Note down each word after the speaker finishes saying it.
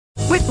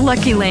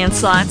Lucky Land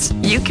Slots,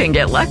 you can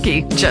get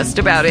lucky just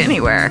about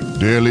anywhere.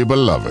 Dearly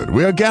beloved,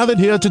 we are gathered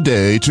here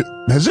today to...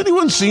 Has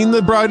anyone seen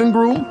the bride and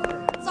groom?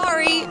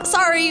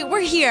 Sorry, we're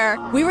here.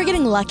 We were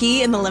getting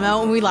lucky in the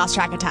limo and we lost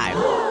track of time.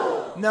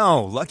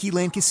 No, Lucky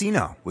Land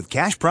Casino, with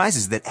cash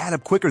prizes that add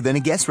up quicker than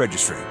a guest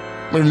registry.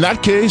 In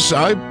that case,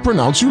 I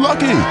pronounce you lucky.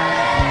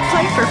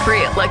 Play for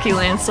free at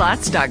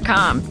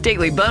LuckyLandSlots.com.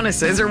 Daily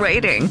bonuses are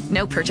waiting.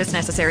 No purchase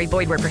necessary.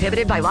 Void where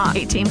prohibited by law.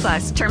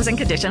 18+. Terms and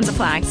conditions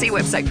apply. See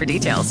website for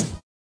details.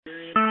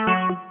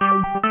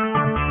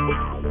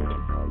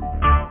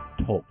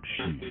 Talk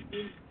shoes.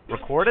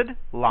 Recorded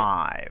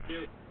live.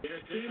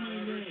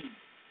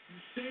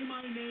 Say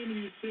my name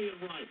and you say it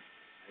right.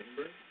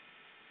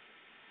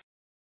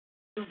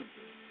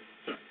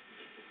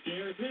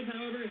 J.R. Smith,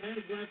 however,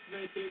 has left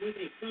tonight's game with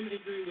a thumb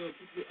injury. We'll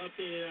keep you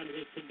updated on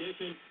his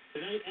condition.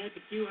 Tonight at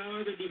the Q,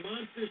 however, the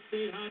Monsters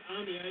stayed hot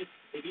on the ice.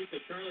 They beat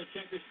the Charlotte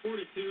Checkers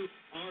 4-2.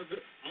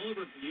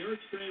 Oliver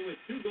Bjorkstrand with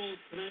 2 goals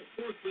tonight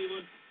for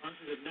Cleveland.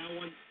 Monsters have now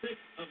won 6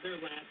 of their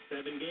last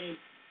 7 games.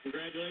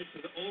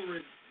 Congratulations to old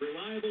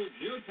reliable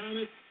Joe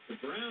Thomas.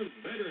 The Browns'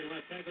 veteran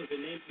left tackle has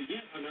been named to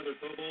yet another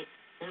Pro Bowl.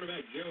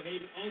 Quarterback Joe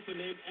Hayden also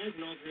named as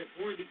an alternate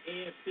for the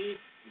AFC.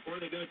 Before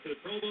they go to the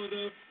Pro Bowl,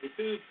 though, they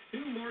still have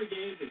 2 more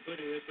games,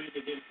 including this week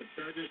against the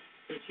Chargers.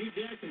 Coach Hugh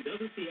Jackson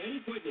doesn't see any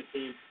point in this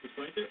team,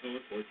 despite their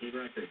 0-14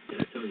 record.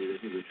 Yeah, I tell you,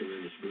 this is a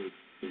tremendous group.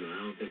 I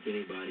don't think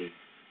anybody,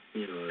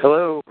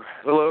 Hello.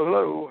 Not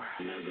going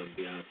to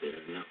be out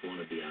there, not want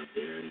to be out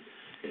there. And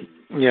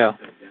Yeah.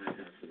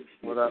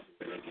 What up?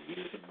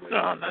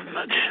 No, not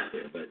much.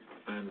 But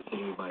I haven't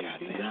seen anybody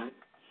do that.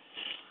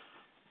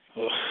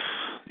 Ugh,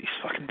 these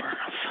fucking Browns,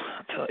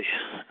 I'll tell you.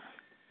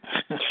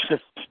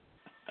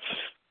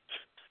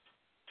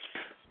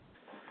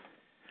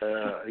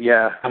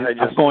 Yeah, I'm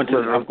going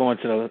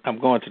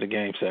to the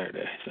game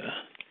Saturday. So.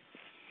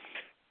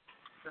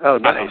 Oh,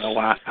 nice.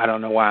 I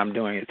don't know why I'm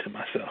doing it to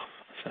myself.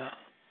 So.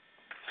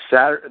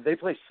 Saturday? They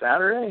play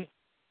Saturday?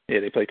 Yeah,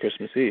 they play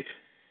Christmas Eve.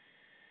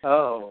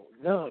 Oh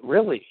no,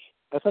 really?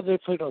 I thought they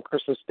played on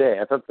Christmas Day.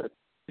 I thought that's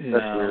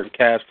weird. The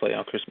Cavs play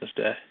on Christmas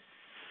Day.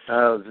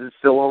 Oh, is it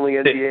still only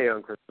NBA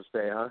on Christmas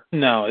Day, huh?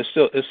 No, it's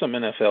some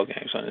NFL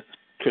games on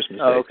Christmas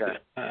Day. Oh, okay.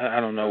 I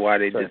don't know why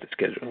they did the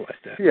schedule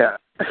like that. Yeah.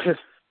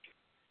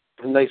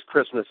 A nice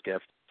Christmas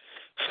gift.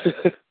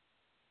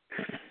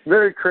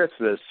 Merry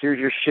Christmas. Here's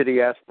your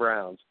shitty-ass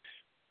Browns.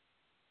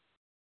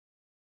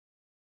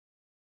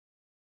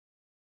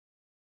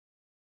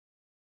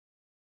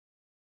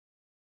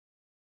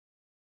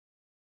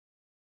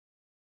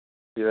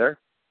 You there?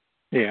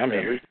 Yeah, I'm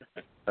here.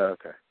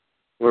 Okay.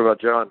 What about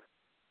John?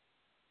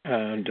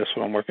 That's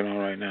what I'm working on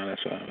right now.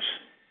 That's what I was.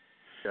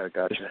 Yeah,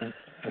 gotcha.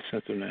 I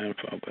sent them the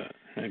info, but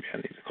maybe I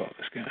need to call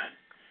this guy.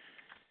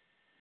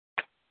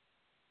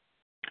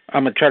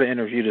 I'm going to try to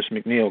interview this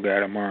McNeil guy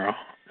tomorrow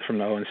from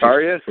the ONC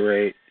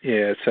parade.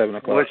 Yeah, at 7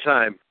 o'clock. What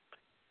time?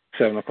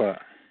 7 o'clock.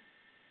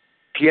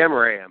 PM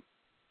or AM?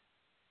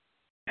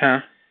 Huh?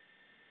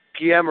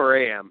 PM or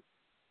AM?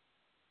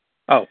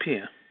 Oh,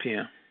 PM.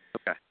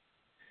 Okay.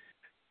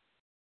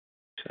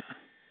 So.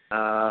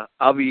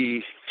 I'll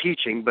be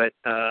teaching, but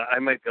I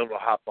might be able to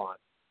hop on.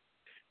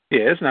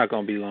 Yeah, it's not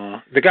going to be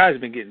long. The guy's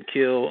been getting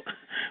killed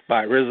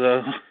by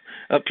Rizzo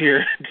up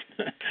here.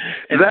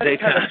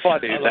 That's kind of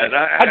funny.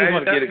 I just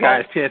want to get a guy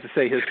a chance to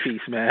say his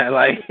piece, man.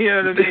 Like, you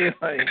know what I mean?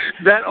 Like,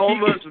 that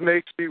almost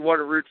makes me want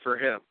to root for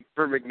him,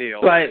 for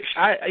McNeil. Like,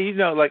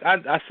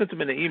 I sent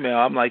him in an email.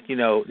 I'm like,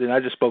 then I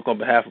just spoke on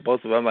behalf of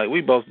both of them. I'm like,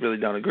 we both really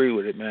don't agree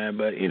with it, man.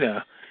 But,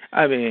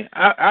 I mean,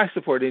 I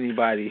support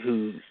anybody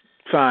who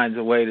finds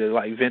a way to,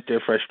 like, vent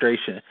their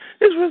frustration.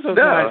 This Rizzo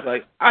guy's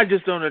like, I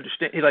just don't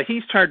understand.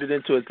 He's turned it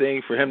into a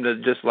thing for him to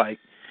just, like,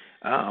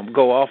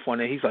 go off on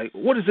it. He's like,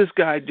 what does this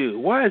guy do?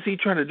 Why is he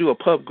trying to do a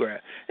pub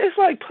grab? It's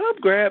like, pub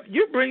grab,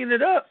 you're bringing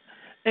it up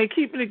and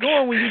keeping it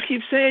going when you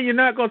keep saying you're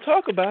not going to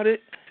talk about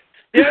it.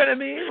 You know what I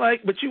mean?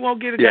 Like, but you won't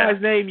get a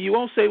guy's name. You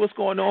won't say what's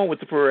going on with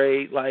the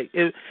parade. Like,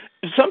 if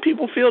some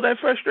people feel that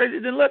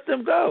frustrated, then let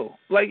them go.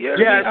 Like, I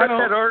read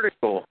that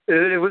article.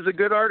 It was a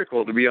good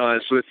article, to be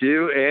honest with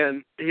you.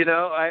 And,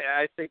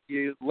 I think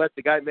you let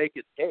the guy make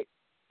his case.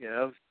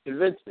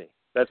 Convince me.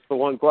 That's the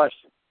one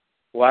question.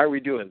 Why are we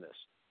doing this?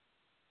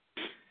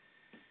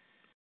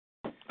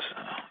 So,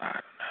 I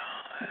don't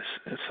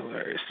know. It's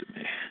hilarious to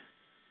me.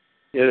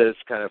 It is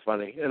kind of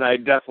funny. And I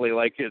definitely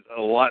like it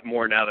a lot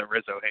more now that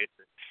Rizzo hates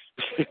it.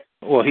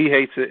 Well, he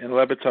hates it, and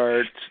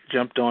Levitard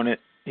jumped on it.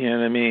 You know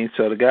what I mean?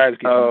 So the guys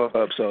get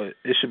up, so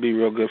it should be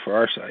real good for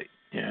our site.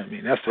 You know what I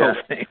mean? That's the whole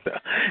thing. So,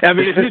 I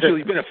mean, it's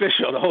mutually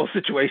beneficial, the whole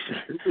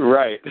situation.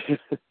 Right.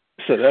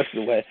 So that's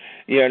the way.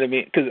 You know what I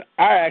mean? Because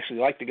I actually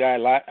like the guy a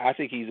lot. I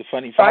think he's a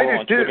funny fellow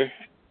on Twitter.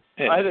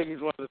 Yeah. I think he's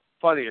one of the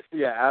funniest.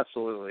 Yeah,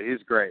 absolutely.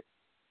 He's great.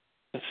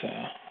 So,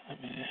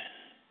 I mean,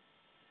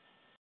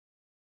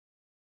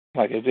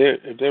 like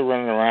if they're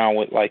running around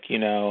with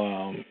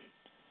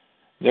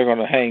they're going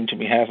to hang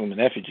Jimmy Haslam in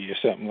effigy or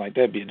something like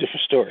that, would be a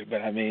different story.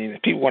 But I mean,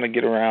 if people want to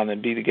get around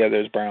and be together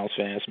as Browns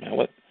fans, man,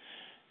 what's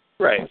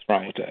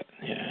wrong with that?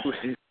 Yeah.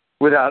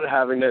 without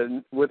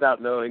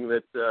knowing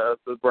that the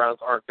Browns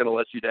aren't going to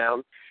let you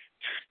down.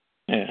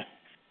 Yeah.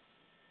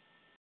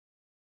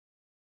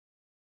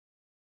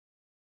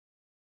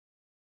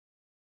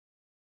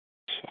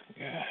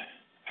 Yeah.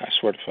 I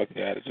swear to fucking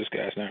God, if this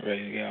guy's not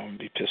ready to go, I'm going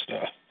to be pissed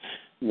off.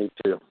 Me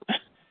too.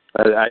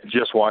 I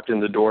just walked in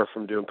the door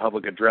from doing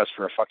public address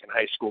for a fucking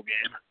high school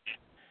game.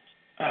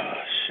 Oh,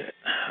 shit.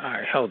 All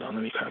right, hold on.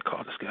 Let me try to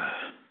call this guy.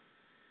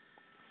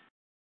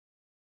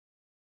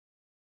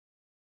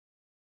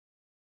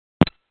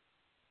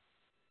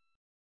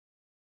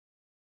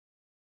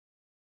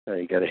 Oh,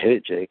 you got to hit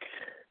it, Jake.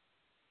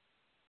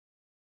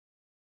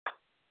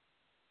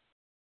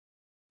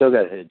 Still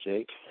got to hit it,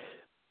 Jake.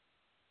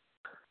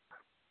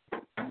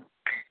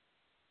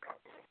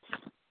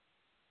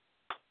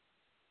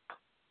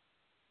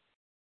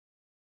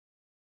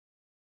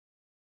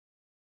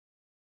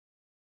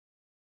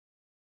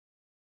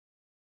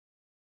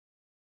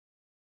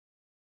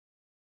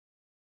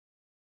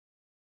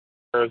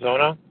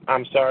 Arizona.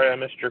 I'm sorry I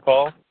missed your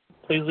call.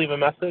 Please leave a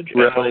message.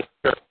 Really?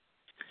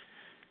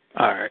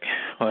 All right.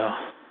 Well,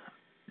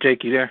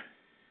 Jake, you there?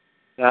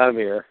 I'm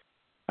here.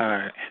 All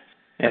right.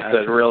 Yeah, I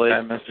said, really?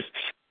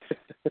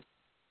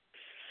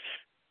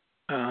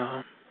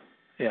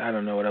 Yeah, I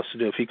don't know what else to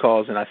do. If he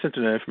calls in, I sent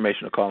him the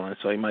information to call in,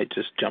 so he might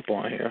just jump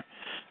on here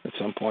at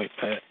some point.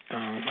 But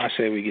I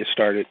say we get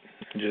started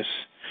and just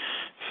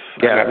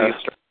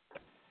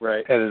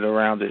right. edit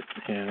around it.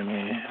 You know what I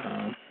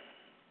mean?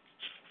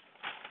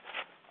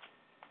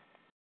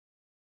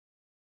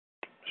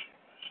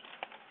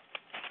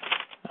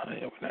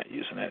 Yeah, we're not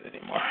using that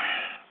anymore.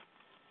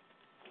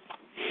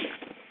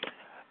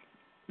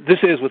 This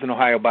is With an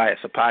Ohio Bias,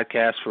 a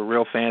podcast for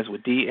real fans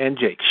with D and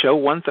Jake. Show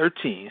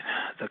 113,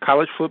 the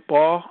College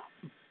Football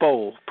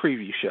Bowl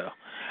Preview Show.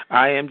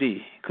 I am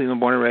D, Cleveland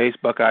born and raised,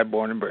 Buckeye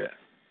born and bred.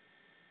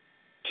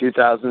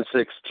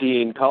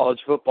 2016 college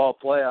football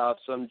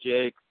playoffs. I'm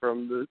Jake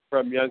from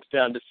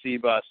Youngstown to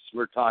C-Bus.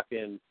 We're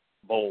talking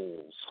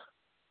bowls.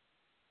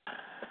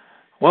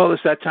 Well,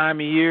 it's that time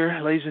of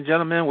year, ladies and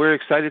gentlemen. We're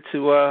excited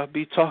to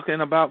be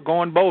talking about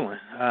going bowling.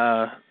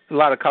 A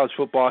lot of college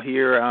football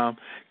here.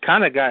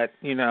 Kind of got,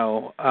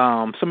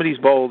 some of these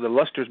bowls, the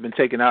luster's been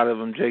taken out of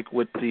them, Jake,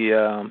 with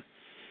the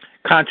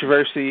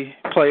controversy,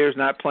 players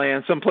not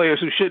playing, some players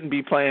who shouldn't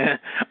be playing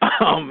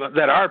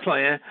that are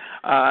playing.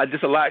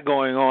 Just a lot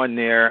going on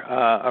there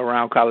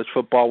around college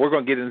football. We're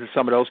going to get into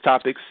some of those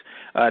topics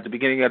at the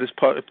beginning of this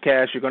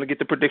podcast. You're going to get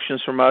the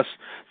predictions from us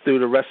through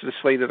the rest of the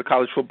slate of the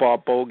college football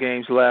bowl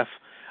games left.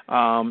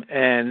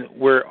 And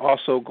we're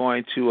also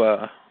going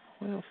to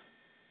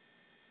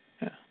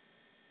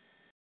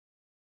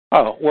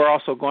we're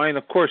also going,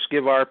 of course,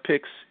 give our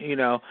picks,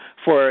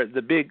 for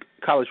the big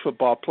college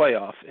football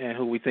playoff and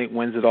who we think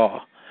wins it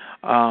all.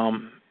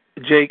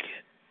 Jake,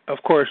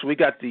 of course, we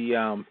got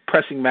the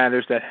pressing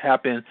matters that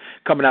happened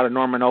coming out of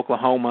Norman,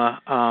 Oklahoma,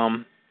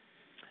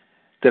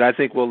 that I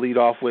think we'll lead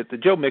off with. The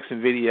Joe Mixon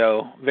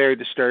video, very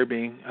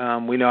disturbing.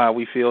 We know how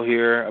we feel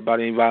here about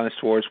any violence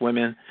towards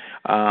women.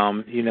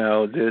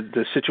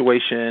 The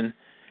situation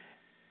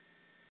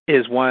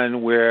is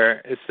one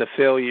where it's the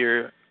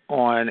failure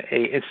on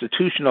a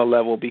institutional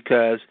level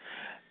because,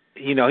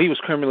 he was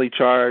criminally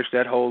charged.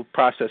 That whole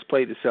process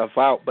played itself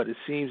out, but it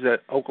seems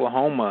that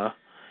Oklahoma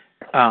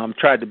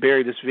tried to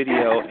bury this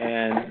video,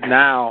 and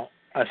now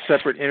a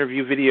separate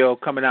interview video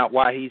coming out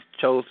why he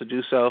chose to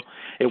do so.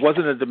 It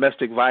wasn't a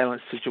domestic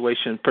violence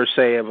situation per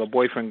se of a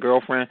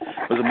boyfriend-girlfriend.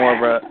 It was more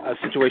of a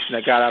situation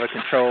that got out of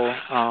control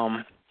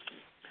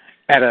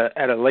at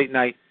a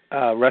late-night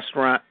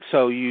restaurant.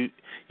 So you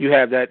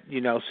have that,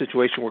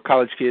 situation where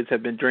college kids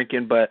have been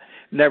drinking, but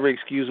never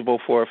excusable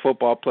for a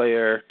football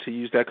player to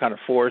use that kind of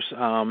force.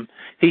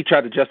 He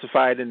tried to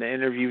justify it in the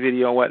interview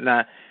video and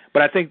whatnot.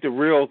 But I think the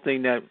real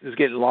thing that is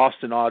getting lost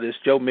in all this,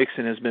 Joe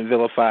Mixon has been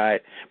vilified,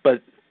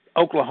 but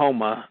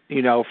Oklahoma,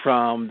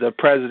 from the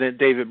president,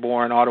 David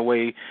Bourne, all the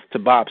way to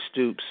Bob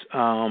Stoops,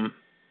 are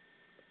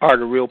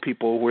the real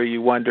people where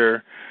you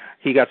wonder,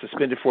 he got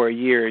suspended for a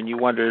year, and you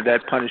wonder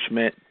that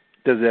punishment,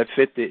 does that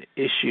fit the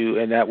issue,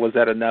 and was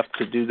that enough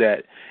to do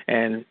that?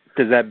 And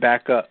does that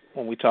back up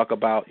when we talk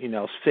about,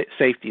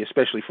 safety,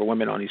 especially for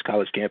women on these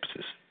college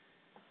campuses?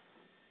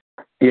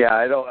 Yeah,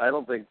 I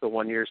don't think the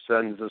 1 year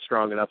sends a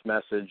strong enough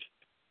message.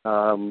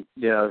 I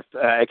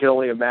can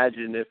only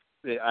imagine if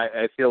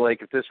I feel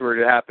like if this were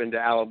to happen to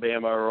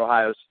Alabama or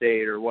Ohio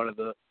State or one of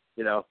the,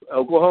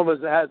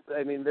 Oklahoma's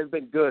they've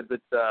been good,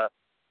 but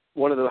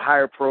one of the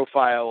higher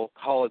profile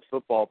college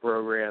football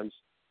programs.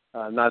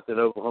 Not that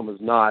Oklahoma's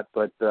not,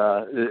 but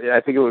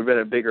I think it would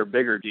have been a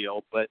bigger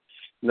deal, but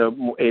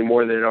any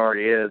more than it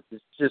already is.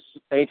 It's just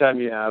anytime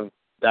you have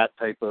that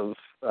type of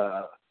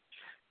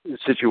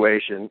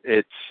situation,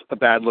 it's a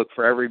bad look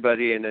for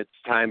everybody, and it's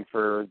time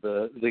for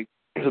the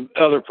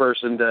other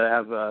person to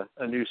have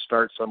a new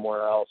start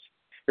somewhere else.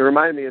 It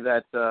reminded me of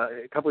that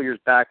a couple of years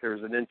back there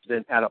was an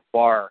incident at a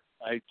bar.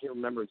 I can't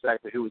remember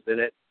exactly who was in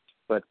it,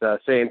 but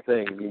same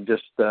thing. He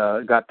just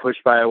got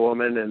pushed by a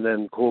woman and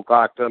then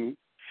cool-cocked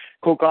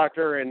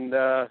her, and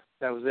that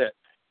was it.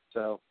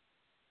 So,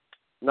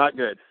 not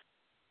good.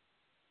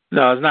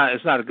 No, it's not.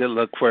 It's not a good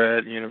look for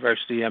a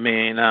university. I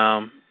mean,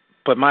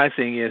 but my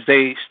thing is,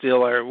 they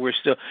still are. We're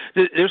still.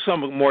 There's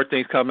some more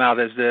things coming out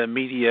as the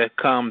media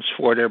comes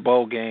for their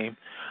bowl game.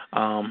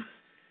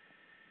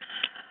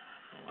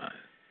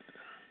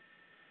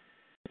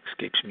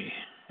 Escapes me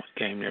what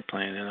game they're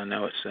playing, and I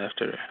know it's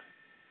after.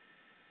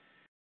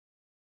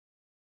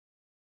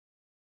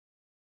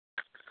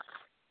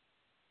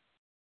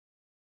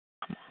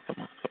 Come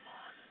on.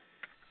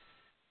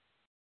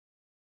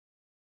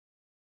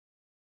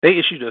 They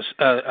issued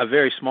a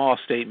very small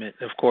statement,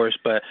 of course,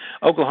 but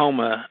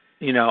Oklahoma,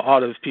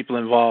 all the people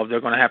involved, they're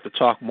going to have to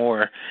talk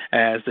more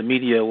as the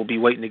media will be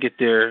waiting to get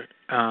their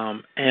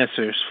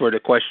answers for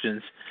the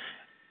questions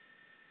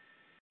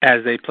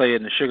as they play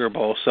in the Sugar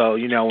Bowl. So,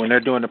 when they're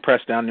doing the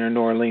press down there in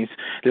New Orleans,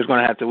 we're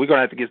going to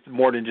have to get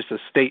more than just a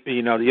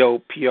statement, the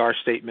old PR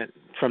statement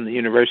from the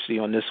university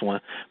on this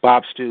one.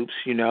 Bob Stoops,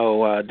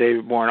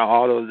 David Bourne,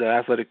 all the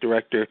athletic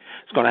director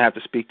is going to have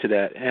to speak to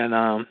that. And,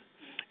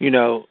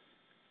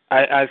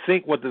 I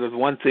think what the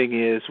one thing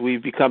is,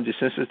 we've become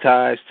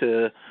desensitized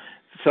to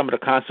some of the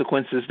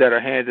consequences that are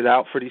handed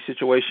out for these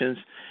situations.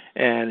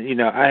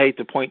 And, I hate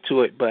to point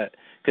to it, but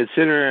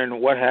considering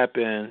what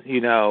happened,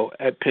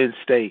 at Penn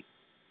State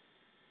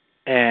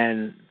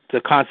and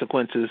the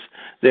consequences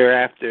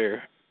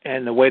thereafter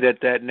and the way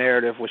that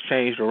narrative was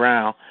changed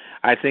around,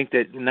 I think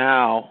that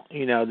now,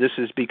 this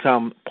has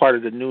become part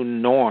of the new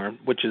norm,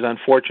 which is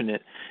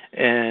unfortunate,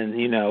 and,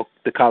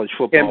 the college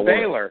football world. And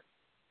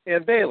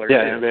Baylor.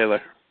 Yeah, and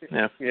Baylor.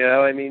 Yeah.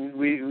 I mean,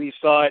 we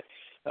saw it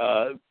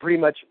pretty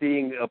much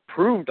being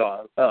approved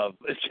of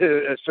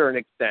to a certain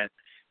extent.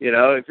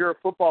 If you're a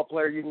football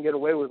player, you can get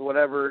away with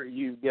whatever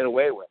you get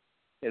away with,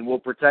 and we'll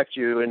protect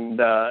you and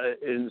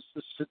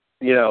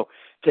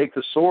take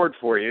the sword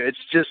for you.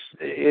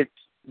 It's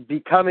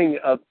becoming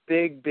a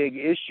big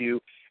issue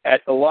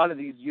at a lot of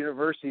these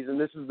universities, and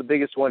this is the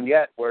biggest one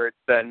yet, where it's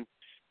been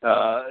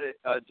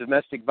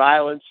domestic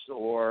violence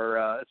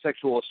or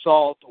sexual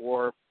assault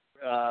or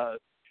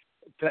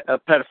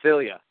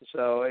pedophilia.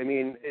 So, I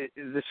mean,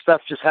 this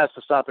stuff just has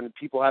to stop, and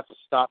people have to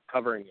stop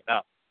covering it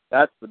up.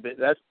 That's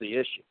the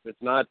issue.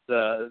 It's not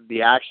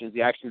the actions.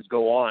 The actions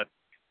go on,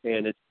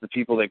 and it's the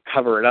people that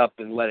cover it up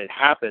and let it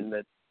happen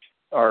that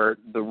are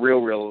the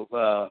real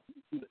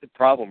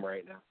problem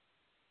right now.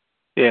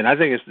 Yeah, and I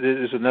think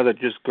it's another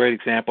just great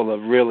example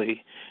of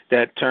really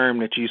that term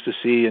that you used to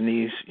see in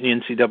these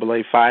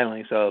NCAA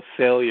filings of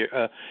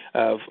failure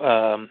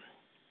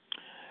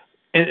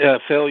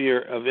failure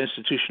of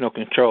institutional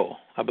control.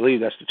 I believe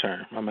that's the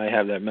term. I might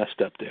have that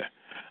messed up there.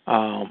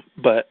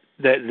 But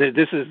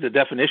this is the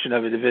definition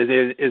of it. If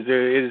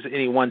there is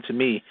any one to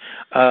me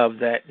of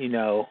that,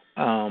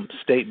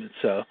 statement.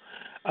 So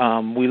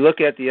we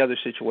look at the other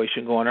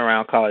situation going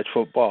around college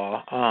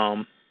football.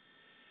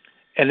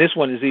 And this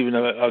one is even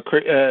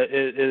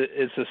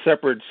it's a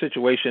separate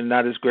situation,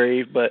 not as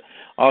grave, but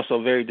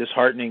also very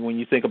disheartening when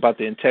you think about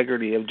the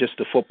integrity of just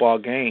the football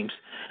games.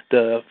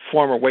 The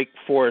former Wake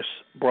Forest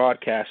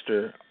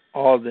broadcaster,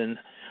 Alden,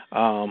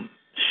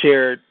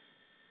 shared,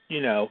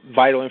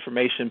 vital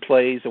information,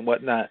 plays and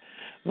whatnot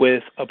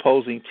with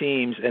opposing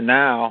teams, and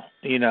now,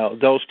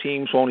 those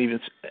teams won't even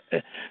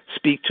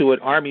speak to it.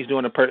 Army's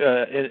doing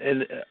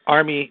the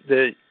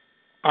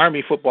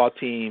Army football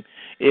team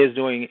is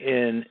doing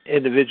an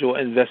internal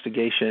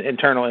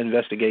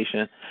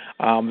investigation,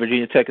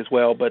 Virginia Tech as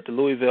well. But the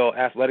Louisville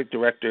athletic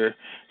director's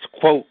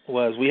quote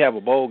was, "We have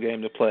a bowl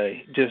game to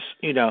play." Just,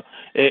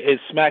 it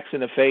smacks in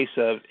the face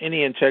of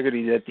any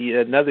integrity that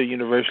another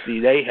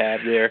university they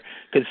have there,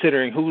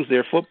 considering who's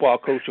their football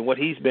coach and what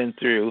he's been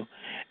through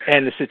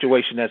and the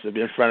situation that's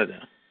in front of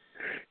them.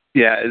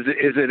 Yeah,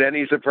 is it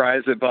any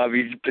surprise that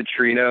Bobby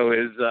Petrino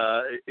is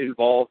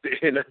involved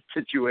in a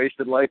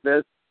situation like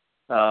this?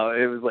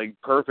 It was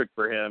perfect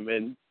for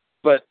him,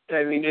 but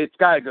I mean, it's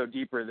got to go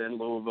deeper than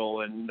Louisville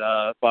and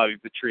Bobby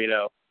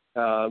Petrino.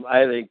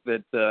 I think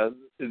that the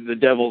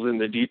devil's in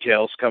the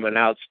details coming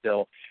out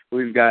still.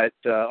 We've got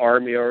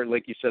Army, or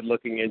like you said,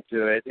 looking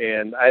into it,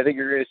 and I think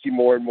you're going to see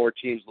more and more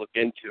teams look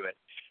into it.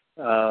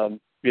 I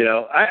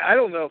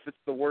don't know if it's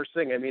the worst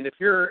thing. I mean, if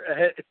you're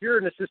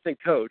an assistant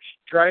coach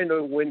trying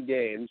to win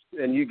games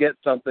and you get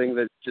something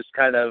that's just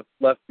kind of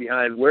left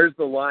behind, where's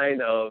the line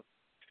of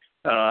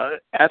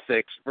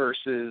ethics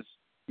versus,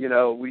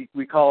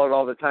 we call it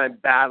all the time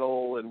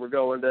battle, and we're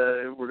going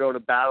to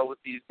battle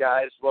with these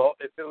guys. Well,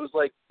 if it was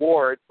like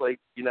war, it's like,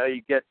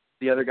 you get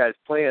the other guy's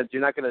plans.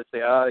 You're not going to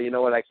say, oh, you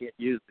know what, I can't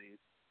use these.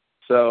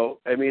 So,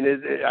 I mean,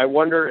 I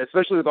wonder,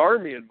 especially with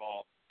Army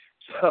involved.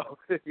 So,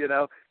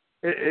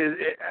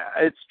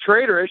 it's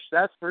traitorous,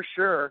 that's for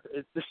sure.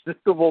 It's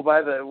despicable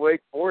by the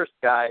Wake Forest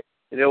guy,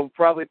 and he'll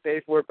probably pay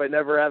for it by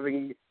never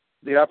having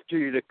the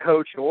opportunity to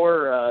coach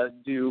or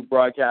do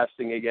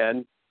broadcasting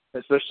again,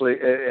 especially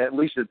at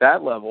least at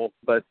that level.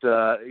 But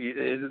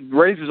it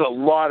raises a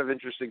lot of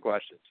interesting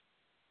questions.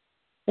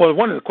 Well,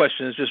 one of the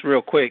questions, just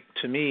real quick,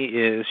 to me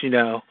is,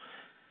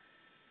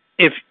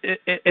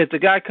 if the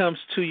guy comes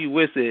to you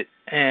with it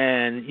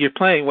and you're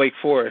playing Wake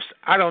Forest,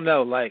 I don't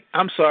know. Like,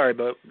 I'm sorry,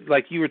 but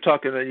like you were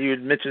talking, you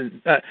had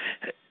mentioned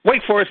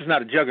Wake Forest is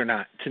not a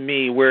juggernaut to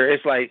me. Where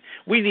it's like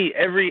we need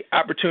every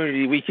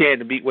opportunity we can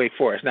to beat Wake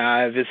Forest.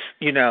 Now, if it's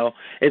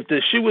if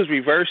the shoe was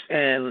reversed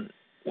and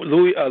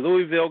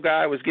Louisville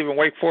guy was giving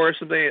Wake Forest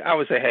something, I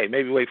would say, hey,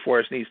 maybe Wake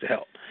Forest needs to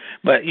help.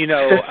 But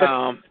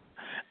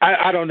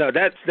I don't know.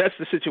 That's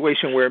the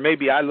situation where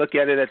maybe I look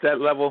at it at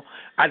that level.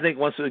 I think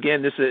once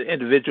again, this is an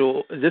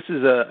individual. This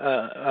is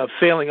a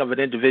failing of an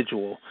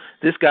individual.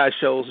 This guy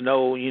shows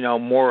no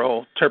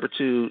moral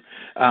turpitude.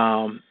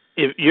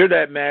 If you're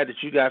that mad that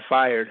you got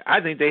fired, I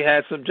think they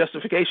had some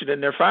justification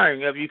in their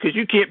firing of you because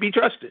you can't be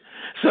trusted.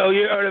 So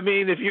you know what I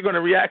mean? If you're going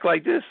to react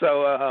like this,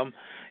 so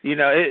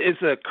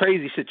it's a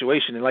crazy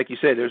situation. And like you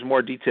said, there's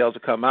more details to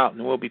come out,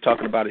 and we'll be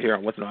talking about it here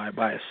on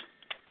withanohiobias.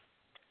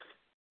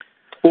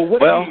 Well,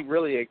 what do you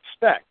really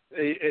expect?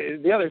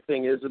 The other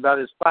thing is about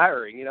his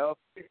firing.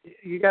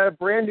 You got a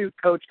brand new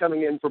coach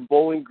coming in from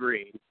Bowling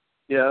Green.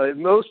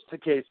 In most of the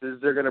cases,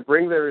 they're going to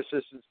bring their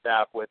assistant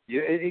staff with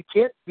you. It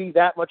can't be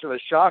that much of a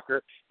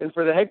shocker. And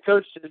for the head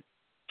coach to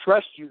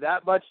trust you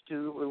that much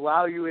to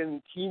allow you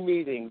in team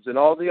meetings and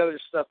all the other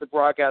stuff that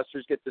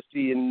broadcasters get to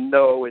see and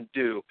know and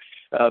do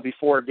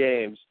before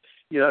games,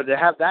 to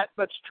have that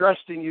much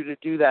trust in you to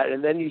do that,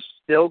 and then you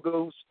still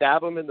go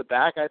stab him in the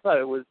back, I thought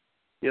it was,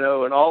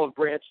 an olive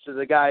branch to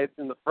the guy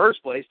in the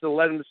first place to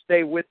let him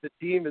stay with the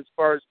team as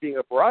far as being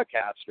a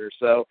broadcaster.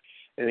 So,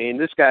 I mean,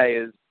 this guy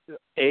is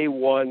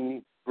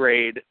A1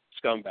 grade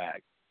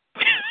scumbag.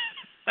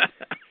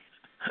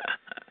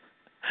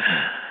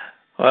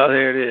 Well,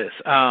 there it is.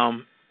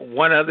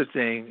 One other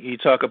thing, you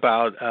talk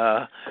about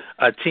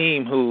a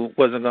team who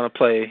wasn't going to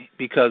play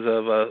because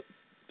of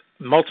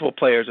multiple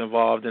players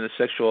involved in a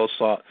sexual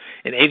assault.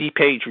 An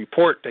 80-page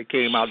report that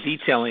came out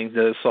detailing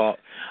the assault,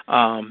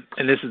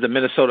 and this is the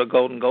Minnesota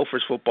Golden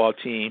Gophers football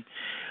team.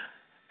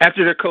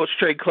 After their coach,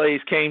 Trey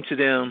Clays, came to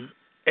them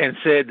and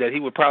said that he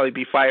would probably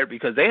be fired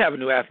because they have a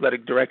new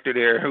athletic director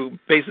there who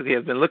basically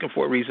has been looking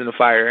for a reason to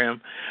fire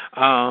him.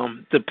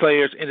 The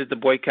players ended the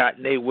boycott,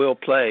 and they will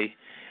play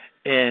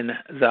in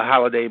the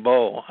Holiday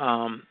Bowl.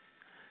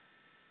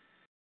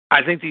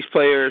 I think these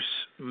players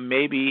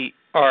maybe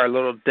are a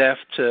little deaf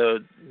to,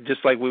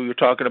 just like we were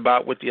talking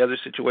about with the other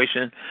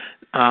situation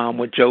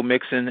with Joe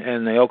Mixon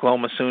and the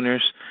Oklahoma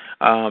Sooners.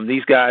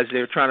 These guys,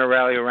 they're trying to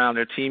rally around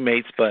their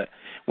teammates, but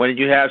when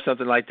you have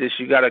something like this,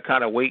 you got to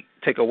kind of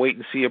take a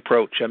wait-and-see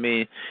approach. I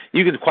mean,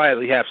 you can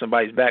quietly have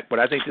somebody's back, but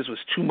I think this was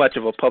too much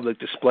of a public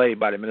display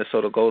by the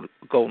Minnesota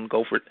Golden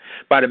Gophers,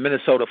 by the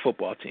Minnesota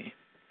football team.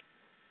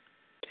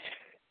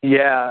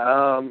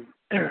 Yeah,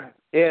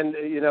 and,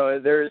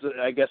 there's,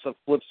 I guess, a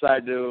flip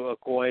side to a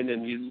coin,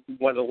 and you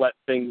want to let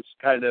things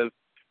kind of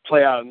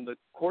play out in the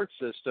court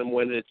system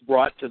when it's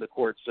brought to the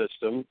court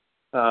system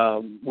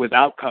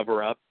without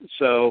cover-up.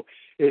 So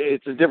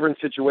it's a different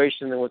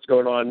situation than what's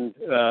going on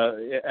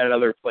at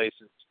other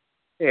places.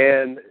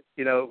 And,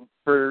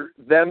 for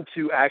them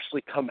to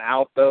actually come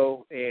out,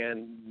 though,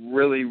 and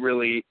really,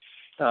 really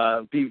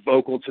be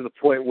vocal to the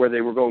point where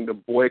they were going to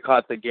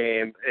boycott the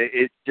game,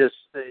 it just,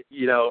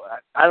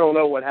 I don't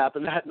know what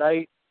happened that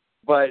night,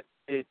 but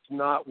it's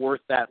not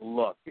worth that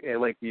look, and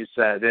like you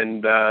said,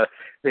 and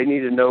they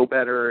need to know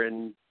better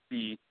and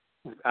be,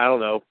 I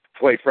don't know,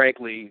 quite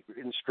frankly,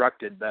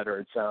 instructed better,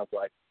 it sounds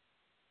like.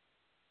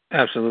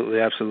 Absolutely,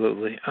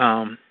 absolutely.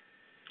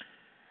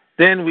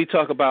 Then we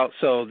talk about,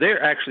 so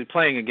they're actually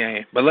playing a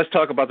game, but let's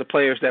talk about the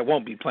players that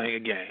won't be playing a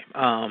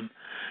game.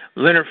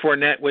 Leonard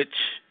Fournette,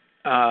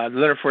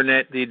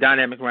 the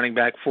dynamic running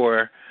back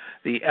for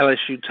the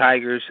LSU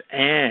Tigers,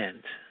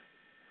 and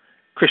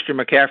Christian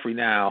McCaffrey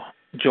now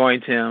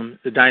joined him,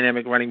 the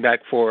dynamic running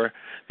back for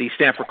the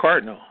Stanford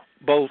Cardinal.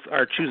 Both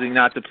are choosing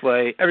not to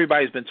play.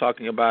 Everybody's been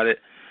talking about it.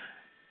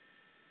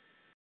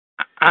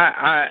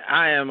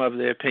 I am of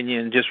the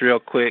opinion, just real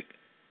quick,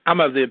 I'm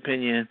of the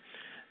opinion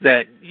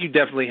that you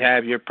definitely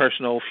have your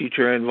personal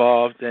future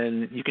involved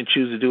and you can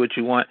choose to do what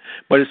you want.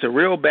 But it's a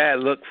real bad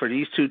look for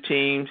these two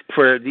teams,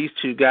 for these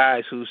two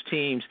guys whose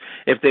teams,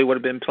 if they would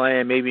have been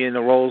playing maybe in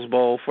the Rose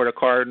Bowl for the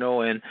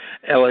Cardinal and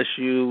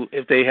LSU,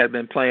 if they had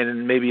been playing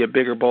in maybe a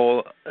bigger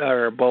bowl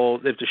or a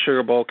bowl, if the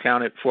Sugar Bowl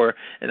counted for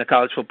in the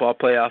college football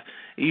playoff,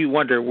 you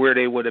wonder where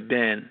they would have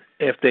been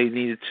if they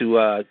needed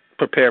to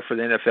prepare for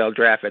the NFL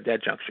draft at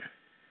that juncture.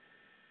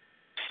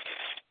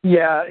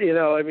 Yeah,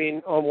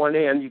 on one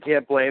hand, you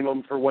can't blame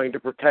them for wanting to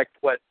protect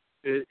what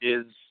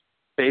is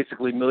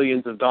basically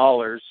millions of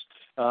dollars,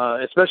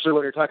 especially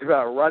when you're talking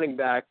about a running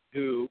back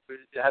who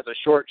has a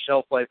short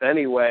shelf life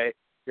anyway.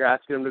 You're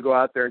asking him to go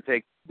out there and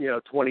take,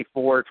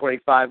 24,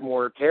 25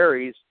 more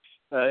carries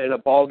in a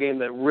ball game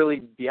that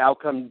really the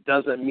outcome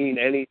doesn't mean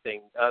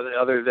anything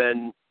other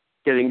than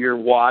getting your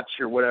watch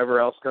or whatever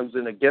else comes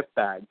in a gift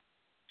bag.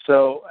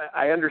 So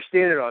I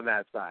understand it on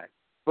that side.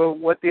 But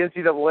what the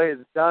NCAA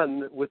has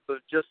done with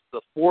just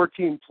the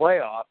 4-team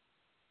playoff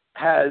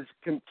has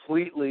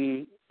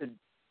completely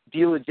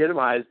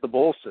delegitimized the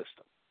bowl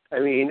system. I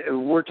mean,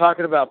 we're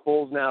talking about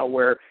bowls now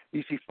where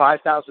you see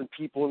 5,000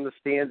 people in the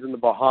stands in the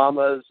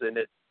Bahamas, and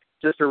it's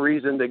just a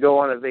reason to go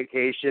on a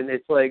vacation.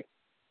 It's like,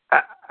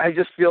 I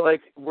just feel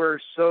like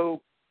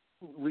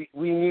we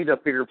need a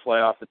bigger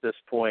playoff at this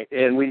point,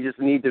 and we just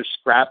need to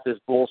scrap this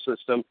bowl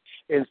system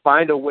and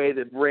find a way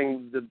to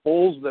bring the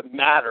bowls that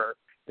matter,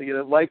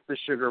 like the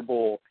Sugar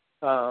Bowl,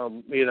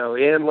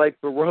 and like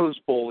the Rose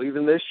Bowl.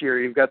 Even this year,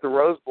 you've got the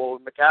Rose Bowl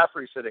with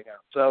McCaffrey sitting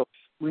out. So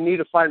we need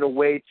to find a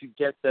way to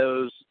get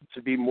those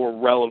to be more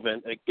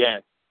relevant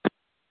again.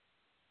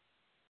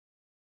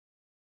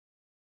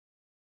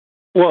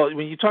 Well,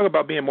 when you talk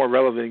about being more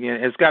relevant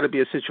again, it's got to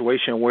be a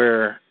situation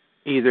where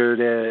either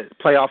the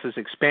playoff is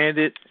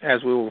expanded,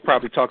 as we will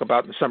probably talk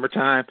about in the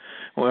summertime,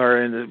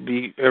 or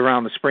be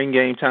around the spring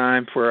game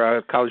time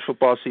for college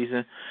football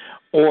season,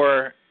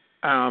 or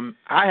I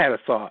had a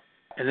thought,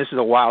 and this is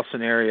a wild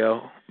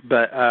scenario,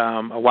 but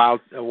a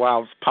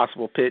wild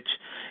possible pitch,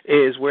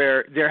 is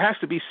where there has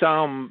to be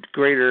some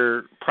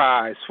greater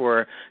prize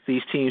for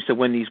these teams to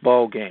win these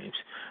bowl games.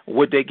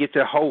 Would they get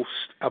to host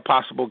a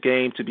possible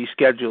game to be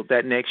scheduled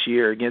that next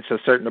year against a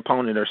certain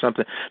opponent or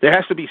something? There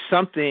has to be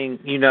something,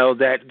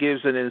 that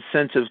gives an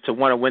incentive to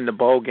want to win the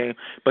bowl game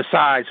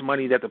besides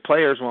money that the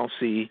players won't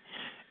see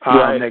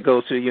that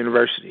goes to the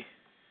university.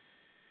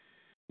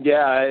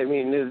 Yeah, I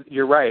mean,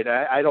 you're right.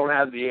 I don't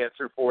have the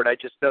answer for it. I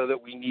just know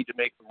that we need to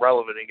make them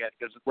relevant again,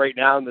 because right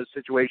now in the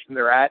situation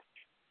they're at,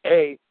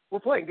 we're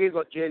playing games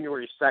on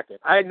January 2nd.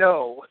 I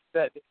know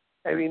that.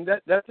 I mean,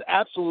 that's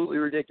absolutely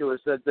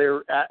ridiculous that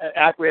they're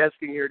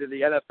acquiescing here to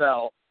the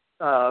NFL,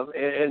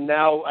 and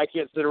now I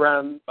can't sit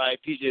around my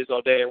PJs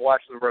all day and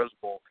watch the Rose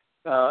Bowl.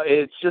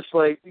 It's just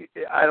like,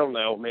 I don't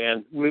know,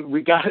 man.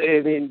 We got,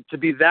 I mean, to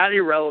be that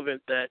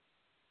irrelevant that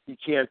you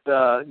can't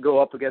go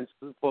up against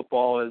the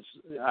football is,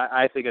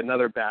 I think,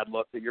 another bad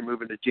look that you're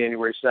moving to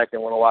January 2nd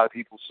when a lot of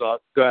people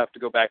have to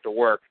go back to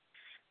work.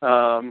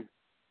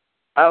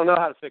 I don't know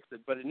how to fix it,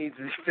 but it needs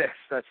to be fixed,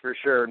 that's for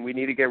sure. And we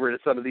need to get rid of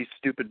some of these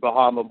stupid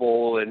Bahama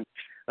Bowl and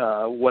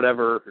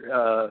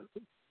whatever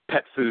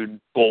pet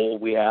food bowl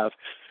we have.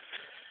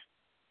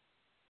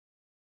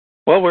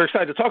 Well, we're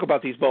excited to talk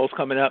about these bowls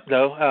coming up,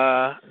 though.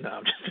 No,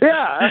 I'm just...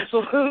 Yeah,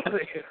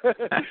 absolutely.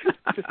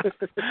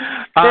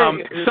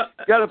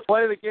 Got to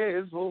play the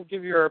games. We'll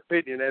give you our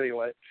opinion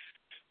anyway.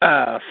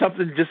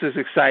 Something just as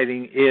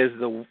exciting is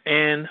the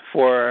end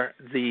for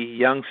the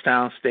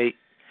Youngstown State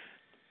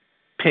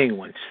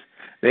Penguins.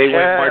 They went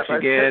marching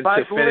again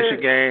to finish a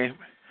game.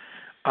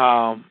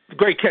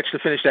 Great catch to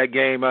finish that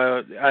game.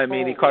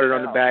 He caught it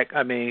on the back.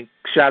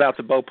 Shout out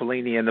to Bo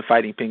Pelini and the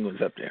Fighting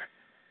Penguins up there.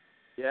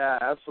 Yeah,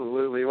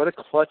 absolutely. What a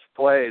clutch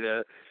play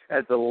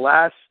at the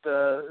last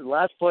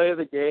play of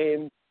the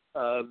game.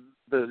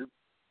 The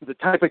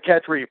type of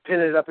catch where you pin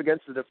it up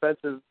against the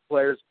defensive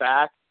player's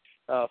back,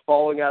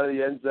 falling out of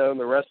the end zone.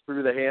 The rest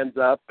threw the hands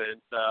up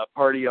and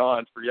party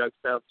on for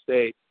Youngstown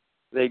State.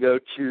 They go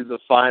to the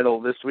final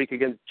this week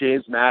against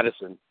James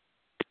Madison.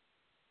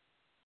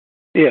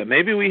 Yeah,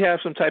 maybe we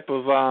have some type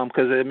of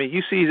because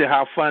you see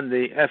how fun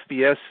the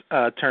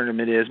FBS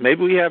tournament is.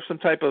 Maybe we have some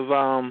type of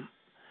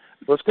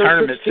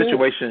tournament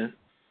situation.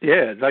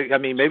 Yeah,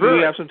 maybe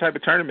we have some type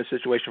of tournament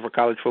situation for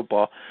college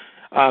football.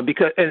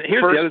 Because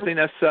here's the other thing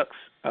that sucks.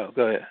 Oh,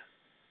 go ahead.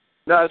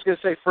 No, I was going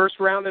to say first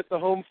round at the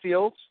home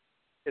fields,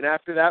 and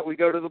after that we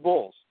go to the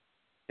bowls.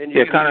 And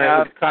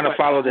kind of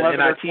follow the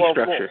NIT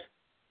structure. Bowls.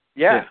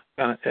 Yeah.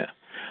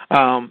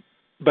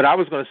 But I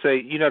was going to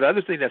say, the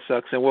other thing that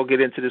sucks, and we'll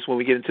get into this when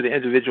we get into the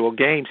individual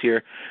games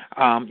here,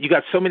 you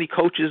got so many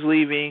coaches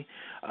leaving,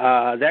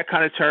 that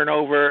kind of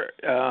turnover,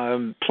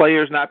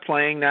 players not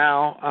playing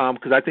now,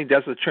 because I think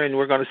that's a trend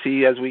we're going to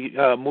see as we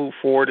move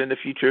forward in the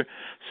future.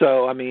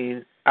 So,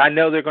 I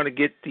know they're going to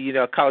get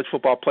the college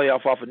football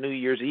playoff off of New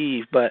Year's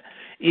Eve, but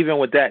even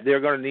with that,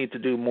 they're going to need to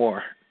do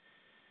more.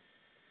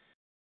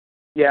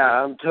 Yeah,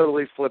 I'm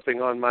totally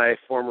flipping on my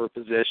former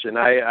position.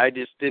 I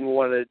just didn't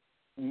want to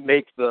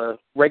make the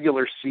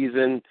regular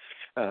season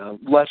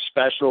less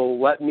special,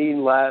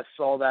 mean less,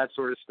 all that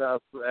sort of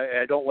stuff.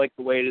 I don't like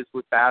the way it is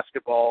with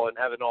basketball and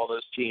having all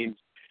those teams.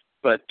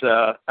 But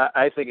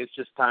I think it's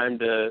just time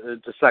to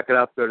suck it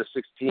up, go to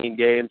 16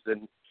 games,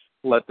 and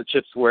let the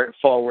chips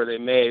fall where they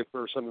may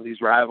for some of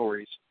these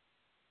rivalries.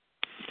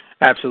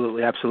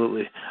 Absolutely,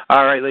 absolutely.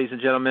 All right, ladies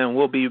and gentlemen,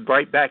 we'll be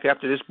right back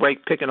after this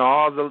break picking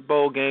all the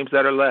bowl games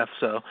that are left.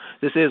 So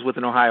this is With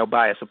an Ohio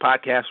Bias, a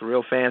podcast for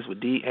real fans with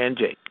D and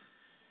Jake.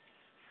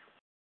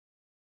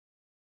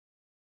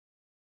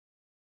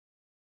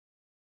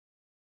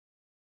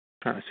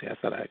 Trying to see, I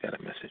thought I got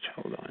a message.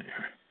 Hold on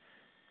here.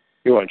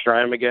 You want to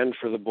try them again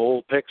for the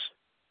bowl picks?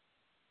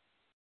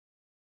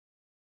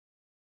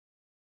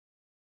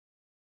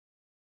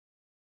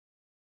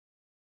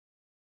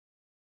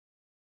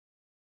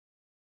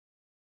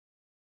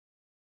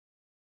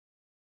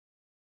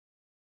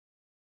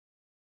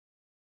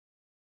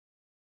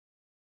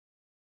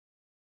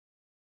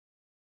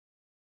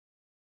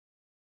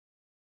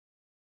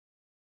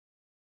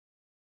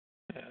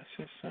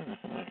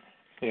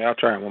 Yeah, I'll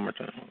try it one more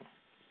time.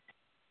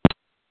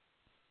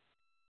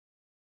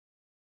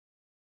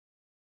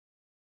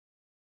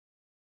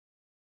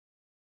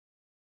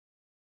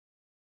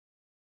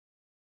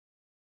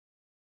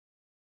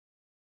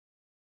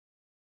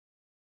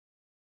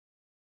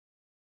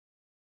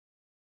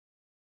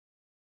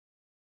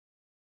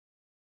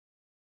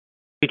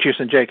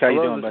 Tristan Jake, how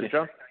Hello, you doing, buddy?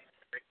 John.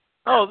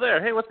 Oh,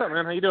 there. Hey, what's up,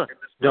 man? How you doing?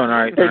 Doing all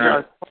right. Hey,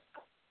 John.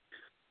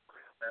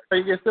 How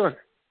you guys doing?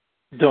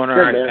 Doing all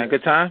right, man.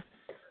 Good time?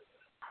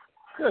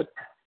 Good.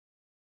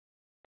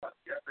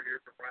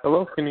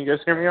 Hello, can you guys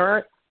hear me all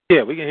right?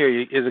 Yeah, we can hear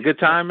you. Is it a good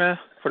time, man,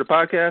 for the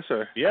podcast?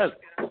 Or Yes.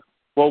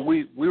 Well,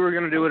 we were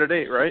going to do it at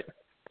 8, right?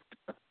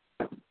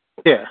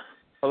 Yeah.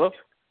 Hello?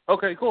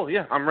 Okay, cool.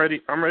 Yeah, I'm ready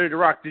to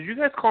rock. Did you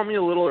guys call me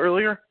a little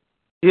earlier?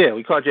 Yeah,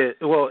 we called you.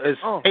 Well, it's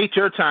 8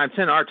 your time,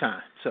 10 our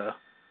time. So.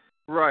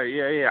 Right.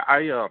 Yeah.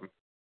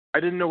 I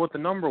didn't know what the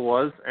number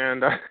was,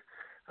 and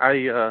I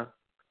knew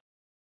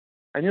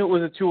it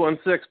was a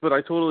 216, but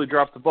I totally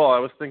dropped the ball. I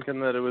was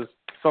thinking that it was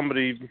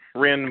somebody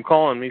random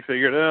calling me.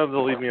 Figured,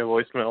 they'll leave me a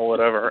voicemail or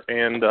whatever,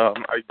 and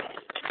I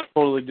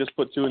totally just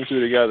put 2 and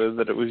 2 together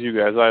that it was you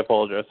guys. I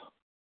apologize.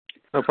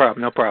 No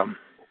problem.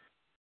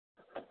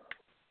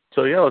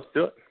 So yeah, let's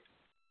do it.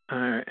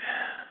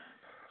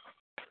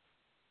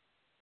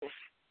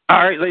 All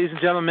right, ladies and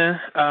gentlemen,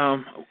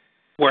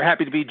 we're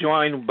happy to be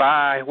joined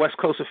by West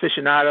Coast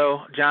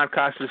aficionado John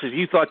Costas. If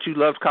you thought you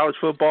loved college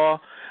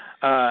football,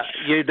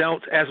 you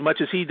don't as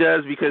much as he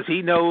does, because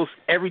he knows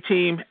every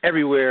team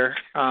everywhere,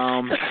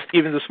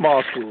 even the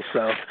small schools.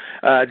 So,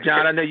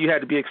 John, I know you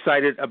had to be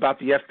excited about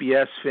the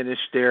FBS finish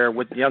there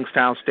with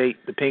Youngstown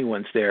State, the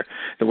Penguins there,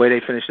 the way they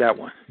finished that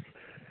one.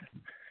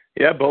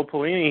 Yeah, Bo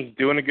Pelini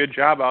doing a good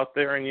job out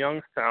there in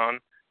Youngstown.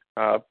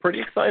 Pretty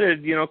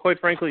excited. Quite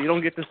frankly, you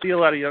don't get to see a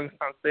lot of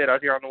Youngstown State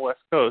out here on the West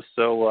Coast,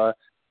 so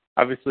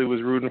obviously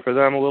was rooting for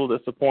them. A little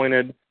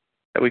disappointed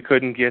that we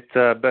couldn't get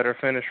a better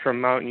finish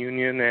from Mount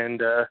Union,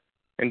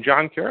 and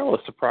John Carroll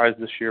is surprised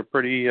this year.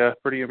 Pretty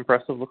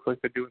impressive. Looks like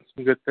they're doing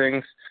some good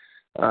things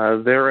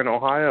there in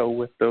Ohio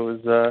with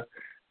those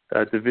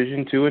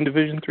Division II and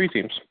Division III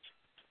teams.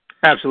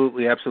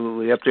 Absolutely. Up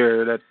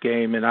there, that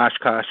game in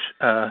Oshkosh,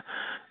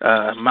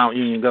 Mount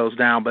Union goes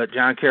down, but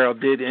John Carroll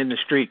did end the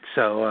streak.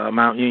 So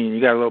Mount Union,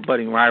 you got a little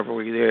budding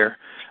rivalry there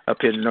up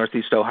here in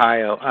Northeast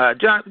Ohio.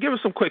 John, give us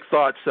some quick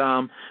thoughts.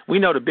 We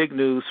know the big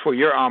news for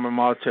your alma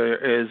mater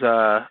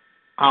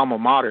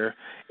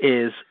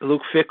is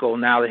Luke Fickell,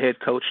 now the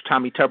head coach.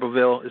 Tommy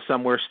Tuberville is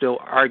somewhere still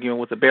arguing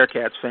with the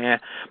Bearcats fan.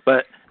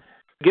 But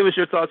give us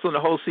your thoughts on the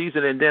whole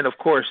season, and then, of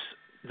course,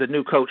 the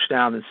new coach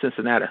down in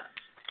Cincinnati.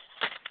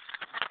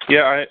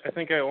 Yeah, I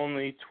think I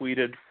only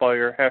tweeted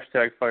 #fire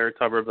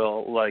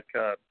Tuberville like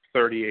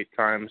 38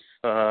 times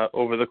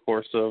over the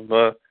course of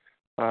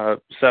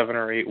 7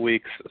 or 8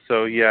 weeks.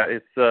 So yeah,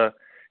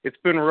 it's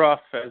been rough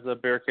as a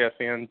Bearcat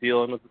fan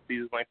dealing with a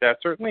season like that.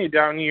 Certainly a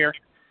down year,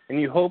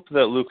 and you hope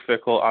that Luke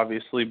Fickell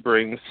obviously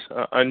brings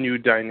a new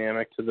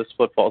dynamic to this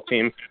football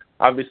team.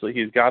 Obviously,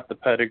 he's got the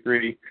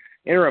pedigree.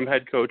 Interim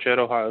head coach at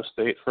Ohio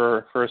State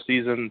for a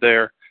season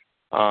there.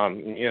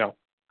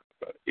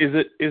 Is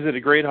it a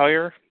great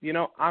hire?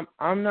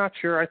 I'm not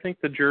sure. I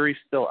think the jury's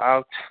still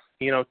out.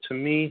 To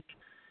me,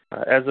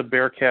 as a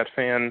Bearcat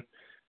fan,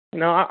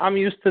 I'm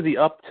used to the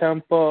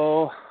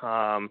up-tempo,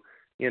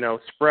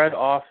 spread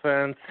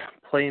offense,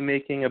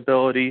 playmaking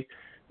ability.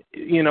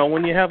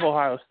 When you have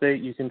Ohio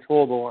State, you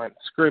control the line of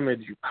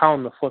scrimmage, you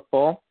pound the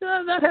football.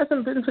 That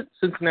hasn't been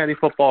Cincinnati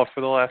football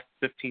for the last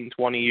 15,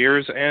 20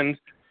 years. And,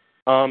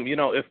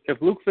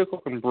 if Luke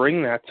Fickell can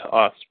bring that to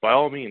us, by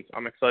all means,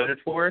 I'm excited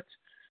for it.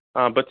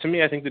 But to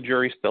me, I think the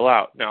jury's still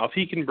out. Now, if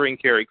he can bring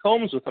Kerry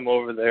Combs with him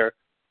over there,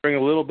 bring a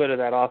little bit of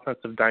that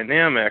offensive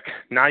dynamic,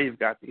 now you've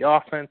got the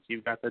offense,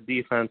 you've got the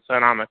defense,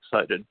 and I'm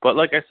excited. But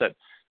like I said,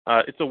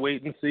 it's a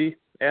wait-and-see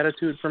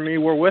attitude for me.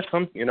 We're with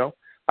him,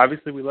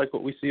 Obviously, we like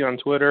what we see on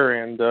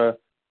Twitter, and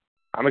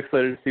I'm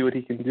excited to see what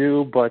he can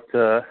do. But,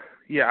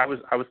 yeah, I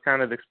was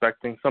kind of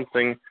expecting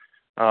something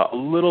a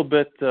little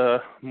bit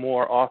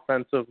more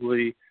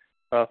offensively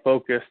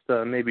focused,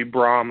 maybe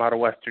Brom out of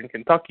Western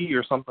Kentucky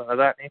or something of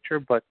that nature.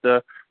 But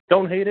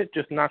don't hate it,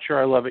 just not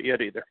sure I love it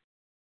yet either.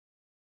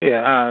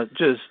 Yeah,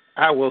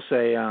 I will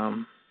say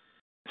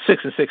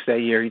 6-6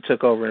 that year. He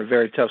took over in a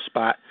very tough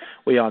spot.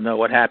 We all know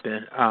what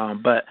happened.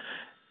 But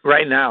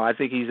right now, I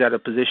think he's at a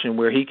position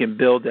where he can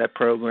build that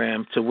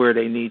program to where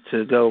they need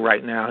to go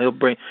right now. He'll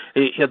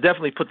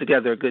definitely put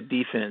together a good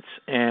defense,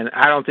 and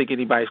I don't think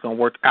anybody's going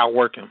to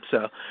outwork him.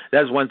 So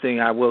that's one thing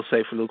I will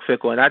say for Luke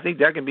Fickell, and I think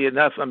that can be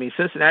enough. I mean,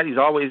 Cincinnati's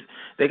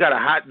they got a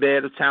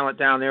hotbed of talent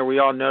down there. We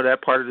all know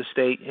that part of the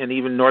state, and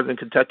even Northern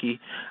Kentucky.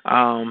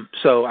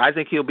 So I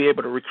think he'll be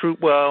able to recruit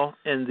well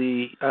in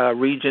the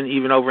region,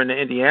 even over in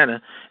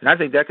Indiana, and I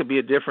think that could be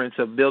a difference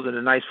of building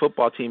a nice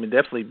football team, and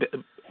definitely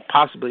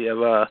possibly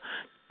of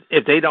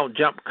if they don't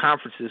jump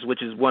conferences,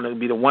 which is going to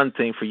be the one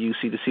thing for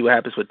UC to see what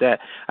happens with that,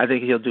 I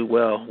think he'll do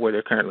well where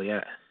they're currently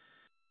at.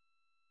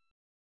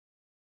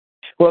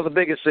 Well, the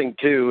biggest thing,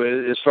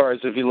 too, as far as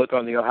if you look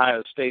on the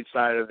Ohio State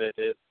side of it,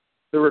 is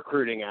the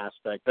recruiting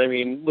aspect. I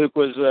mean, Luke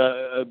was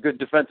a good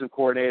defensive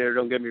coordinator,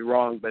 don't get me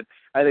wrong, but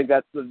I think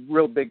that's the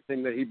real big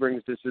thing that he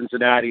brings to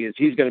Cincinnati is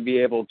he's going to be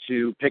able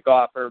to pick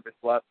off Urban's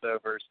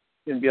leftovers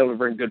and be able to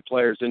bring good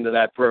players into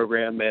that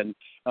program. And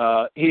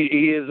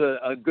he is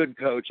a good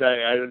coach.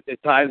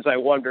 At times I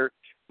wonder,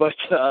 but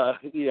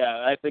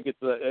yeah, I think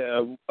it's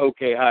a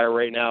okay hire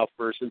right now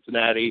for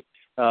Cincinnati.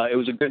 it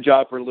was a good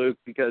job for Luke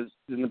because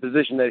in the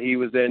position that he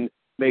was in,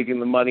 making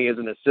the money as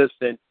an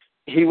assistant,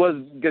 he was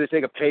going to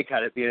take a pay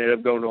cut if he ended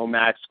up going to a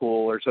MAC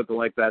school or something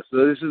like that.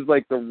 So this is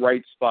like the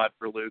right spot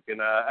for Luke,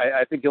 and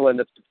I think he'll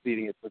end up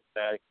succeeding at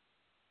Cincinnati.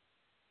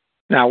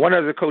 Now, one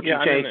other coaching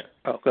change.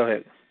 Go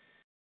ahead.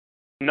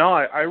 No,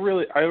 I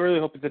really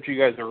hope that you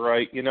guys are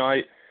right. You know,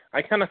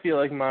 I kind of feel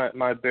like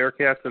my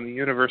Bearcats and the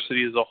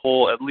university as a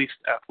whole, at least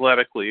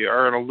athletically,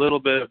 are in a little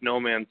bit of no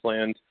man's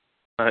land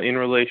in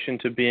relation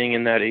to being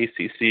in that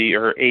ACC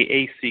or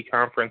AAC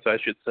conference, I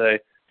should say.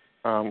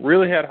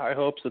 Really had high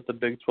hopes that the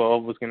Big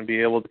 12 was going to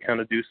be able to kind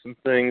of do some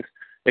things,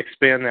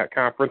 expand that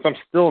conference. I'm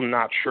still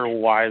not sure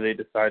why they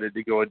decided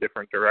to go a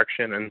different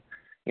direction and,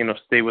 you know,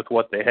 stay with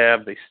what they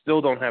have. They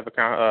still don't have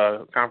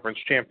a conference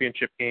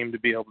championship game to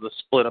be able to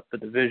split up the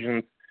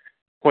divisions.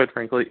 Quite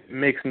frankly, it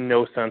makes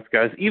no sense,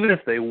 guys. Even if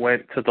they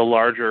went to the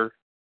larger,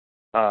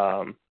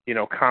 you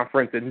know,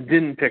 conference and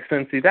didn't pick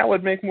Cincy, that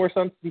would make more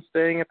sense than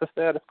staying at the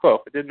status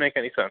quo. It didn't make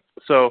any sense.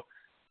 So,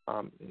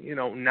 you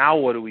know, now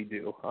what do we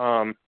do?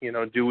 You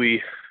know, do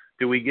we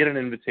get an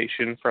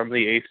invitation from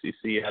the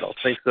ACC? I don't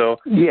think so.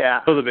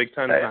 Yeah. So the Big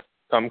Ten,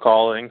 I'm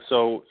calling.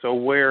 So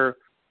where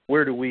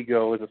do we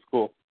go as a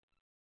school?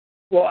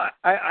 Well,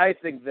 I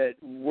think that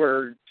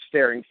we're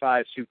staring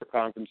 5 super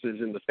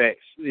conferences in the face.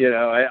 You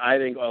know, I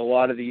think a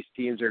lot of these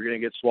teams are going to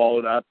get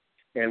swallowed up,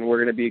 and we're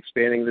going to be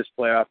expanding this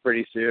playoff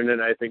pretty soon,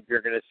 and I think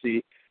you're going to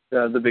see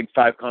the Big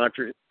 5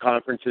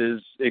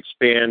 conferences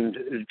expand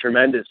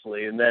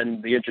tremendously. And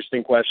then the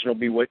interesting question will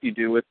be what you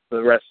do with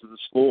the rest of the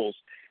schools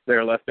that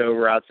are left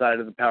over outside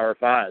of the Power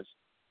Fives.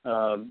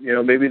 You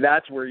know, maybe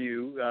that's where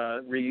you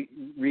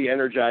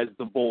re-energize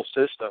the bowl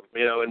system,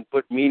 you know, and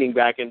put meaning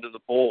back into the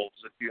bowls.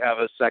 If you have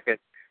a second,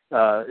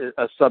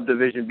 a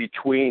subdivision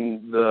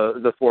between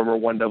the former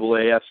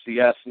 1AA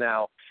FCS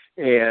now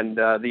and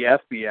the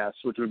FBS,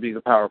 which would be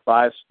the Power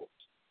 5 schools.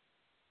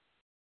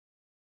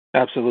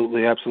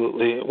 Absolutely,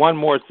 absolutely. One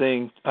more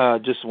thing,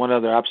 just one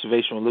other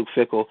observation with Luke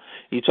Fickell.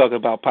 You talk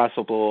about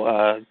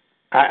possible.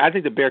 I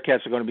think the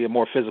Bearcats are going to be a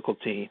more physical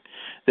team.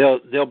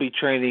 They'll be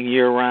training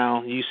year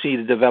round. You see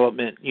the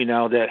development, you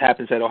know, that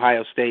happens at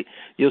Ohio State.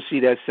 You'll see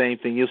that same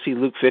thing. You'll see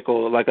Luke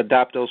Fickell like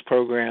adopt those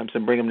programs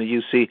and bring them to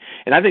UC.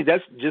 And I think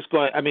that's just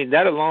going. I mean,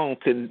 that alone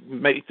can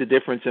make the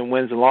difference in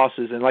wins and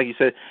losses. And like you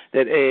said,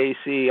 that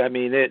AAC. I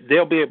mean,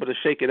 they'll be able to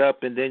shake it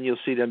up, and then you'll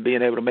see them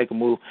being able to make a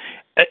move.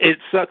 It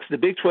sucks. The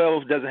Big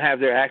 12 doesn't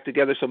have their act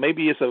together, so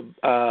maybe it's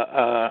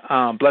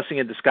a blessing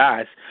in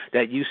disguise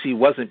that UC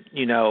wasn't,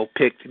 you know,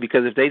 picked,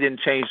 because if they didn't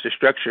change the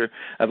structure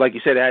of, like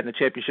you said, adding a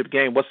championship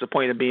game, what's the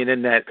point of being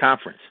in that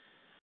conference?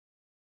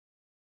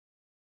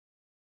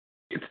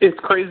 It's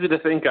crazy to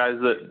think, guys,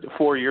 that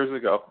 4 years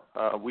ago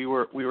we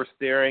were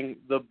staring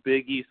the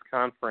Big East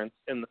Conference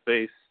in the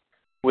face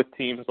with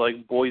teams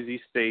like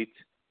Boise State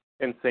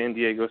and San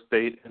Diego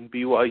State and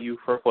BYU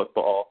for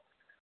football.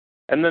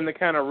 And then the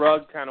kind of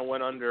rug kind of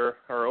went under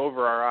or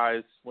over our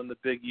eyes when the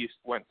Big East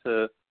went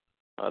to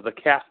the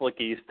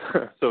Catholic East,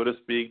 so to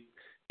speak,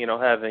 you know,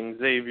 having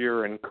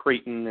Xavier and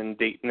Creighton and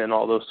Dayton and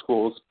all those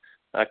schools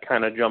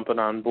kind of jumping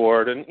on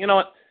board. And you know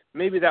what?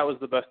 Maybe that was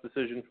the best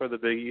decision for the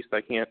Big East.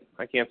 I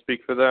can't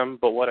speak for them,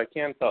 but what I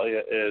can tell you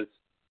is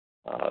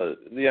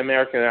the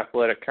American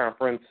Athletic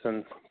Conference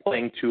and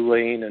playing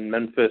Tulane and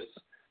Memphis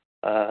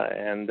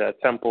and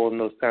Temple and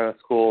those kind of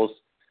schools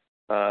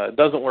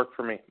doesn't work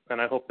for me, and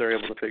I hope they're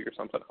able to figure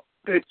something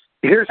out.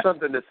 Here's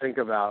something to think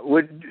about.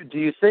 Do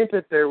you think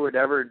that there would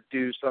ever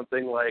do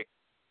something like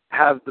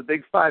have the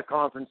Big 5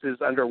 conferences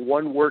under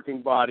one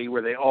working body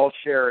where they all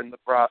share in the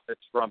profits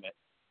from it?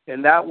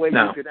 And that way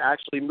you could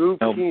actually move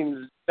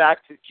teams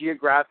back to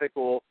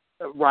geographical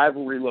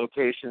rivalry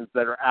locations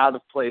that are out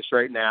of place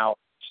right now,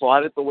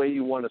 slot it the way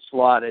you want to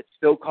slot it,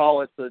 still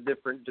call it the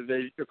different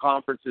division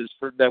conferences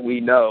that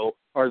we know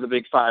are the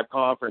Big 5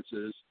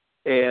 conferences,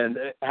 and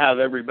have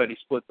everybody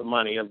split the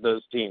money of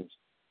those teams.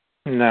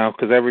 No,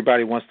 because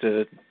everybody wants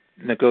to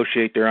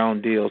negotiate their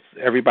own deals.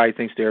 Everybody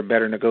thinks they're a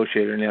better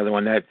negotiator than the other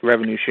one. That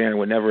revenue sharing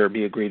would never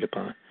be agreed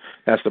upon.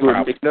 That's the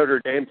problem. Make Notre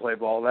Dame play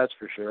ball, that's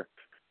for sure.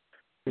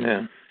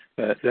 Yeah,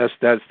 that's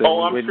that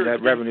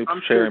revenue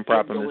sharing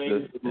problem.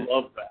 Would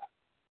love that.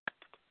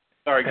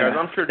 Sorry, guys.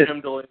 I'm sure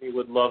Jim Delaney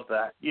would love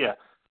that. Yeah.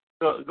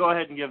 So go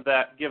ahead and give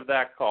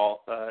that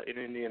call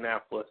in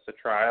Indianapolis a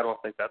try. I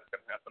don't think that's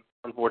going to happen,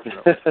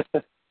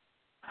 unfortunately.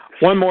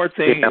 One more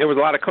thing, there was a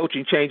lot of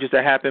coaching changes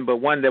that happened, but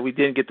one that we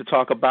didn't get to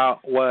talk about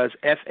was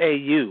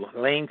FAU.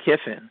 Lane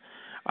Kiffin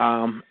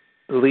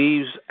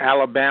leaves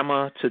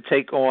Alabama to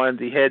take on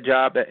the head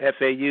job at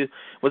FAU.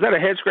 Was that a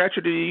head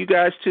scratcher to you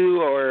guys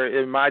too, or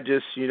am I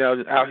just, you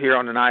know, out here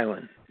on an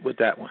island with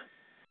that one?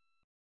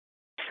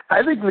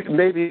 I think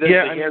maybe the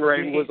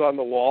handwriting was on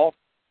the wall.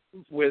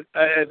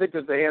 I think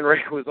that the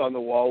handwriting was on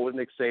the wall with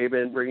Nick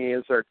Saban bringing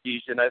in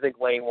Sarkisian. I think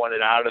Lane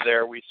wanted out of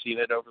there. We've seen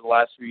it over the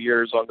last few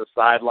years on the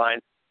sideline.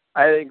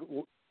 I think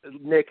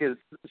Nick has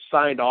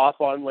signed off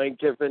on Lane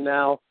Kiffin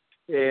now,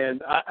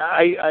 and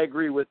I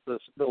agree with the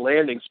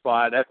landing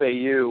spot.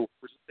 FAU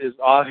is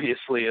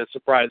obviously a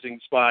surprising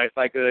spot. If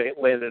I could have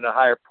landed a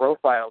higher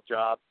profile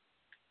job,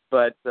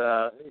 but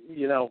I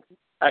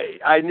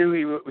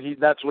knew he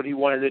that's what he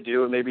wanted to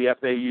do, and maybe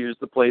FAU is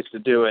the place to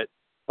do it.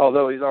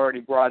 Although he's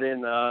already brought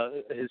in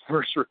his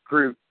first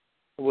recruit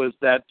was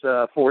that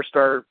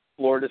 4-star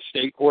Florida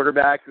State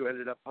quarterback who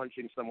ended up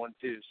punching someone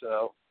too.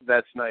 So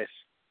that's nice.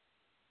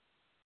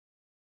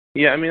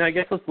 Yeah, I mean, I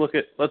guess let's look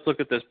at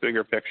this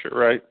bigger picture,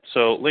 right?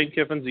 So Lane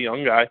Kiffin's a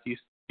young guy. Is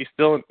he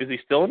still in his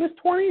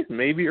 20s,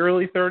 maybe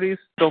early 30s?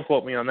 Don't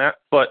quote me on that.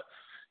 But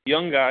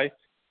young guy,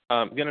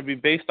 going to be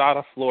based out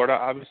of Florida.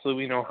 Obviously,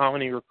 we know how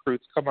many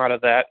recruits come out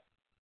of that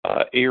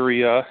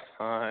area,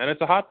 and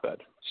it's a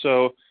hotbed.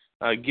 So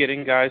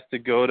getting guys to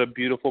go to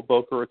beautiful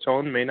Boca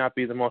Raton may not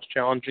be the most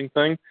challenging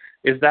thing.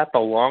 Is that the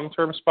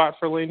long-term spot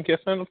for Lane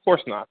Kiffin? Of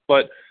course not.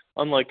 But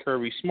unlike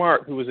Kirby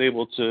Smart, who was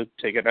able to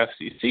take an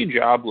SEC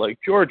job like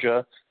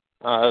Georgia,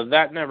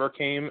 that never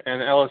came,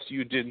 and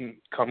LSU didn't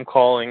come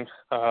calling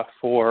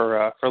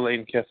for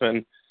Lane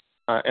Kiffin.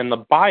 And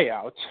the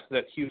buyout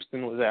that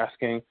Houston was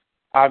asking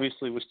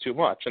obviously was too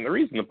much. And the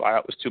reason the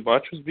buyout was too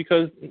much was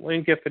because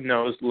Lane Kiffin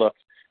knows, look,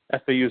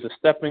 FAU is a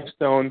stepping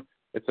stone.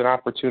 It's an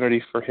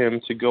opportunity for him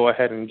to go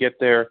ahead and get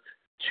there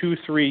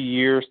 2-3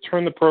 years,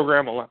 turn the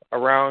program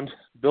around,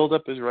 build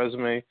up his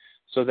resume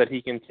so that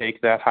he can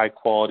take that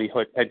high-quality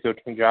head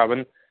coaching job.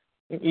 And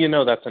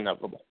that's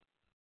inevitable.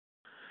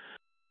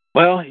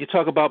 Well, you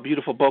talk about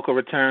beautiful Boca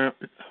Raton.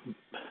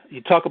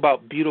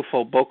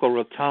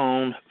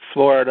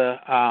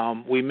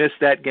 Florida. We missed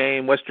that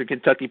game, Western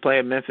Kentucky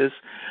playing Memphis.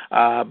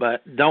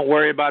 But don't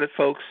worry about it,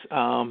 folks.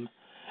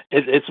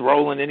 It's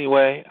rolling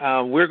anyway.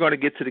 We're going to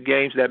get to the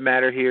games that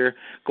matter here,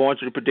 going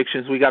through the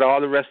predictions. We got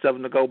all the rest of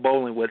them to go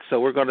bowling with, so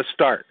we're going to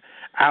start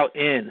out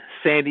in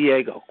San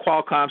Diego,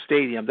 Qualcomm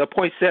Stadium, the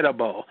Poinsettia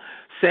Bowl.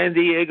 San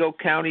Diego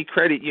County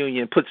Credit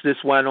Union puts this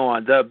one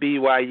on. The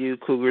BYU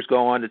Cougars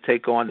go on to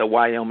take on the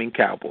Wyoming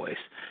Cowboys.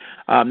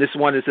 This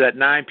one is at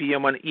 9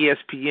 p.m. on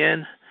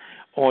ESPN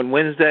on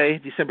Wednesday,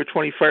 December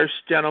 21st,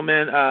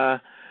 gentlemen.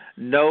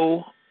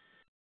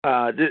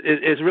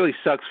 It really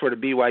sucks for the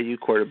BYU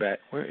quarterback.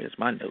 Where is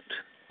my note?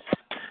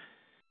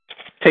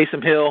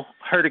 Taysom Hill,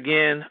 hurt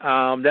again.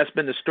 That's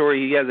been the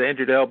story. He has an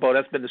injured elbow.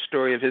 That's been the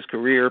story of his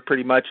career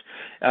pretty much.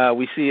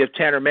 We see if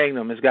Tanner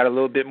Magnum has got a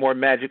little bit more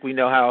magic. We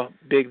know how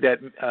big that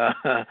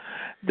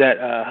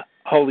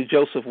Holy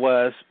Joseph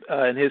was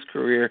in his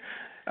career.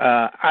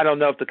 I don't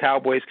know if the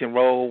Cowboys can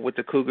roll with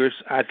the Cougars.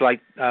 I'd like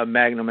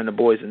Magnum and the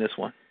boys in this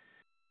one.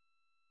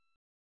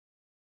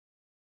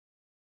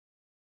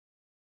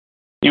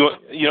 You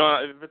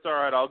know, if it's all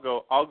right, I'll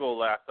go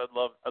last. I'd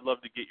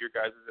love to get your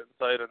guys'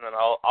 insight, and then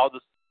I'll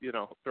just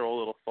throw a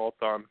little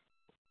salt on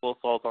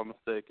the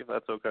steak, if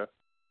that's okay.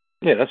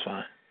 Yeah, that's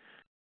fine.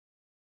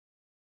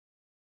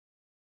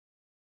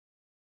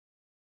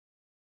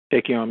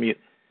 Take you on mute.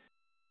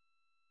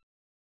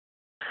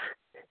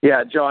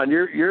 Yeah, John,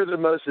 you're the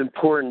most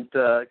important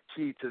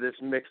key to this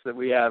mix that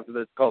we have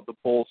that's called the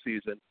bowl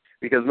season,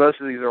 because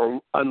most of these are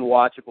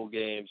unwatchable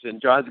games,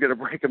 and John's going to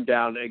break them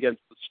down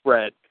against the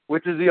spread,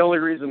 which is the only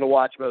reason to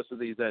watch most of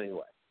these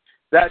anyway.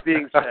 That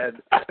being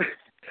said,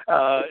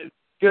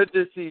 good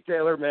to see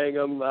Taylor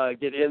Mangum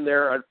get in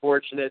there.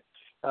 Unfortunate,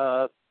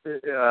 but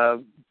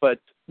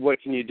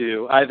what can you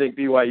do? I think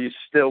BYU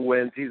still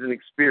wins. He's an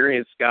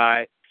experienced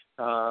guy.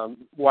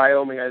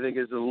 Wyoming, I think,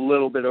 is a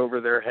little bit over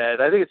their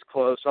head. I think it's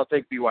close. I'll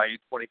take BYU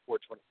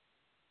 24-20.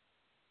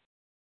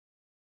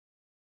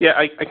 Yeah,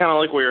 I kind of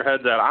like where your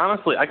head's at.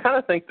 Honestly, I kind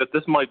of think that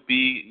this might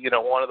be,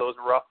 one of those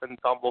rough and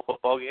tumble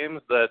football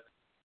games that,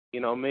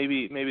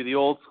 maybe the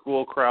old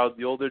school crowd,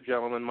 the older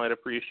gentlemen might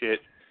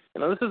appreciate.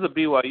 This is a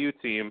BYU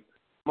team.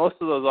 Most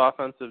of those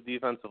offensive,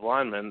 defensive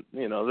linemen,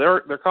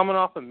 they're coming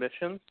off of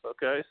missions,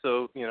 okay?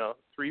 So,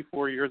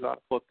 3-4 years out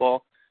of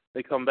football.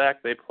 They come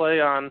back, they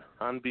play on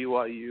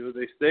BYU.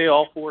 They stay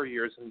all 4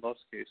 years in most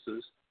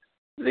cases.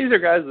 These are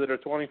guys that are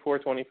 24,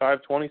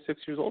 25,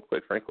 26 years old,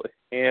 quite frankly.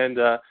 And,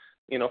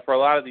 for a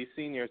lot of these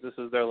seniors, this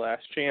is their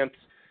last chance.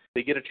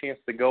 They get a chance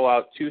to go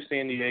out to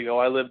San Diego.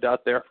 I lived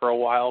out there for a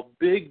while.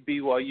 Big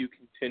BYU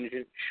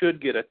contingent. Should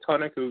get a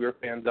ton of Cougar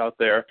fans out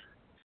there.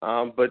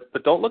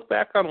 But don't look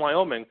back on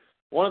Wyoming.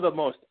 One of the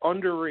most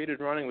underrated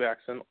running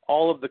backs in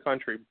all of the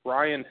country,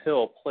 Brian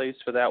Hill, plays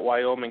for that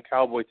Wyoming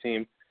Cowboy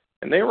team.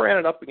 And they ran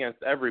it up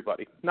against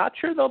everybody. Not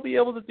sure they'll be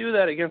able to do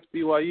that against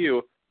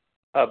BYU,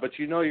 but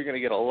you're going to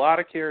get a lot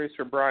of carries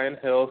for Brian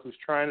Hill, who's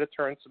trying to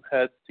turn some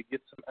heads to get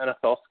some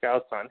NFL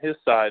scouts on his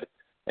side.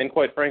 And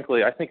quite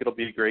frankly, I think it'll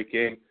be a great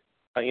game.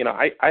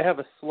 I have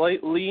a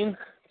slight lean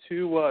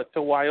to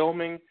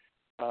Wyoming,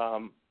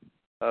 plus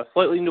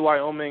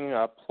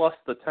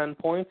the 10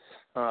 points.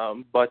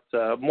 But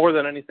more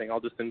than anything,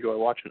 I'll just enjoy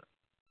watching it.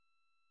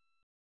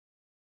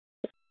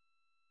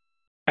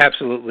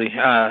 Absolutely.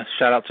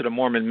 Shout out to the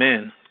Mormon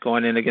men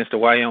going in against the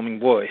Wyoming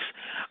boys.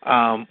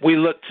 We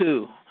look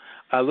to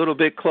a little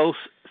bit close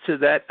to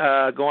that,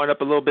 going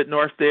up a little bit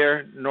north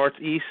there,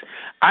 northeast,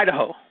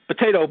 Idaho,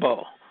 Potato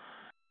Bowl.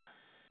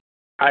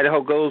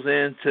 Idaho goes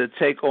in to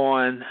take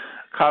on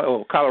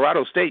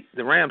Colorado State.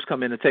 The Rams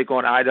come in to take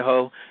on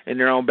Idaho in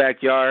their own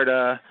backyard.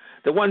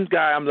 The one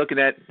guy I'm looking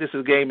at, this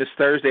game is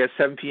Thursday at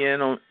 7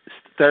 p.m.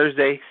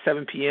 Thursday,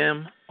 7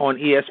 p.m. on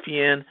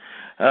ESPN.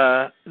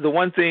 The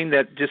one thing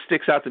that just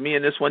sticks out to me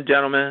in this one,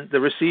 gentlemen, the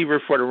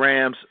receiver for the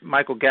Rams,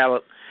 Michael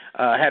Gallup,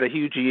 had a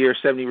huge year,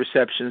 70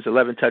 receptions,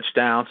 11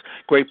 touchdowns,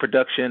 great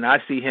production. I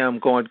see him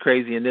going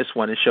crazy in this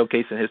one and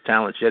showcasing his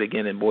talents yet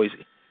again in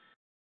Boise.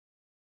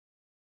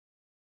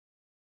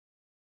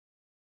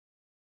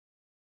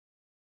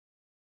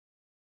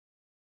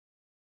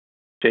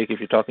 Jake, if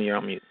you're talking, you're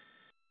on mute.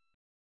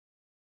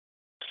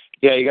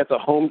 Yeah, you got the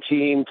home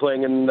team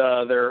playing in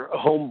their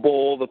home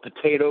bowl, the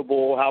Potato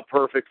Bowl. How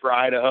perfect for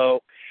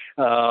Idaho.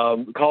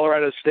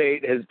 Colorado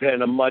State has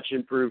been a much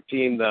improved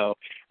team, though.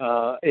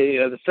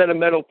 The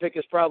sentimental pick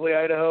is probably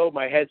Idaho.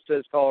 My head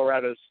says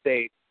Colorado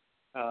State.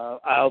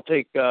 I'll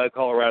take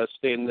Colorado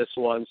State in this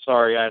one.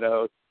 Sorry,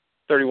 Idaho.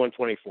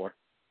 31-24.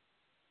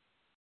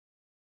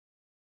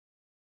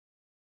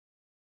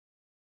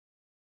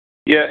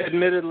 Yeah,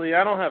 admittedly,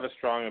 I don't have a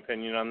strong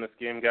opinion on this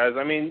game, guys.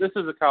 I mean, this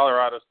is a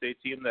Colorado State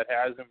team that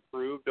has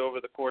improved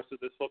over the course of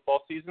this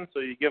football season,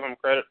 so you give them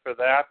credit for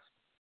that.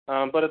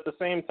 But at the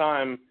same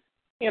time,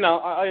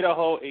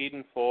 Idaho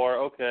 8-4,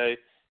 okay,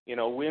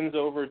 wins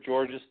over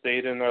Georgia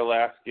State in their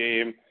last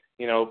game,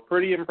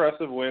 pretty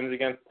impressive wins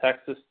against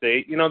Texas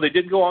State. They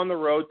did go on the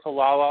road to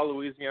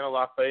Louisiana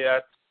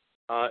Lafayette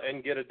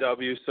and get a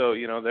W, so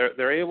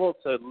they're able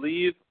to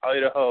leave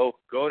Idaho,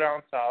 go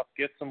down south,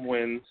 get some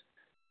wins.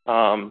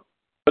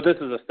 But this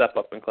is a step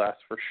up in class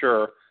for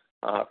sure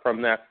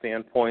from that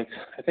standpoint.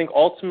 I think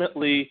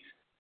ultimately,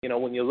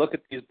 when you look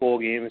at these bowl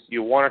games,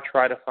 you want to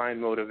try to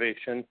find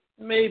motivation.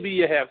 Maybe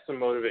you have some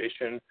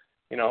motivation,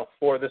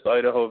 for this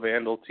Idaho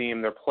Vandal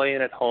team. They're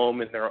playing at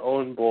home in their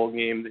own bowl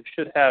game. They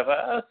should have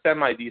a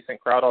semi-decent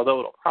crowd, although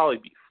it'll probably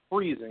be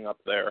freezing up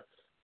there.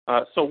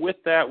 So with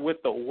that, with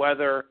the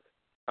weather,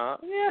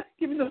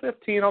 give me the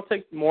 15. I'll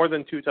take more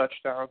than 2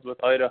 touchdowns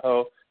with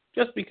Idaho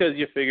just because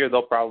you figure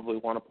they'll probably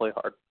want to play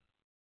hard.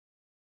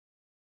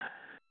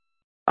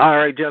 All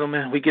right,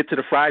 gentlemen, we get to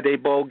the Friday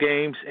bowl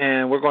games,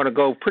 and we're going to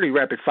go pretty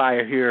rapid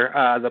fire here.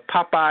 The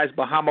Popeyes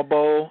Bahama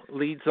Bowl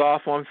leads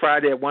off on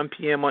Friday at 1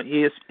 p.m. on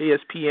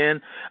ESPN.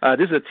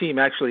 This is a team,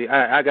 actually,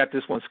 I got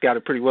this one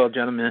scouted pretty well,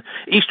 gentlemen.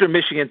 Eastern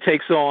Michigan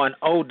takes on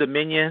Old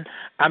Dominion.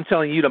 I'm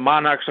telling you, the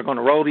Monarchs are going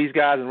to roll these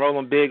guys and roll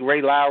them big.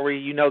 Ray Lowry,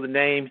 you know the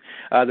name,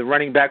 the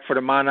running back for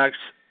the Monarchs.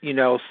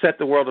 Set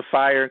the world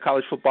afire in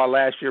college football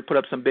last year, put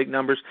up some big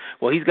numbers.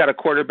 Well, he's got a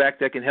quarterback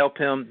that can help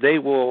him. They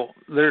will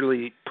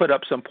literally put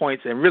up some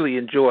points and really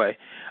get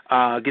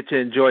to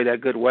enjoy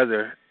that good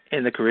weather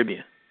in the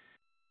Caribbean.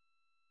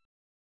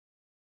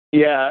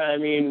 Yeah, I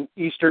mean,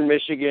 Eastern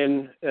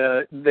Michigan,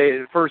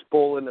 the first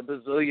bowl in a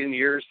bazillion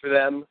years for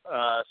them.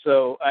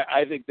 So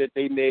I think that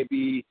they may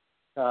be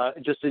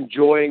just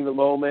enjoying the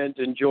moment,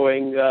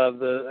 enjoying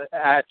the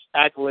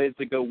accolades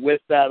that go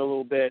with that a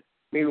little bit.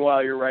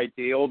 Meanwhile, you're right.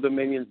 The Old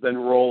Dominion's been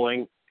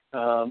rolling 8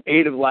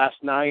 of the last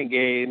 9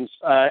 games.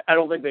 I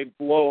don't think they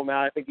blow them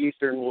out. I think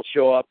Eastern will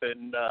show up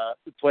and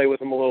play with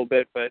them a little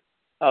bit, but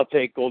I'll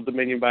take Old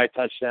Dominion by a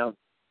touchdown.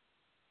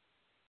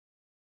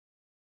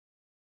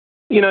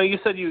 You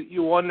said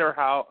you wonder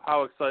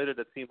how excited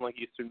a team like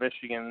Eastern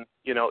Michigan,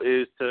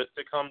 is to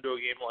come to a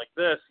game like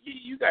this.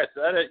 You guys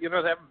said it. They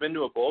haven't been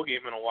to a bowl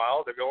game in a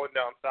while. They're going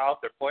down south.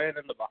 They're playing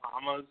in the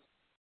Bahamas.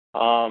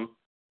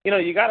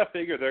 You got to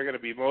figure they're going to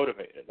be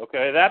motivated.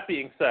 Okay. That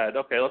being said,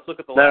 let's look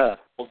at the last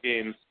couple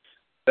games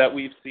that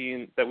we've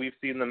seen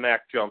the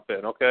MAC jump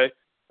in. Okay.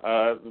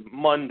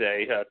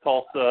 Monday,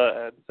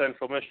 Tulsa and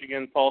Central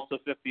Michigan. Tulsa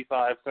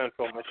 55,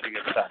 Central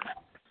Michigan 10.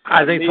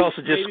 I think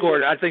Tulsa just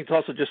scored. I think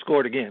Tulsa just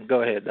scored again.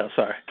 Go ahead, though.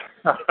 Sorry.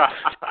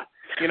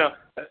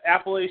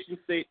 Appalachian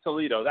State,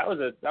 Toledo. That was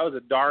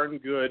a darn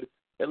good,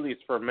 at least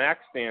for MAC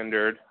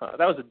standard.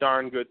 That was a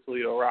darn good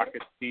Toledo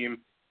Rockets team.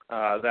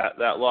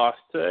 That lost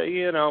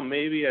to,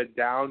 maybe a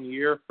down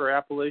year for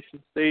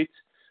Appalachian State.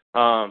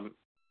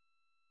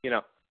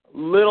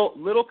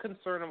 Little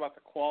concern about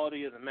the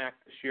quality of the MAC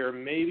this year.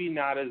 Maybe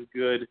not as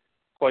good,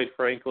 quite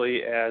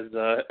frankly, as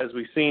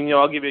we've seen.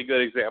 I'll give you a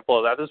good example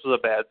of that. This was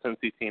a bad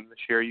Cincy team this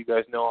year. You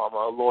guys know I'm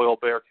a loyal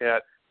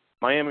Bearcat.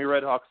 Miami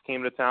Redhawks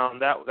came to town.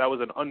 That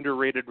was an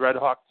underrated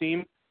Redhawk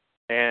team,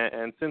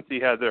 and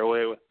Cincy had their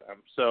way with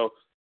them. So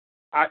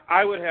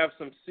I would have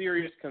some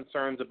serious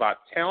concerns about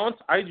talent.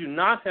 I do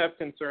not have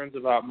concerns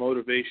about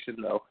motivation,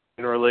 though,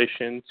 in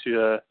relation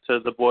to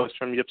the boys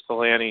from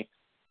Ypsilanti.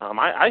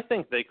 I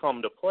think they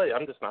come to play.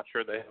 I'm just not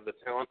sure they have the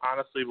talent.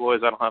 Honestly, boys,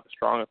 I don't have a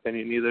strong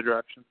opinion either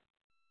direction.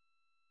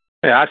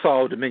 Yeah, I saw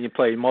Old Dominion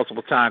play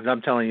multiple times.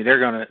 I'm telling you, they're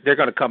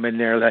gonna come in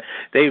there.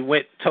 They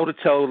went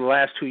toe-to-toe the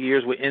last 2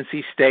 years with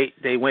NC State.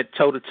 They went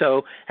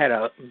toe-to-toe, had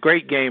a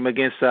great game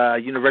against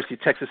University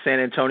of Texas San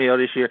Antonio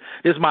this year.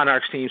 This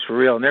Monarchs team's for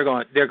real, and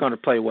they're going to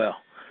play well.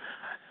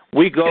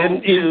 We go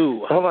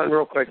to... Hold on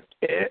real quick.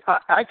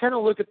 I kind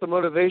of look at the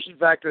motivation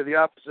factor the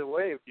opposite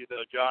way of you,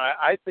 though, John.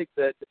 I think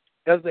that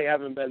because they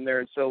haven't been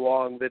there in so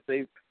long that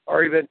they've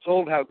already been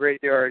told how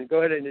great they are and go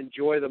ahead and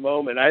enjoy the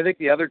moment. I think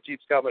the other team's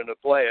coming to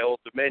play, Old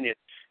Dominion.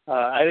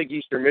 I think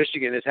Eastern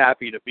Michigan is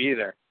happy to be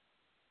there.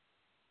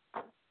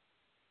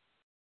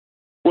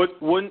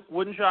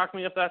 Wouldn't shock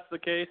me if that's the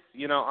case.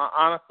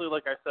 Honestly,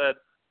 like I said,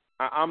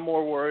 I'm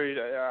more worried.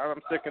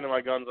 I'm sticking to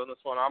my guns on this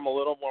one. I'm a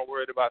little more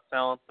worried about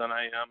talent than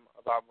I am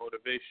about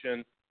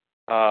motivation.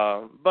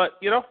 But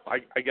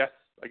I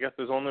guess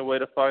there's only a way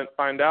to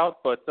find out.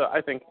 But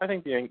I think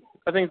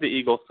the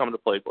Eagles come to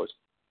play, boys.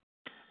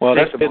 Well,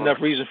 that's good enough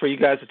reason for you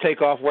guys to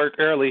take off work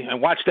early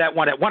and watch that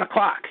one at 1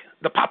 o'clock,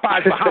 the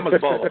Popeyes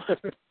Bahamas Bowl.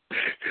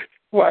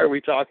 Why are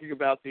we talking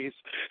about these?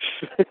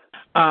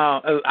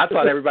 I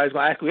thought everybody's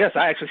going to ask me. Yes,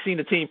 I actually seen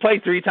the team play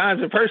 3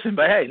 times in person,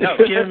 but hey, no,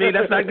 kidding me,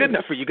 that's not good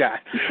enough for you guys.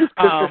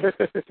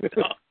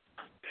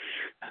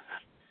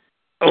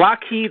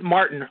 Lockheed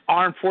Martin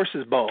Armed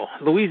Forces Bowl,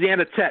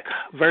 Louisiana Tech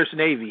versus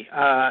Navy.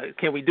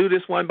 Can we do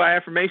this one by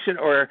affirmation,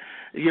 or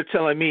you're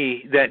telling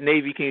me that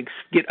Navy can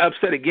get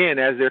upset again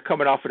as they're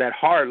coming off of that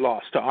hard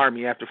loss to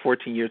Army after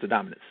 14 years of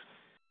dominance?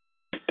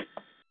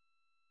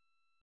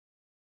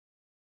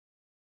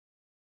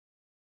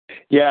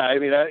 Yeah, I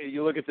mean,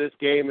 you look at this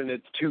game, and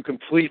it's 2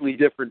 completely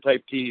different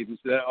type teams.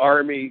 The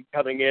Army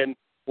coming in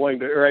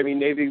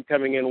Navy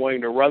coming in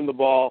wanting to run the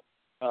ball,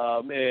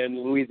 and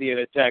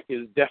Louisiana Tech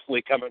is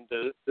definitely coming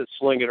to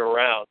sling it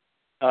around.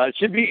 It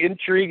should be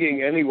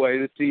intriguing anyway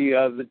to see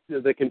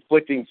the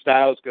conflicting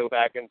styles go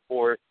back and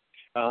forth.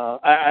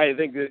 I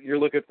think that you're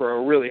looking for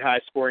a really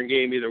high-scoring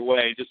game either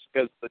way, just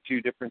because of the 2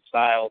 different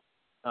styles.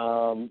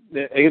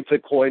 It's a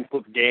coin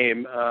flip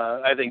game.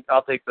 I think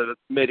I'll take the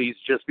middies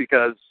just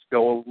because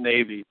go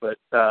Navy, but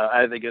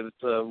I think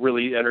it's a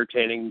really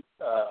entertaining,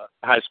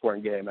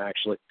 high-scoring game,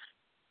 actually.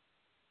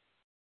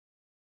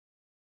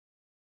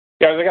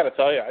 Guys, I got to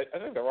tell you, I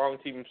think the wrong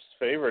team's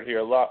favored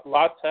here.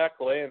 La Tech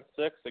laying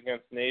 6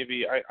 against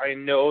Navy. I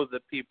know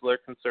that people are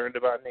concerned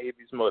about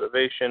Navy's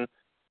motivation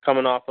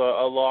coming off a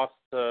loss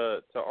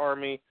to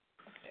Army,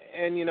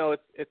 and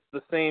it's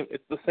the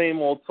same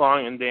old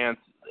song and dance.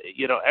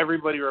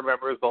 Everybody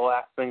remembers the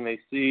last thing they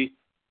see.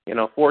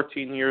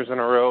 14 years in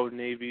a row,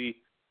 Navy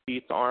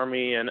beats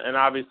Army, and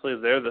obviously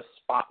they're the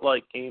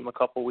spotlight game a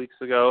couple weeks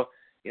ago.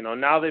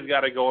 Now they've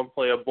got to go and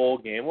play a bowl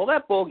game. Well,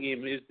 that bowl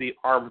game is the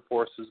Armed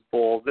Forces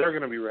Bowl. They're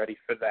going to be ready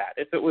for that.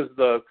 If it was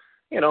the,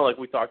 like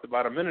we talked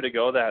about a minute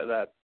ago,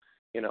 that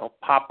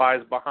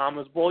Popeyes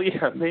Bahamas Bowl,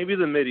 yeah, maybe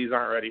the middies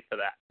aren't ready for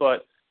that.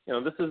 But,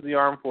 this is the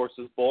Armed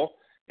Forces Bowl.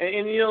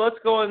 And let's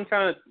go and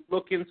kind of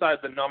look inside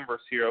the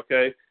numbers here,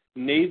 okay?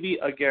 Navy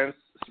against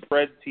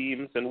spread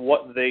teams and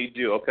what they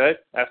do, okay?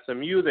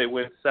 SMU, they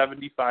win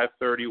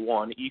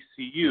 75-31.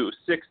 ECU,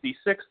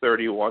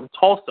 66-31.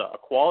 Tulsa, a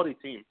quality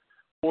team,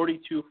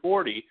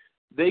 42-40.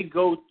 They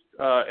go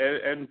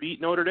and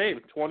beat Notre Dame,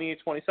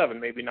 28-27.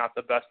 Maybe not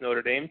the best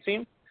Notre Dame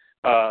team.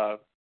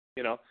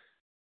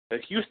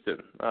 Houston,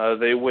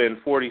 they win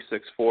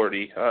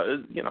 46-40.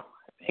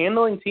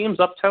 Handling teams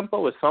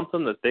up-tempo is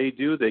something that they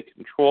do. They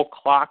control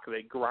clock.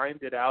 They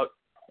grind it out.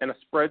 And a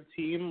spread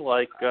team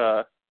like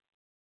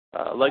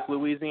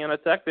Louisiana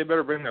Tech, they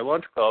better bring their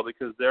lunch pail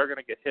because they're going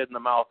to get hit in the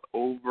mouth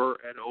over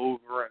and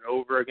over and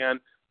over again.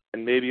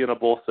 And maybe in a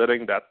bowl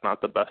sitting, that's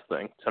not the best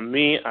thing. To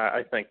me,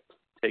 I think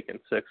taking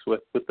 6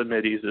 with the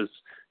middies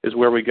is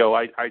where we go.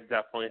 I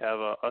definitely have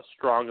a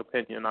strong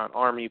opinion on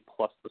Army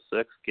plus the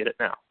 6. Get it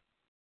now.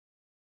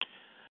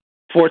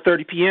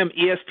 4:30 p.m.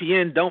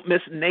 ESPN, don't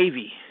miss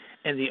Navy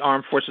in the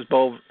Armed Forces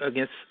Bowl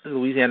against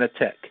Louisiana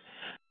Tech.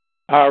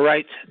 All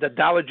right, the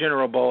Dollar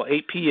General Bowl,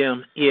 8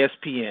 p.m.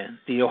 ESPN.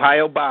 The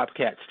Ohio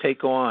Bobcats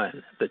take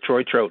on the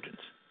Troy Trojans.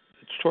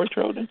 It's Troy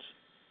Trojans?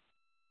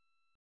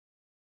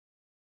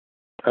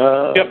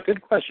 Yep.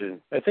 Good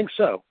question. I think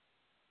so.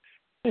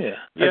 Yeah.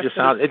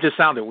 It just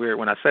sounded weird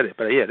when I said it,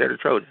 but yeah, they're the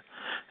Trojans.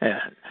 Yeah.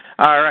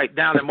 All right,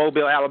 down in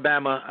Mobile,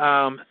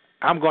 Alabama.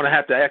 I'm going to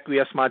have to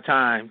acquiesce my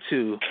time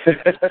to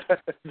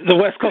the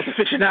West Coast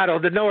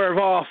aficionado, the knower of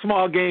all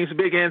small games,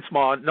 big and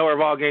small, knower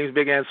of all games,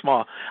 big and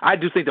small. I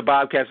do think the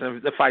Bobcats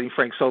and the Fighting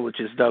Frank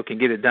Soliches, though, can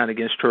get it done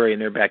against Troy in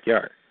their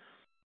backyard.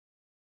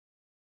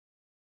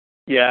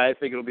 Yeah, I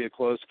think it'll be a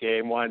close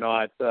game. Why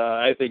not?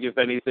 I think, if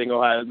anything,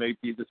 Ohio may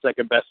be the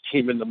second-best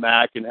team in the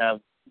MAC and have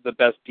the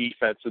best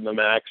defense in the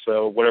MAC,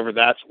 so whatever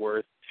that's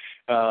worth.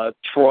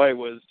 Troy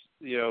was,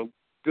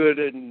 good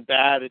and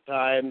bad at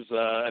times.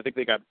 I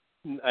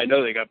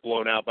know they got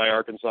blown out by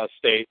Arkansas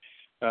State,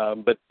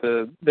 but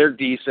they're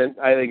decent.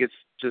 I think it's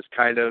just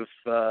kind of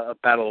a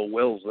battle of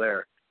wills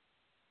there.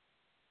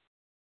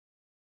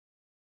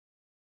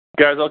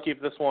 Guys, I'll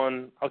keep this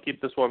one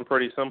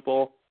pretty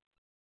simple.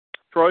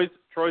 Troy's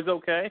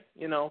okay,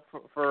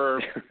 for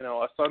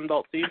a Sun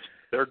Belt team,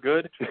 they're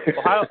good.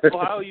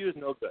 Ohio U is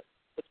no good.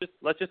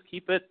 Let's just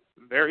keep it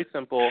very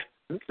simple.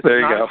 There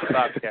you go.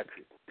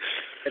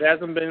 It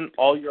hasn't been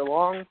all year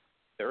long.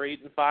 They're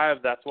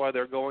 8-5. That's why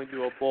they're going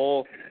to a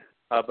bowl.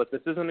 But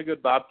this isn't a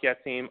good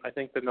Bobcat team. I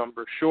think the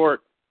number's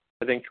short.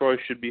 I think Troy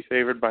should be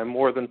favored by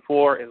more than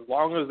 4. As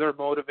long as they're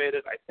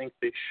motivated, I think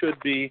they should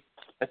be.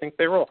 I think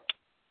they roll.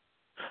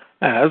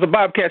 It was a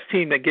Bobcats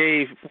team that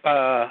gave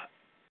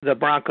the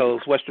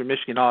Broncos, Western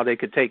Michigan, all they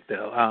could take,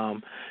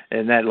 though,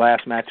 in that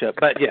last matchup.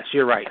 But, yes,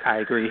 you're right. I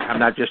agree. I'm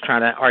not just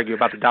trying to argue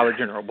about the Dollar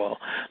General Bowl.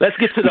 Let's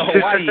get to the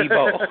Hawaii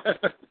Bowl.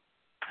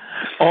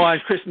 on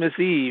Christmas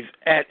Eve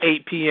at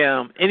 8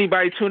 p.m.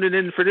 Anybody tuning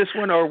in for this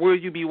one, or will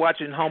you be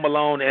watching Home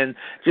Alone and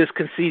just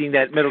conceding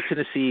that Middle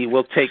Tennessee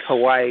will take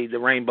Hawaii, the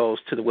Rainbows,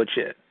 to the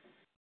woodshed?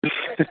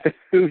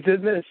 Who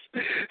did this?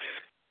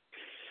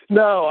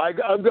 No,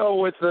 I'm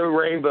going with the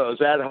Rainbows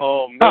at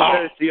home. Middle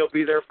Tennessee will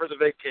be there for the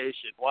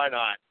vacation. Why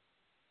not?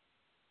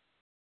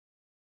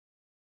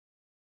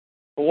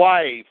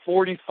 Hawaii,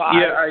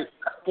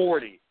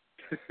 45-40.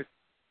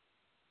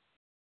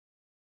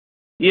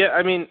 Yeah,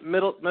 I mean,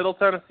 Middle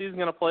Tennessee is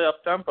going to play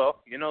up tempo.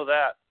 You know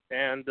that,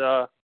 and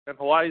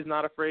Hawaii's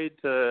not afraid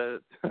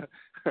to.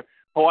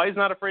 Hawaii's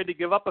not afraid to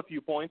give up a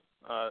few points.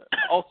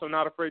 Also,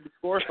 not afraid to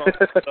score some.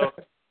 So,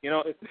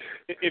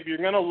 if you're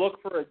going to look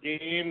for a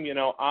game,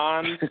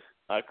 on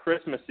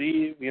Christmas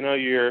Eve,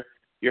 you're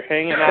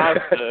hanging out,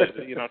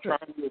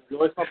 trying to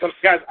enjoy something.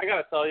 Guys, I got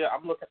to tell you,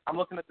 I'm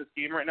looking at this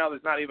game right now.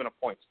 There's not even a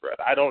point spread.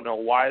 I don't know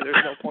why there's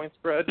no point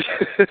spread.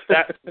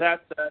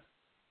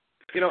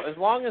 As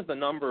long as the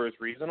number is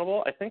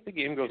reasonable, I think the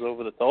game goes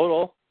over the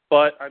total.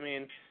 But I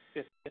mean,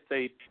 if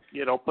they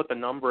put the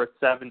number at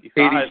 75,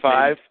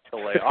 85 to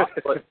lay off.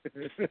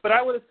 But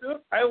I would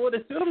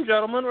assume,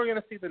 gentlemen, we're going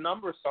to see the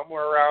number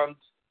somewhere around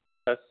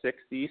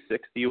 60,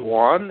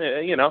 61.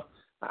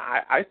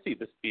 I see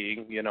this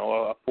being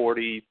a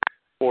 40,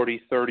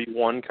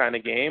 31 kind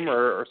of game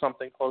or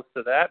something close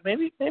to that.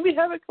 Maybe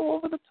have it go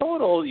over the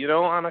total.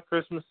 On a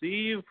Christmas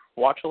Eve,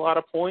 watch a lot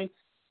of points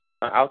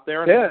out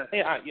there. Yeah.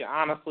 Hey,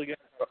 honestly,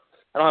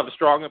 I don't have a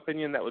strong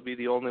opinion. That would be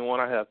the only one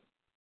I have.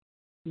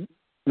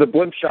 The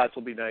blimp shots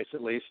will be nice,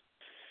 at least.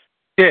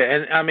 Yeah,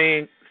 and I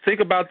mean, think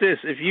about this.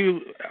 If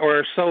you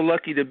are so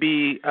lucky to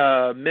be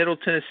Middle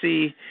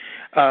Tennessee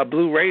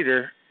Blue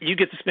Raider, you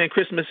get to spend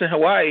Christmas in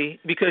Hawaii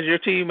because your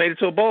team made it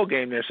to a bowl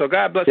game there. So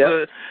God bless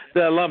the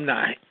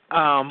alumni.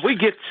 We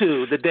get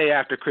to the day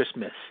after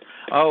Christmas.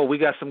 Oh, we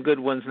got some good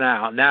ones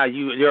now. Now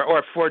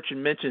your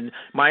fortune mentioned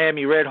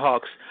Miami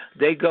Redhawks.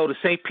 They go to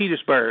St.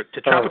 Petersburg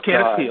to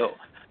Tropicana Field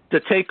to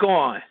take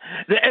on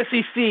the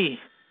SEC,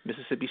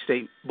 Mississippi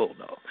State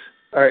Bulldogs.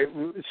 All right,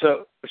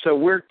 so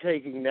we're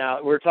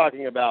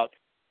talking about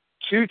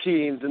two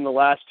teams in the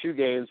last two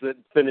games that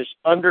finished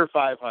under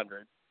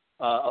 500.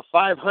 A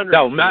 500.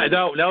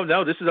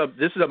 No. This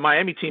is a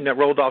Miami team that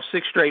rolled off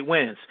 6 straight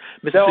wins.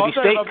 Mississippi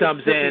State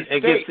comes in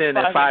and gets in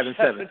at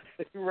 5-7.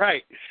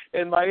 Right,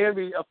 and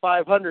Miami a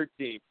 500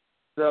 team.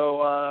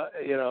 So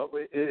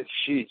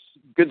sheesh,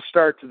 good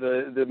start to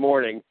the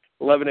morning.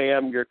 11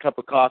 a.m. Your cup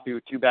of coffee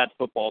with two bad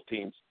football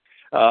teams.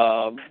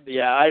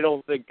 I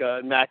don't think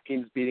Matt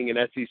Keen's beating an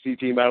SEC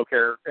team. I don't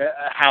care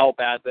how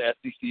bad the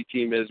SEC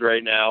team is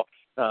right now.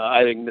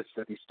 I think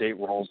Mississippi State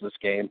rolls this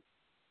game.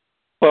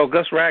 Well,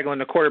 Gus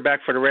Ragland, the quarterback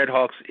for the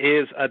Redhawks,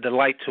 is a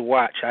delight to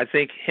watch. I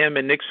think him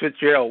and Nick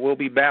Fitzgerald will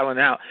be battling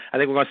out. I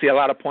think we're going to see a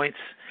lot of points,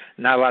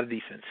 not a lot of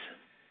defense.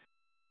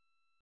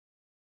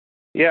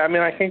 Yeah, I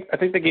mean, I think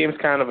the game's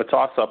kind of a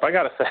toss-up. I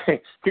got to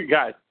say,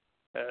 guys,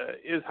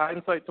 is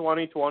hindsight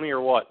 20/20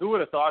 or what? Who would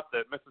have thought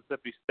that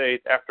Mississippi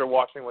State, after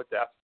watching what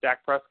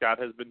Dak Prescott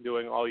has been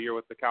doing all year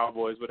with the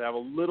Cowboys, would have a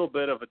little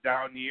bit of a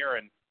down year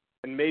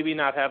and maybe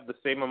not have the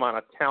same amount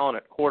of talent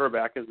at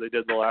quarterback as they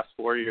did the last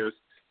 4 years?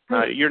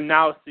 You're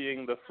now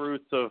seeing the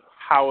fruits of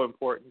how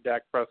important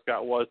Dak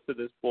Prescott was to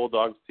this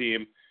Bulldogs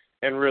team,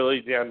 and really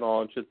Dan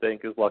Mullen should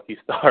thank his lucky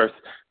stars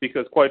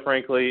because, quite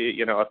frankly,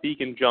 if he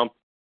can jump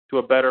to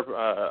a better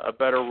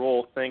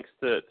role thanks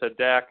to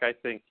Dak, I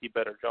think he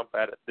better jump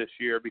at it this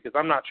year because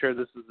I'm not sure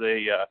this is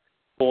a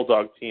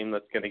Bulldog team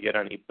that's going to get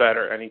any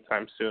better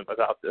anytime soon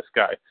without this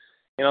guy.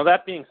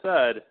 That being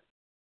said,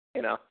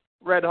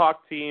 Red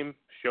Hawk team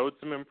showed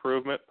some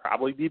improvement,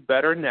 probably be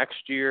better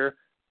next year.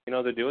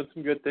 They're doing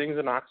some good things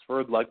in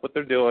Oxford, like what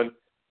they're doing.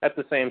 At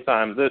the same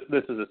time,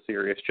 this is a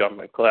serious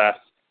jumping class.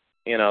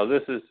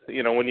 This is,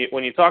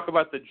 when you talk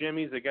about the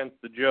Jimmies against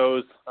the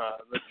Joes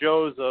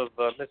of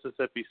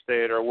Mississippi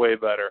State are way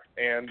better.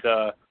 And,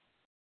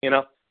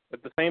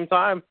 at the same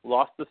time,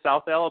 lost to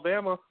South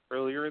Alabama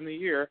earlier in the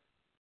year.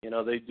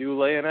 They do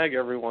lay an egg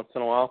every once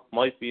in a while.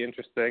 Might be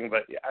interesting,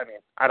 but yeah, I mean,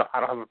 I don't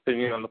have an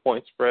opinion on the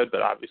point spread,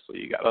 but obviously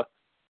you got to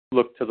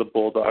look to the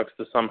Bulldogs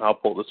to somehow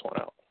pull this one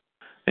out.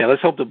 Yeah,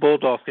 let's hope the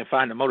Bulldogs can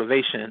find the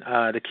motivation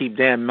to keep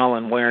Dan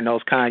Mullen wearing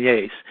those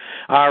Kanyes.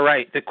 All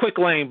right, the Quick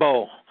Lane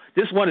Bowl.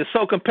 This one is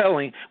so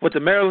compelling with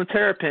the Maryland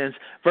Terrapins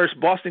versus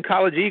Boston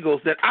College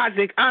Eagles that I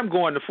think I'm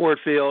going to Ford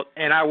Field,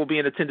 and I will be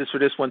in attendance for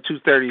this one,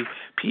 2:30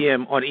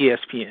 p.m. on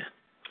ESPN.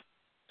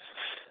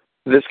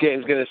 This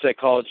game's going to set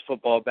college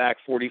football back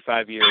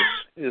 45 years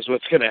is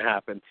what's going to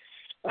happen.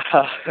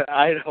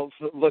 I don't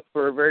look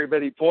for very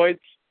many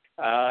points.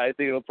 I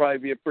think it'll probably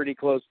be a pretty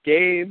close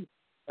game.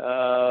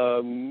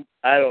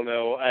 I don't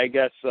know. I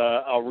guess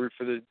I'll root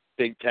for the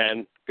Big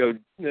Ten.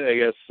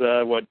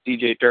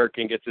 DJ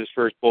Durkin gets his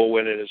first bowl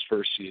win in his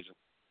first season.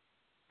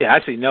 Yeah,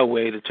 I see no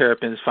way the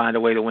Terrapins find a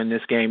way to win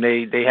this game.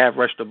 They have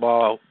rushed the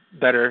ball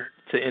better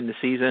to end the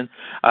season,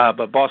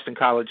 but Boston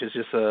College is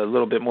just a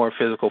little bit more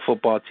physical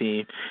football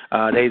team.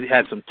 They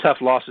had some tough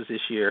losses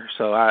this year,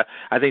 so I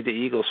think the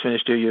Eagles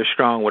finished their year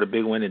strong with a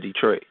big win in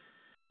Detroit.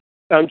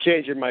 I'm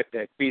changing my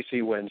pick.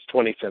 BC wins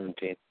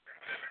 2017.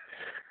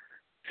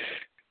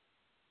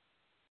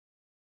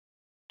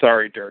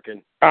 Sorry,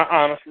 Durkin.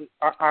 Honestly,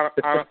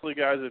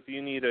 guys, if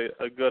you need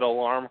a good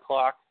alarm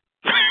clock,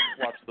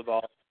 watch the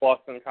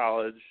Boston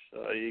College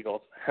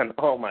Eagles. And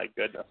oh my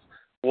goodness,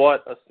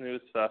 what a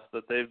snooze fest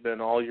that they've been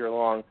all year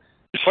long.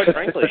 Quite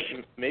frankly,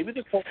 maybe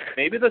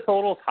the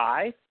total's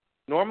high.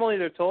 Normally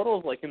their total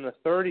is like in the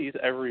 30s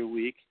every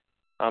week.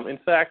 In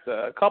fact,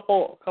 a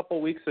couple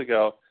weeks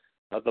ago,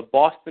 the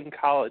Boston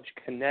College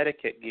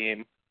Connecticut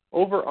game,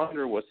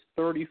 over-under was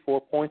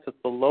 34 points. It's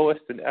the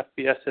lowest in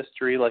FBS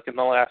history, like in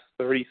the last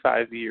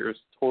 35 years,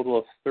 total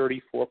of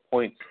 34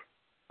 points.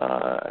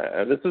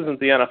 This isn't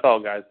the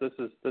NFL, guys. This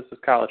is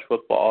college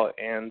football,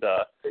 and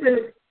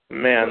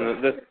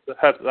man,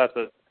 that's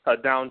a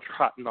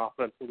downtrodden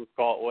offense. We'll just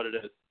call it what it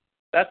is.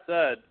 That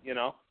said,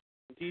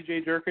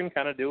 TJ Durkin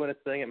kind of doing his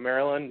thing at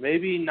Maryland.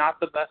 Maybe not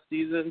the best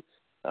season.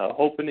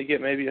 Hoping to get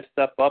maybe a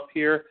step up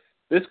here.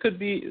 This could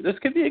be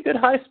a good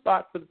high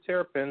spot for the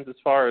Terrapins as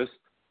far as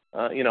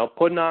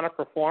putting on a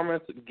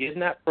performance, getting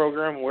that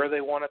program where they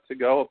want it to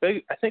go.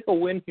 I think a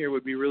win here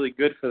would be really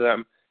good for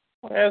them.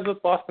 As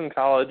with Boston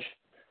College,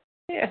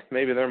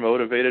 maybe they're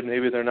motivated,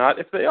 maybe they're not.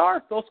 If they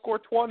are, they'll score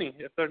 20.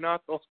 If they're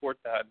not, they'll score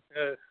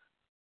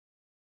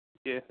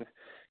 10.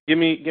 Give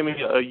me a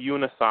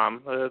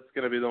Unisom. It's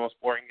going to be the most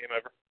boring game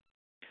ever.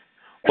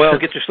 Well,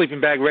 get your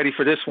sleeping bag ready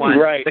for this one.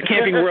 Right. The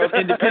Camping World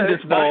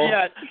Independence Bowl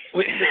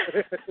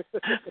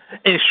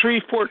in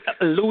Shreveport,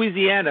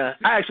 Louisiana.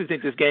 I actually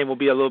think this game will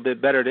be a little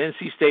bit better. The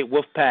NC State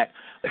Wolfpack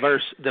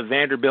versus the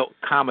Vanderbilt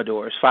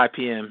Commodores, 5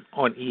 p.m.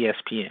 on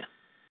ESPN.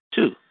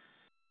 2.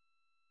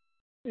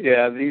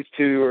 Yeah, these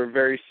two are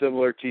very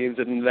similar teams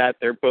in that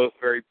they're both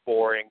very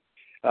boring.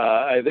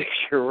 I think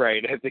you're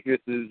right. I think this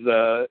is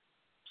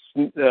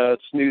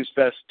Snooze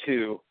Fest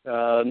 2,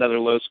 another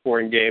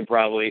low-scoring game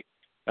probably.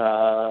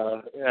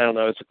 I don't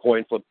know. It's a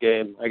coin flip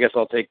game. I guess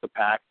I'll take the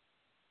Pack.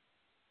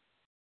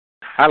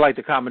 I like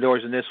the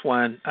Commodores in this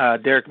one.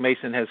 Derek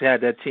Mason has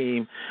had that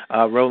team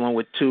rolling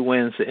with 2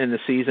 wins in the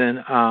season.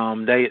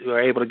 They were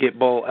able to get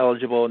bowl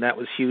eligible, and that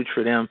was huge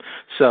for them.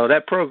 So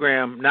that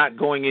program not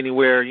going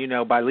anywhere,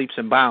 by leaps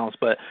and bounds,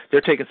 but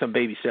they're taking some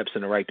baby steps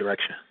in the right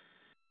direction.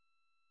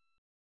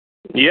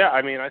 Yeah,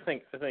 I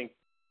think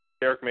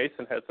Derek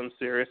Mason had some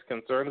serious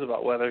concerns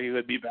about whether he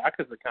would be back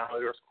as the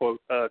Commodores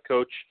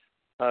coach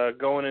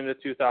going into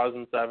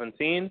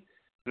 2017.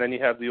 And then you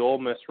have the Ole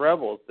Miss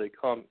Rebels. They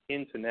come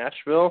into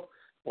Nashville.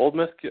 Ole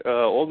Miss,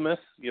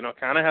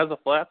 kind of has a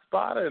flat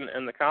spot,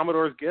 and the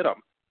Commodores get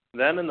them.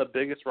 Then in the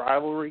biggest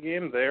rivalry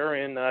game there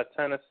in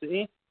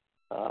Tennessee,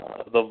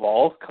 the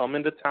Vols come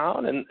into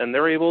town, and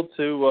they're able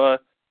to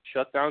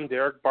shut down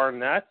Derek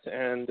Barnett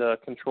and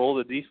control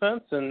the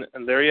defense. And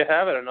there you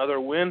have it,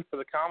 another win for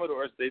the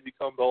Commodores. They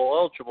become bowl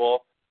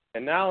eligible.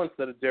 And now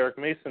instead of Derek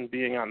Mason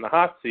being on the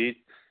hot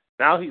seat,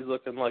 now he's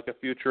looking like a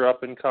future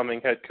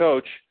up-and-coming head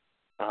coach.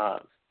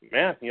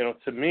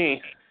 To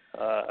me,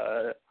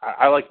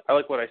 I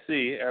like what I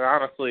see. And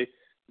honestly,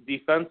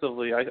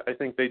 defensively, I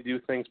think they do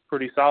things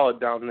pretty solid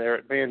down there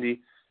at Vandy.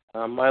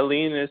 My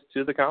lean is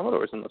to the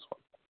Commodores in this one.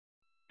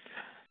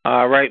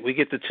 All right, we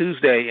get to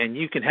Tuesday, and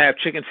you can have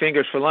chicken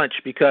fingers for lunch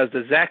because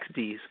the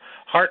Zaxby's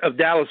Heart of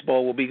Dallas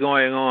Bowl will be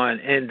going on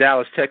in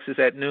Dallas, Texas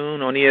at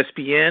noon on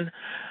ESPN.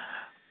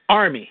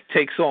 Army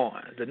takes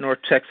on the North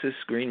Texas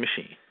Green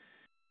Machine.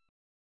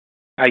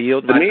 I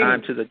yield my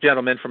time to the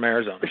gentleman from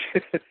Arizona.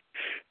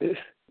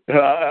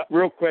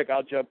 Real quick,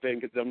 I'll jump in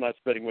because I'm not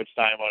spending much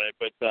time on it.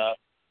 But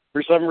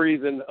for some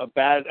reason,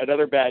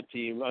 another bad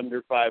team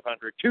under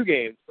 500, 2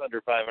 games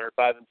under 500,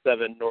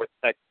 5-7, North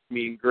Texas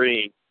Mean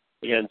Green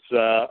against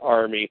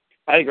Army.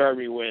 I think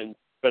Army wins,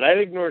 but I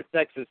think North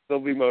Texas will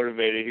be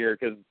motivated here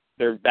because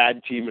they're a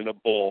bad team in a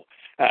bowl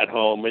at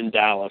home in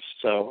Dallas.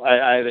 So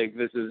I think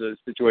this is a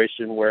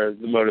situation where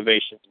the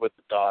motivation's with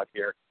the dog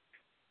here.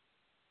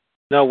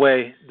 No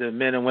way the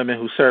men and women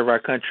who serve our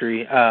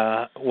country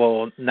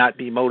will not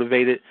be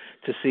motivated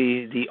to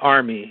see the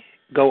Army,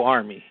 go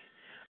Army,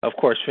 of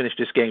course, finish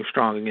this game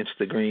strong against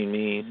the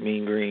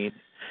mean green,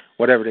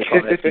 whatever they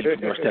call that team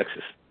from North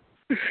Texas.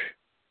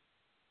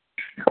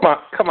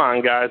 Come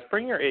on, guys.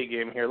 Bring your A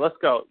game here. Let's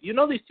go.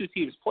 These two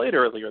teams played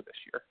earlier this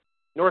year.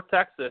 North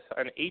Texas,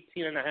 an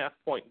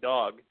 18.5-point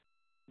dog,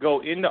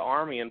 go into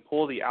Army and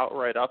pull the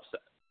outright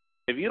upset.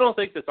 If you don't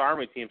think this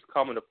Army team's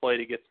coming to play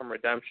to get some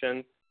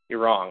redemption, you're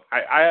wrong.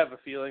 I have a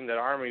feeling that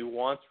Army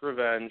wants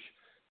revenge.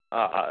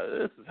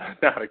 This is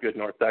not a good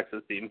North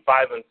Texas team.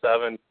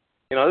 5-7.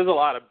 There's a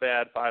lot of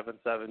bad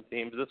 5-7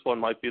 teams. This one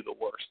might be the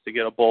worst to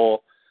get a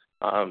bowl.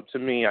 To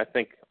me, I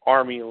think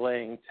Army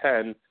laying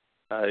 10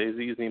 is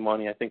easy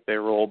money. I think they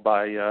roll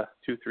by 2-3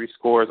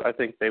 scores. I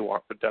think they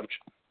want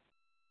redemption.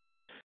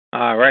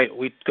 All right,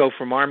 we go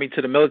from Army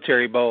to the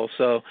Military Bowl.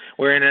 So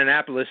we're in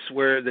Annapolis,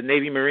 where the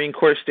Navy Marine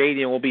Corps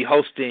Stadium will be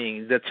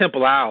hosting the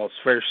Temple Owls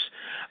versus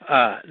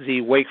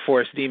the Wake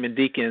Forest Demon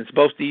Deacons.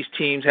 Both these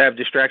teams have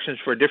distractions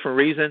for a different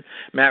reason.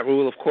 Matt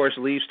Rule, of course,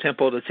 leaves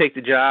Temple to take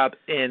the job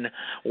in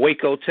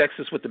Waco,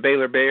 Texas, with the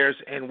Baylor Bears,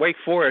 and Wake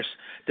Forest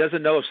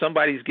doesn't know if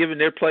somebody's giving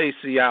their plays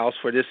to the Owls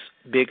for this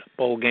big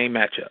bowl game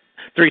matchup.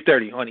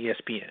 3:30 on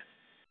ESPN.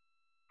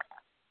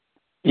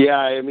 Yeah,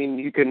 I mean,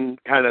 you can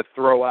kind of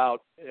throw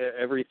out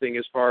everything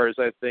as far as,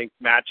 I think,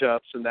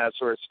 matchups and that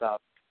sort of stuff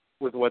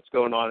with what's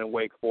going on in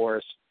Wake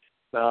Forest.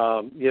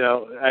 I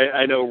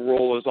know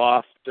Rule is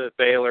off to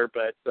Baylor,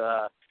 but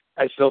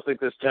I still think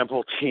this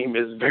Temple team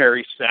is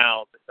very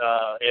sound.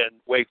 And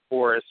Wake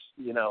Forest,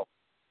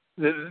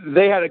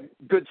 they had a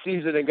good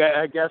season, and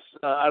I guess,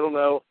 I don't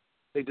know,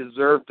 they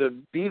deserve to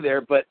be there,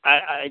 but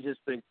I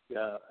just think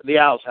the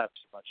Owls have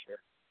too much here.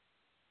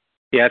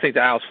 Yeah, I think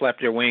the Owls flapped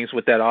their wings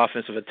with that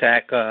offensive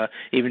attack.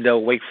 Even though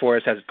Wake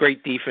Forest has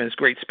great defense,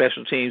 great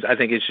special teams, I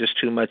think it's just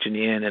too much in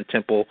the end, and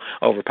Temple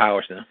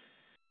overpowers them.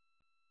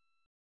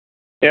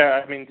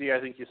 Yeah, I mean, D, I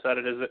think you said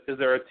it. Is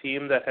there a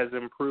team that has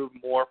improved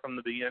more from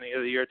the beginning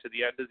of the year to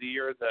the end of the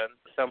year than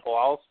the Temple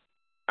Owls?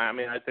 I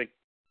mean, I think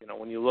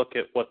when you look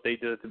at what they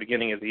did at the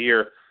beginning of the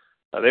year,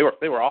 they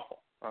were awful.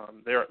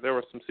 There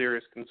were some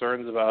serious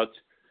concerns about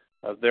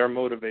their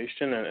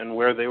motivation and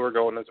where they were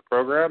going as a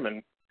program,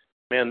 and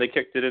man, they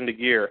kicked it into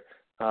gear.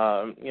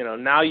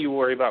 Now you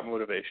worry about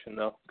motivation,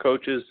 though.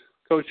 Coaches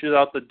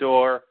out the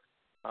door.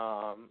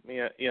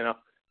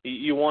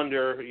 You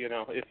wonder,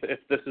 if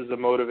this is a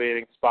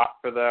motivating spot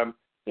for them.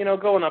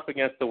 Going up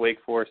against the Wake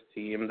Forest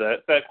team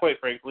that quite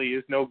frankly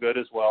is no good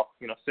as well.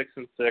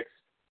 6-6,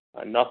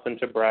 nothing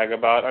to brag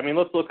about. I mean,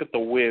 let's look at the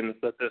wins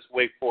that this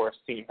Wake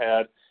Forest team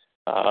had.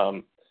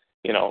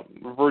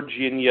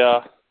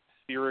 Virginia,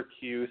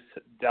 Syracuse,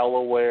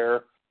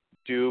 Delaware,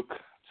 Duke,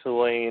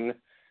 Tulane.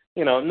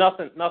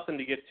 Nothing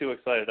to get too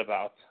excited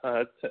about.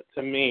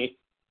 To me,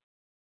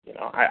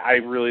 I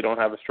really don't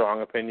have a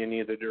strong opinion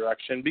either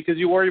direction because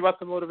you worry about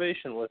the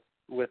motivation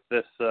with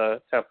this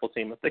Temple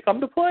team. If they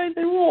come to play,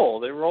 they roll.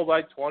 They roll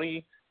by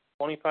 20,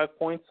 25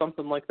 points,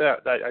 something like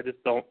that. I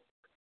just don't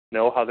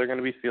know how they're going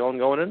to be feeling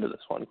going into this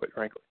one, quite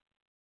frankly.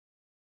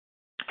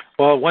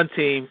 Well, one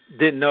team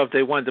didn't know if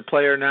they wanted to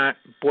play or not,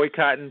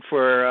 boycotting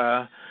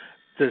for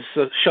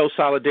to show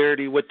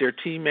solidarity with their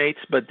teammates,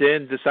 but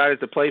then decided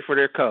to play for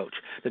their coach.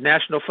 The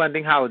National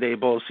Funding Holiday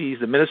Bowl sees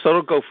the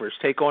Minnesota Gophers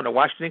take on the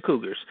Washington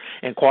Cougars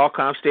in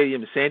Qualcomm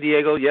Stadium in San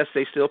Diego. Yes,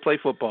 they still play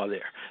football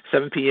there.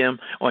 7 p.m.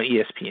 on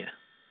ESPN.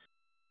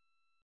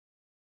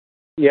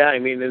 Yeah, I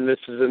mean, and this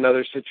is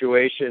another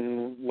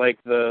situation like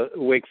the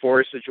Wake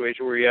Forest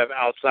situation where you have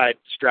outside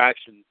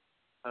distractions.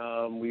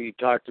 We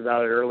talked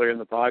about it earlier in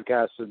the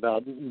podcast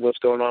about what's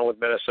going on with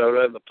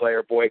Minnesota and the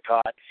player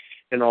boycott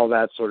and all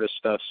that sort of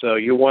stuff. So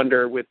you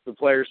wonder, with the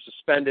players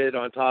suspended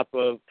on top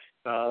of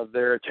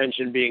their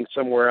attention being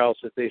somewhere else,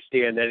 if they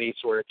stand any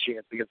sort of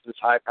chance against this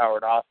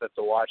high-powered offense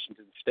of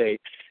Washington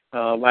State.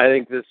 I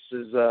think this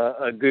is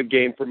a good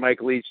game for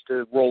Mike Leach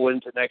to roll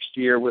into next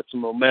year with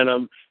some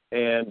momentum.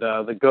 And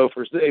the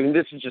Gophers, I mean,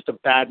 this is just a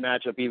bad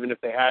matchup, even if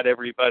they had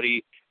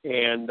everybody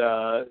and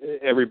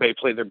everybody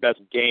played their best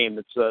game.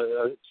 It's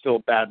still a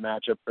bad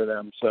matchup for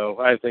them.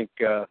 So I think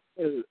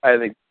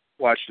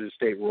Washington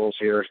State rolls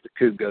here. The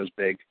Coug goes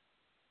big.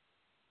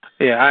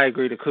 Yeah, I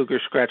agree. The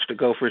Cougars scratch the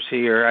Gophers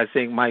here. I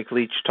think Mike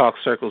Leach talks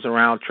circles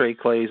around Trey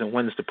Clays and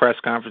wins the press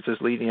conferences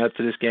leading up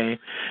to this game.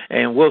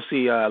 And we'll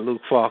see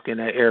Luke Falk in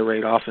that air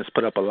raid offense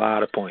put up a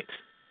lot of points.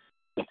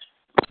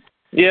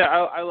 Yeah,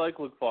 I like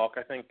Luke Falk.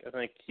 I think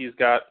he's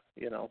got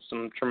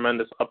some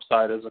tremendous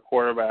upside as a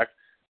quarterback,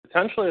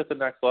 potentially at the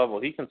next level.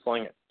 He can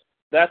sling it.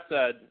 That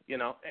said,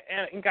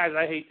 and guys,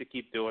 I hate to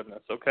keep doing this.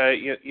 Okay,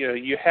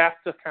 you have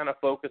to kind of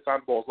focus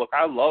on bowls. Look,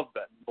 I love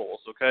betting bowls.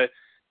 Okay,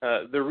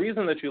 the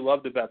reason that you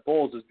love to bet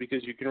bowls is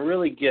because you can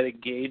really get a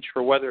gauge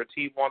for whether a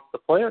team wants to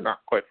play or not.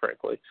 Quite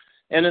frankly,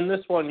 and in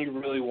this one, you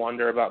really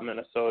wonder about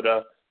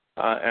Minnesota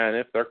and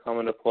if they're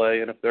coming to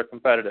play and if they're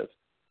competitive.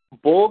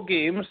 Bowl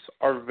games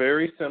are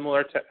very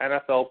similar to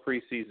NFL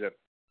preseason.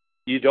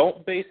 You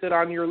don't base it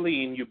on your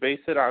lean. You base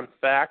it on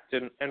fact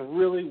and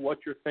really what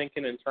you're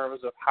thinking in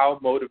terms of how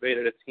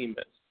motivated a team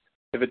is.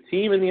 If a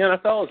team in the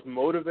NFL is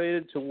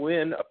motivated to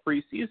win a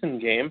preseason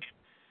game,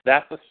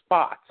 that's a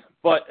spot.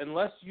 But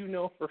unless you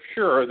know for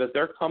sure that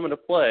they're coming to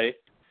play,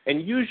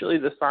 and usually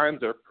the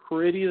signs are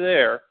pretty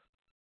there,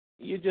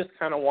 you just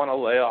kind of want to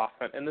lay off.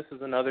 And this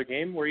is another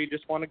game where you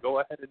just want to go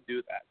ahead and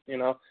do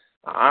that.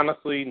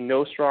 Honestly,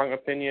 no strong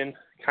opinion.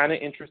 Kind of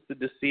interested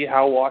to see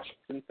how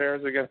Washington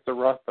fares against a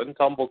rough and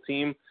tumble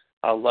team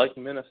like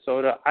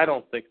Minnesota. I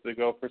don't think the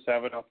Gophers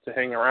have enough to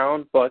hang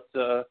around, but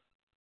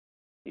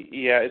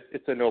yeah,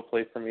 it's a no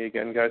play for me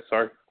again, guys.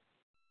 Sorry.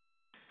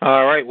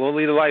 All right, we'll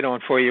leave the light on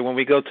for you when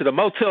we go to the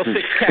Motel 6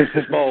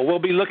 Cactus Bowl. We'll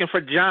be looking for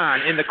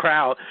John in the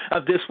crowd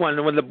of this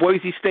one when the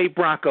Boise State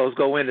Broncos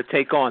go in to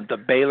take on the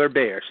Baylor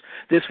Bears.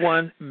 This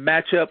one,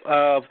 matchup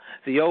of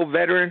the old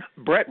veteran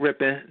Brett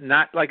Rippon,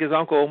 not like his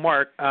uncle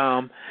Mark,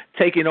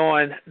 taking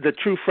on the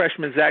true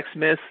freshman Zach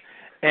Smith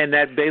and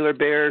that Baylor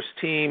Bears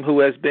team who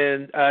has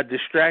been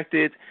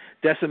distracted,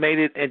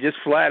 decimated, and just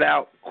flat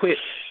out quit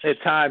at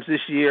times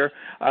this year,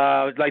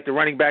 like the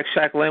running back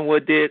Shaq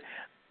Linwood did.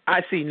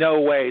 I see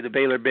no way the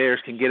Baylor Bears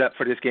can get up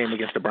for this game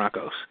against the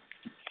Broncos.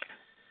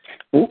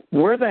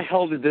 Where the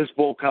hell did this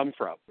bowl come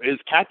from? Is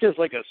Cactus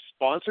like a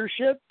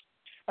sponsorship?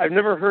 I've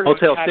never heard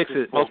Motel of Cactus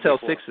 6 Bowl Motel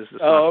before. 6 is the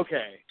sponsor. Oh,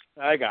 okay.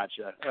 I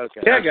gotcha.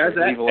 Okay. Yeah, guys,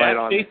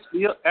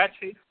 at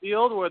Chase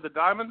Field where the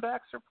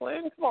Diamondbacks are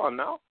playing. Come on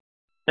now.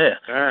 Yeah,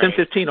 right.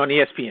 10:15 on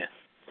ESPN.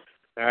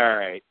 All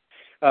right.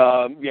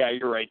 Yeah,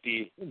 you're right,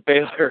 D.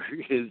 Baylor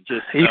is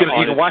just you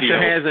can wash your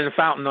hands in the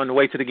fountain on the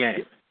way to the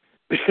game.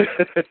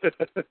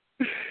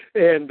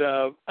 And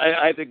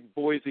I think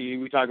Boise,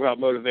 we talk about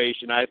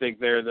motivation. I think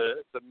they're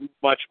the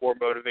much more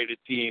motivated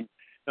team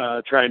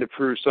trying to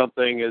prove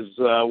something as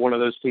one of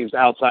those teams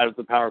outside of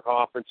the power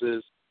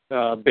conferences.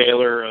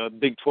 Baylor, a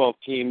Big 12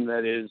 team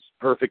that is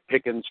perfect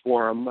pickings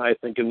for them, I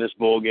think, in this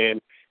bowl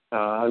game.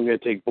 I'm going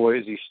to take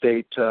Boise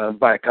State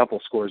by a couple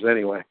scores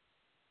anyway.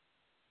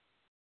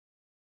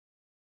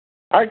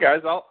 All right,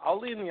 guys, I'll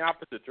lean in the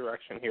opposite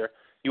direction here.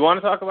 You want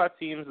to talk about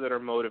teams that are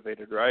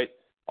motivated, right?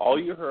 All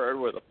you heard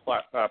were the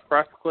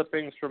press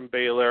clippings from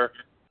Baylor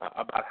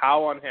about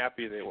how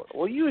unhappy they were.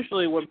 Well,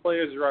 usually when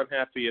players are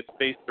unhappy, it's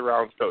based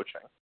around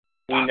coaching.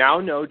 We now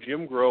know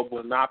Jim Grobe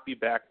will not be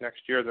back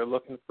next year. They're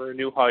looking for a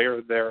new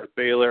hire there at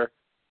Baylor.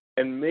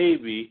 And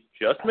maybe,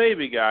 just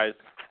maybe, guys,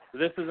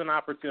 this is an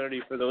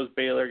opportunity for those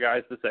Baylor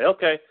guys to say,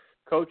 okay,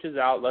 coach is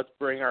out, let's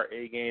bring our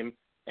A game.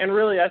 And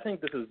really, I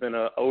think this has been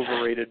an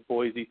overrated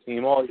Boise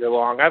team all year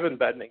long. I've been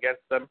betting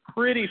against them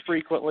pretty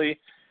frequently.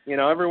 You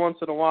know, every once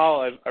in a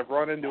while, I've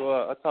run into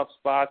a tough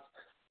spot.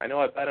 I know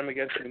I bet them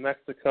against New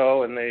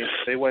Mexico, and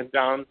they went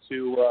down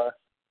to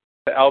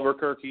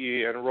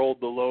Albuquerque and rolled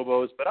the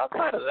Lobos. But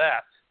outside of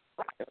that,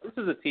 this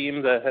is a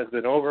team that has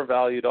been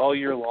overvalued all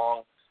year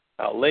long,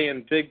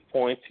 laying big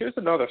points. Here's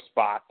another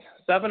spot,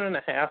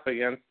 7.5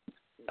 against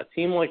a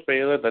team like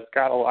Baylor that's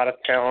got a lot of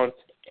talent.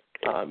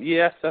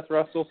 Yes, Seth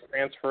Russell's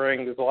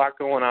transferring. There's a lot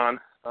going on.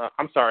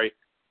 I'm sorry,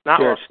 not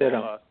George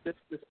Russell.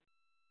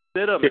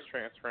 Stidham is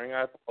transferring.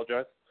 I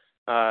apologize.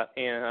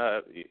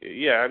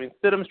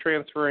 Stidham's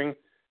transferring.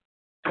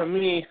 To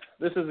me,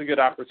 this is a good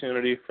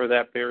opportunity for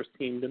that Bears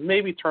team to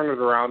maybe turn it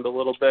around a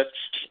little bit.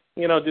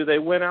 You know, do they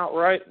win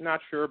outright? Not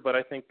sure, but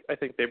I think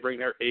they bring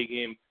their A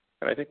game,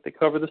 and I think they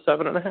cover the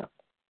 7.5.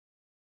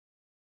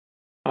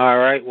 All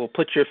right, well,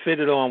 put your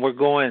fitted on. We're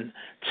going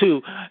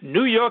to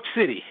New York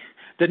City,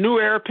 the New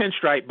Era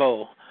Pinstripe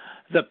Bowl.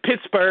 The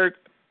Pittsburgh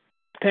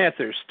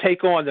Panthers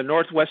take on the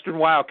Northwestern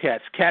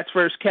Wildcats. Cats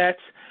versus Cats.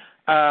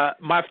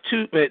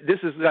 This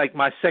is like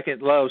my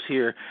second loves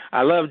here.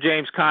 I love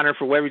James Conner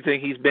for everything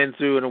he's been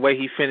through and the way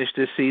he finished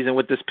this season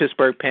with this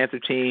Pittsburgh Panther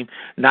team,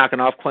 knocking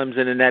off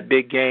Clemson in that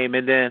big game.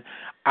 And then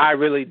I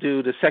really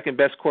do. The second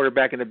best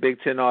quarterback in the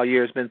Big Ten all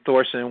year has been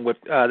Thorson with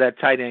that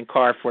tight end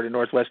Carr for the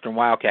Northwestern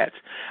Wildcats.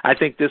 I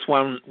think this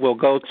one will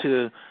go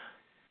to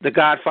the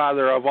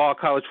godfather of all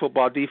college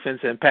football defense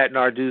and Pat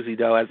Narduzzi,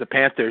 though, as the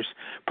Panthers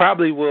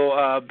probably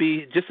will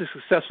be just as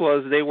successful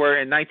as they were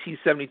in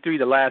 1973,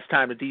 the last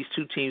time that these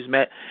two teams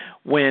met,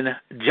 when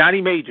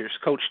Johnny Majors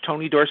coached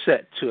Tony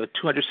Dorsett to a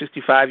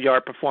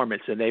 265-yard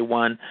performance, and they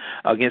won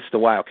against the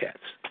Wildcats.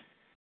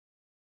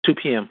 2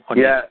 p.m. on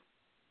Yeah.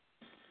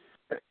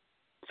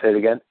 Say it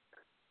again.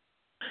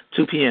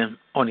 2 p.m.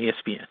 on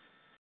ESPN.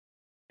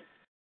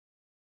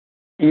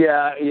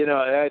 Yeah, you know,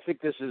 I think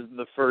this is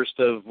the first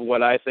of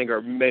what I think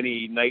are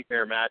many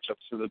nightmare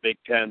matchups for the Big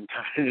Ten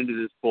coming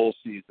into this bowl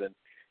season.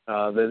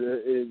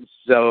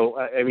 So,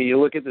 I mean, you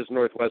look at this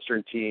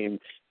Northwestern team,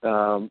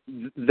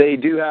 they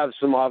do have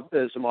some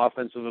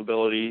offensive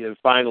ability and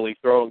finally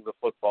throwing the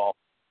football.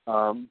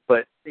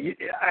 But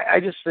I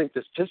just think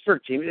this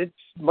Pittsburgh team, it's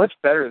much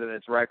better than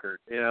its record.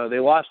 You know, they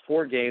lost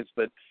 4 games,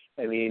 but,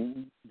 I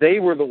mean, they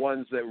were the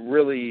ones that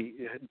really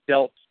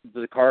dealt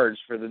the cards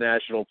for the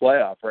national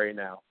playoff right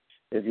now,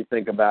 if you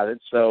think about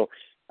it. So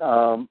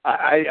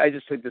I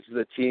just think this is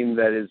a team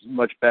that is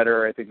much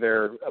better. I think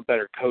they're a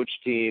better coach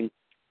team.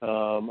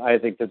 I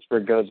think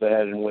Pittsburgh goes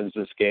ahead and wins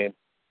this game.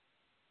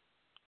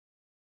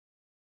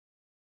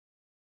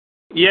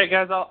 Yeah,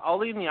 guys, I'll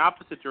lean the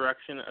opposite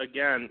direction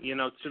again. You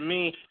know, to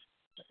me,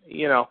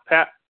 you know,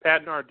 Pat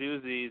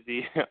Narduzzi,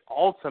 the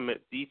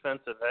ultimate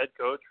defensive head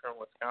coach from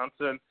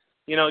Wisconsin.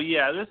 You know,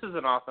 yeah, this is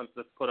an offense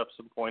that's put up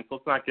some points.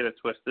 Let's not get it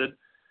twisted.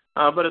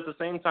 But at the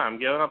same time,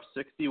 giving up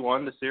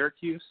 61 to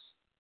Syracuse,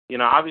 you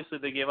know, obviously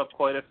they gave up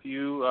quite a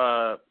few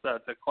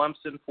to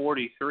Clemson,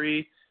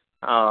 43.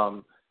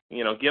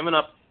 You know, giving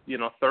up,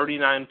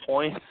 39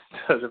 points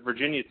to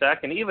Virginia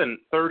Tech and even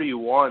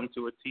 31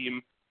 to a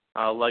team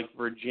like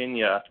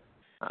Virginia.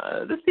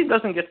 This team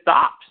doesn't get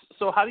stops.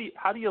 So how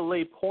do you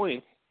lay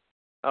points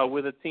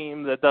with a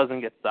team that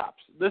doesn't get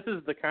stops. This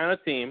is the kind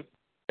of team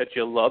that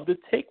you love to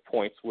take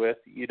points with.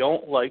 You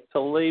don't like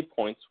to lay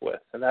points with.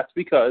 And that's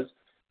because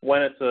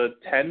when it's a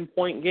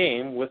 10-point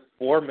game with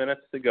 4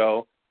 minutes to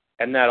go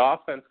and that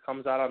offense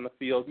comes out on the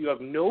field, you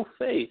have no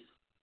faith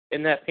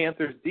in that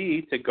Panthers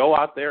D to go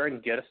out there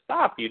and get a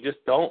stop. You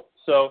just don't.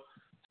 So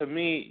to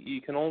me,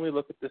 you can only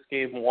look at this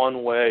game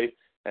one way,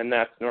 and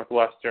that's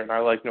Northwestern. I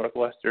like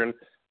Northwestern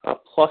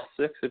 +6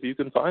 if you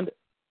can find it.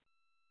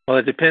 Well,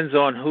 it depends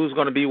on who's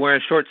going to be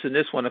wearing shorts in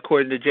this one,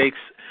 according to Jake's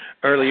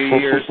earlier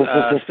years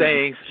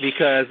sayings,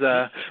 because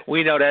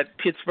we know that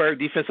Pittsburgh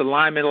defensive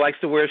lineman likes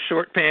to wear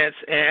short pants,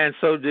 and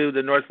so do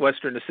the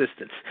Northwestern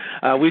assistants.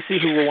 We see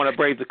who will want to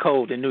brave the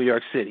cold in New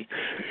York City.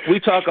 We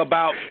talk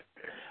about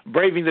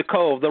braving the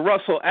cold, the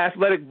Russell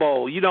Athletic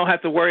Bowl. You don't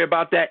have to worry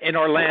about that in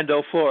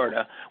Orlando,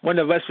 Florida, when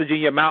the West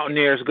Virginia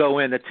Mountaineers go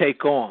in to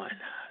take on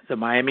the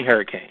Miami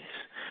Hurricanes,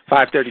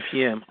 5:30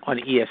 p.m. on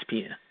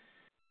ESPN.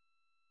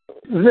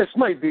 This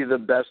might be the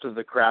best of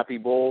the crappy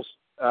bowls.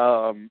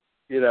 I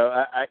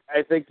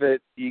think that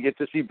you get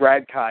to see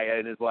Brad Kaya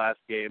in his last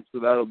game, so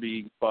that'll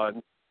be fun.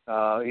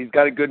 He's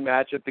got a good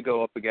matchup to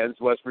go up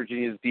against. West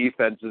Virginia's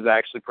defense is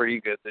actually pretty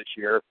good this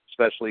year,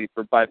 especially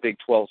by Big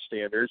 12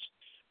 standards.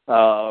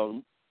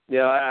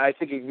 I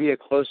think it can be a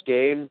close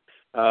game.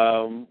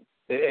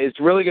 It's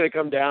really going to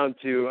come down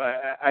to,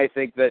 I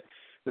think that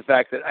the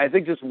fact that I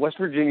think just West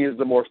Virginia is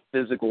the more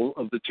physical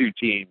of the two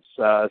teams.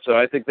 So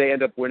I think they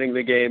end up winning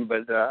the game,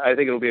 but I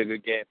think it'll be a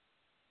good game.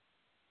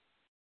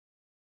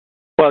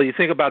 Well, you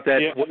think about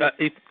that.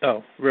 Yeah.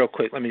 Real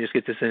quick, let me just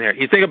get this in there.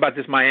 You think about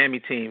this Miami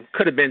team,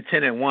 could have been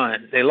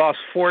 10-1. They lost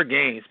 4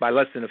 games by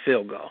less than a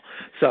field goal.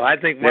 So I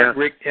think Mark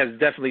Richt has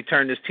definitely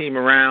turned this team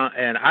around,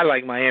 and I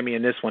like Miami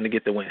in this one to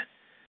get the win.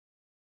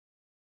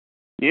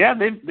 Yeah,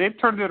 they've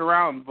turned it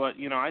around, but,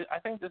 I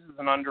think this is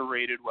an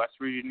underrated West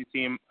Virginia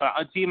team.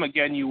 A team,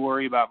 again, you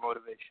worry about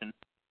motivation.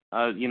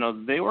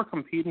 They were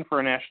competing for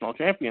a national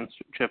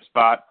championship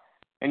spot,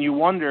 and you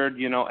wondered,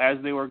 as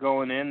they were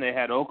going in, they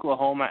had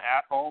Oklahoma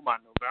at home on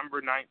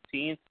November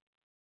 19th.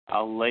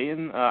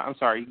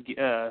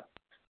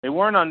 They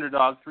were an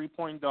underdog,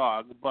 3-point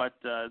dog, but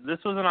this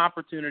was an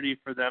opportunity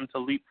for them to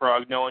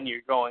leapfrog, knowing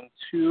you're going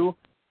to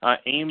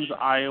Ames,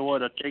 Iowa,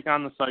 to take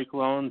on the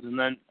Cyclones, and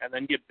then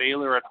get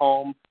Baylor at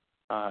home.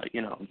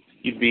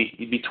 You'd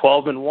be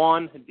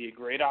 12-1. It'd be a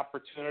great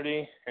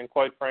opportunity, and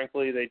quite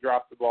frankly, they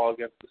dropped the ball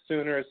against the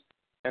Sooners,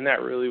 and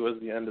that really was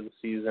the end of the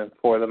season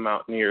for the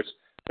Mountaineers.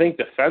 I think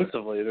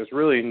defensively, there's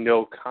really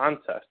no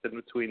contest in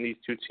between these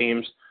two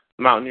teams.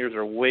 The Mountaineers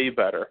are way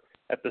better.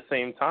 At the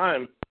same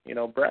time,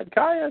 Brad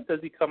Kaya, does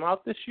he come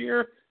out this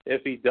year?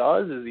 If he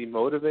does, is he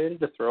motivated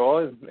to throw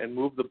and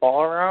move the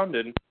ball around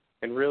and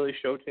really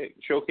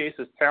showcase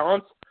his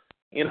talents?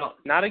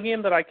 Not a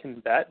game that I can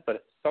bet, but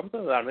it's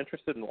something that I'm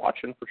interested in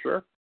watching for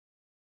sure.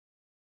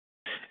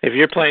 If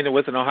you're playing the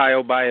With an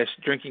Ohio Bias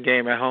drinking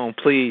game at home,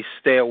 please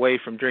stay away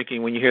from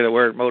drinking when you hear the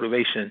word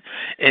motivation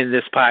in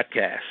this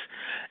podcast.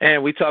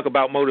 And we talk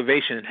about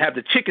motivation. Have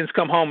the chickens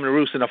come home to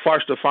roost in a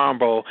Farster Farm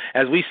Bowl,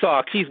 as we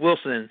saw Keith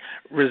Wilson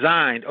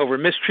resigned over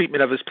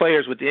mistreatment of his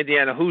players with the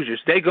Indiana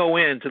Hoosiers. They go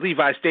in to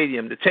Levi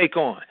Stadium to take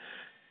on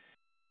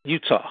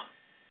Utah.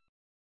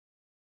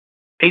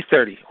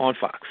 8:30 on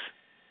Fox.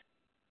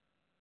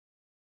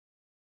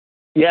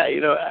 Yeah,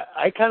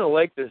 I kind of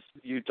like this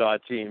Utah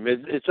team.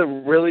 It's a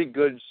really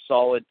good,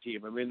 solid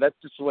team. I mean, that's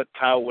just what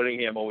Kyle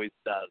Whittingham always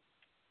does.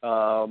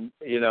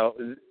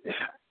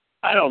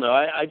 I don't know.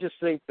 I just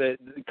think that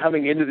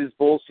coming into this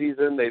bowl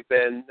season, I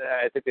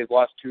think they've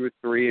lost 2 or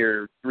 3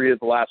 or 3 of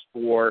the last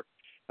 4,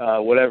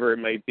 whatever it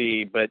might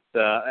be. But,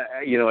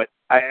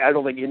 I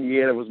don't think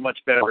Indiana was much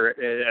better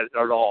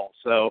at all.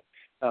 So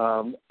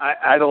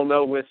I don't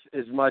know with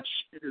as much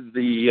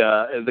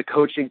the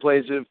coaching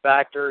plays a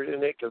factor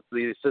in it, because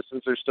the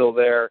assistants are still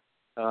there.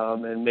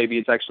 And maybe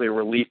it's actually a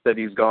relief that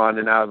he's gone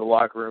and out of the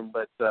locker room.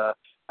 But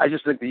I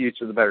just think the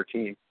Utes are the better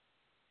team.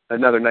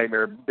 Another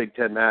nightmare Big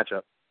Ten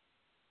matchup.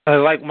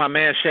 Like my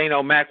man Shane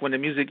O'Mac, when the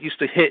music used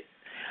to hit,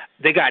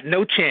 they got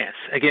no chance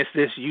against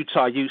this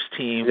Utah Utes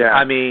team. Yeah.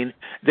 I mean,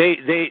 they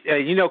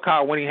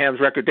Kyle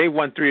Whittingham's record. They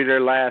won 3 of their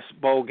last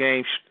bowl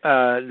games.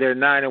 They're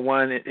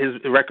 9-1.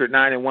 His record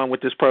 9-1 with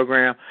this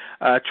program.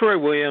 Troy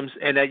Williams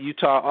and that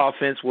Utah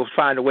offense will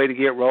find a way to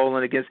get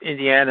rolling against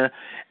Indiana,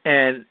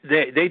 and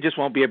they just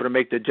won't be able to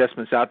make the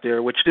adjustments out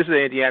there. Which this is an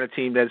Indiana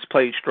team that's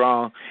played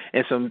strong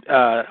and some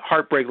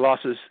heartbreak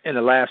losses in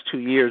the last 2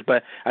 years.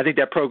 But I think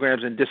that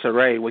program's in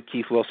disarray with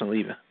Keith Wilson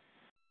leaving.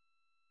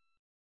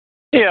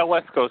 Yeah,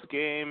 West Coast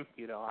game,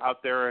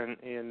 out there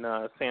in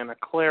Santa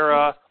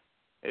Clara.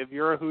 If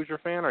you're a Hoosier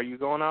fan, are you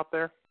going out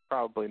there?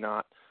 Probably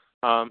not.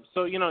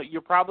 So, you're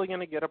probably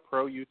going to get a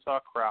pro-Utah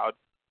crowd.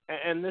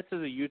 And this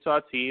is a Utah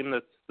team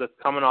that's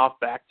coming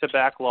off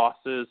back-to-back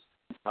losses,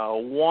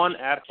 one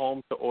at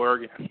home to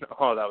Oregon.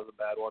 Oh, that was a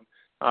bad one.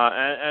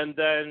 And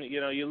then,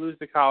 you lose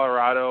to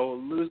Colorado,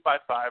 lose by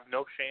 5,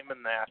 no shame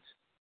in that.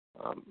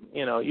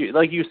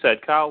 Like you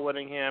said, Kyle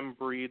Whittingham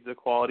breeds a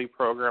quality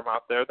program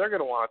out there. They're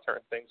going to want to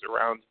turn things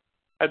around.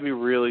 I'd be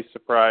really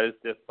surprised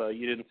if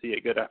you didn't see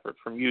a good effort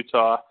from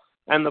Utah.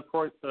 And the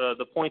point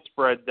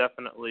spread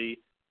definitely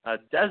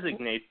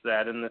designates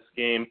that in this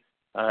game,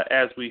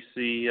 as we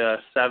see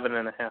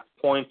 7.5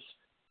 points.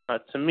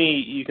 To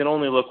me, you can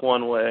only look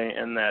one way,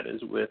 and that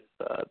is with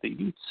the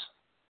Utes.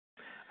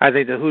 I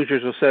think the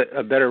Hoosiers will set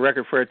a better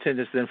record for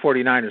attendance than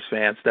 49ers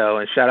fans, though,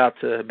 and shout out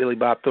to Billy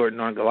Bob Thornton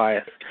on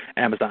Goliath,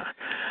 Amazon.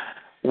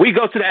 We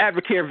go to the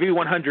Advocare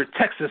V100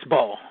 Texas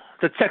Bowl.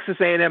 The Texas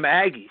A&M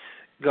Aggies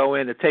go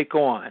in to take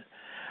on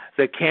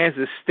the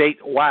Kansas State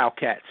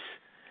Wildcats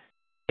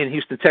in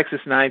Houston, Texas,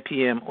 9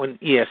 p.m. on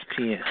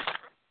ESPN.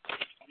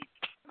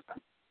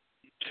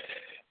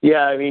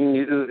 Yeah, I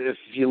mean, if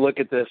you look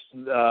at this,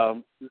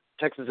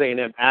 Texas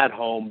A&M at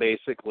home,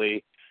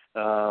 basically,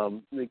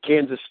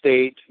 Kansas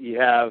State, you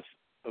have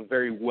a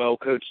very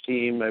well-coached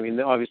team. I mean,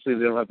 obviously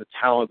they don't have the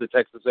talent that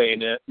Texas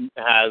A&M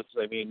has.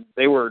 I mean,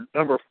 they were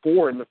number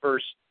 4 in the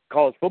first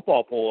college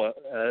football poll,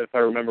 if I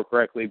remember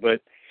correctly,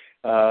 but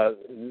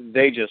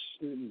they just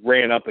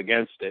ran up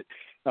against it.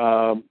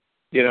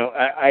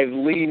 I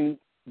lean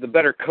the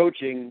better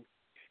coaching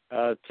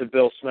to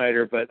Bill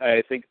Snyder, but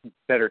I think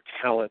better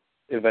talent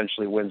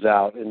eventually wins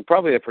out, and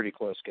probably a pretty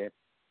close game.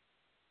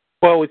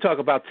 Well, we talk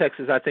about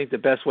Texas. I think the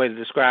best way to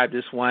describe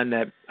this one,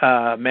 that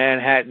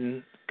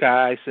Manhattan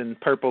guys in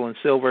purple and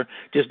silver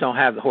just don't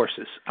have the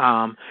horses.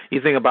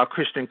 You think about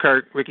Christian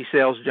Kirk, Ricky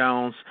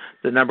Sales-Jones,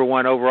 the number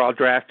 1 overall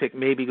draft pick,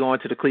 maybe going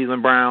to the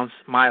Cleveland Browns,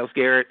 Myles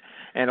Garrett,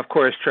 and, of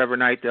course, Trevor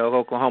Knight, the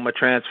Oklahoma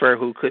transfer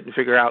who couldn't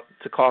figure out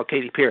to call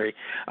Katy Perry.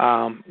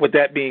 With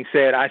that being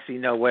said, I see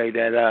no way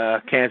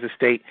that Kansas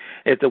State,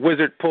 if the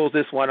Wizard pulls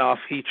this one off,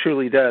 he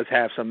truly does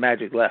have some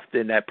magic left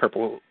in that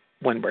purple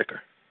windbreaker.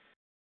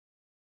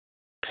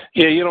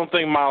 Yeah, you don't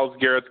think Myles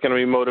Garrett's going to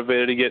be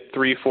motivated to get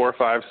 3, 4,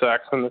 5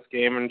 sacks in this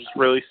game and just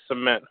really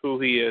cement who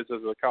he is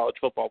as a college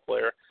football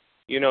player?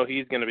 You know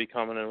he's going to be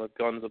coming in with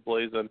guns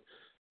a-blazing.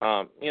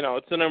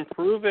 It's an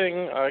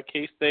improving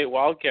K-State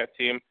Wildcat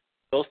team.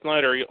 Bill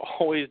Snyder, he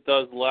always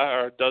does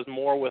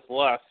more with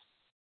less.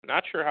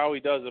 Not sure how he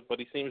does it, but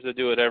he seems to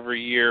do it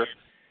every year.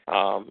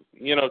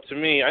 To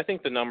me, I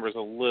think the number's a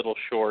little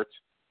short.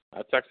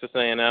 Texas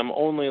A&M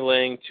only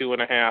laying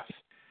 2.5.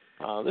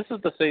 This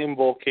is the same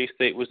bowl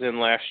K-State was in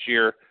last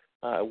year.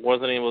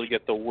 Wasn't able to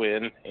get the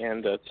win,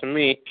 and to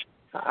me,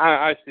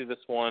 I see this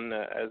one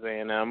as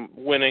A&M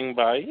winning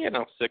by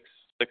 6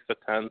 to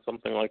 10,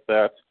 something like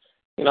that.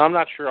 I'm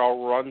not sure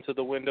I'll run to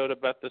the window to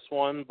bet this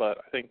one, but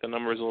I think the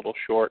number is a little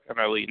short, and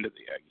I lean to the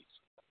Aggies.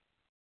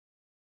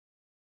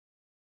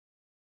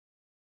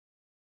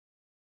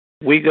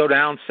 We go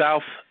down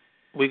south.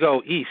 We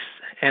go east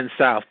and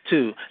south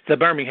to the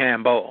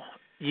Birmingham Bowl.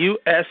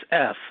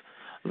 USF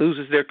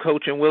loses their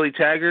coach and Willie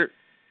Taggart,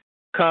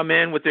 come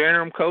in with their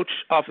interim coach,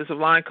 offensive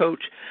line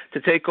coach,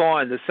 to take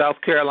on the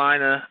South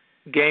Carolina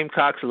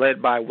Gamecocks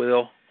led by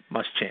Will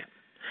Muschamp.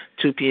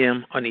 2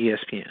 p.m. on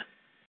ESPN.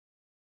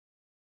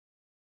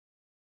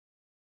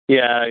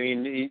 Yeah, I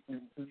mean,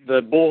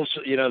 the Bulls,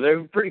 they're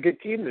a pretty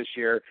good team this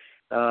year.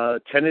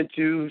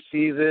 10-2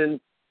 season.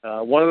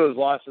 One of those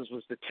losses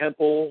was to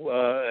Temple,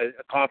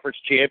 a conference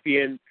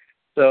champion.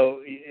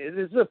 So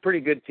this is a pretty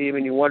good team,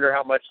 and you wonder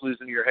how much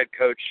losing your head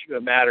coach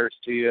matters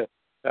to you.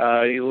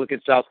 You look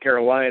at South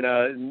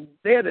Carolina, and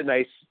they had a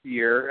nice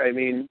year, I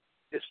mean,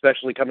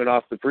 especially coming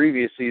off the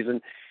previous season.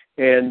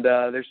 And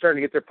they're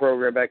starting to get their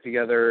program back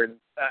together, and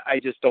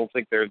I just don't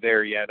think they're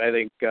there yet. I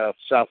think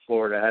South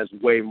Florida has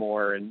way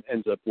more and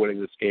ends up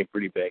winning this game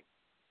pretty big.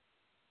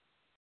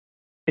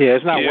 Yeah,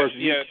 it's not worth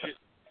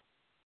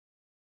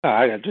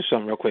I got just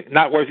something real quick.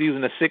 Not worth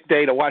using a sick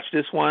day to watch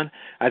this one.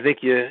 I think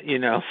you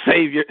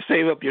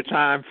save up your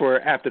time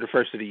for after the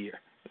first of the year.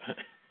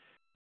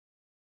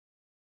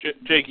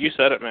 Jake, you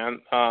said it,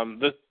 man.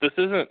 This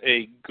isn't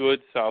a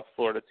good South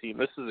Florida team.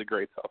 This is a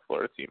great South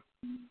Florida team.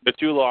 The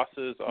 2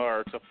 losses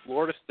are to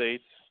Florida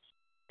State,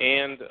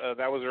 and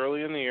that was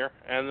early in the year,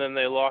 and then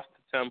they lost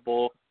to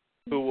Temple,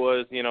 who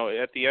was,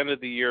 at the end of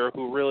the year,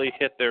 who really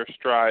hit their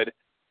stride.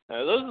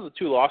 Those are the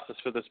 2 losses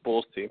for this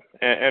Bulls team.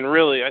 And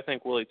really, I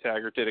think Willie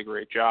Taggart did a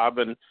great job,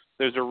 and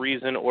there's a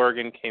reason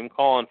Oregon came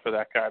calling for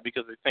that guy,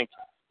 because I think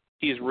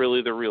he's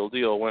really the real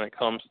deal when it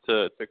comes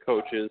to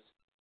coaches.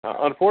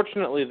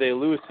 Unfortunately, they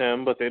lose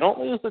him, but they don't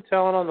lose the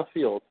talent on the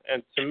field.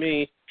 And to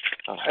me,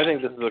 I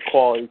think this is a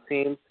quality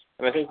team,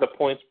 and I think the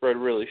point spread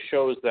really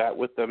shows that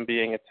with them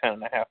being a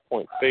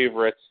 10.5-point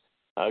favorite.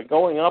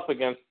 Going up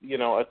against,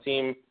 a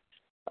team,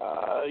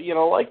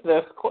 like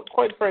this,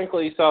 quite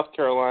frankly, South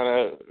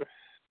Carolina,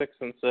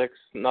 6-6,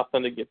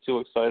 nothing to get too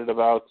excited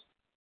about.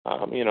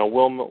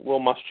 Will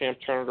Muschamp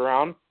turn it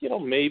around?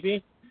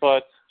 Maybe,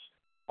 but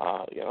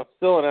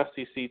still an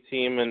SEC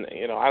team, and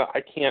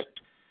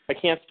I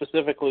can't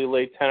specifically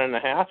lay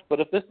 10.5. But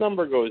if this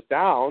number goes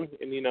down,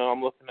 and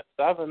I'm looking at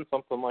 7,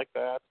 something like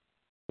that,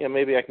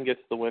 maybe I can get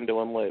to the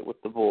window and lay it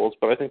with the Bulls.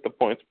 But I think the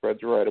point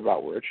spread's right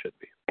about where it should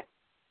be.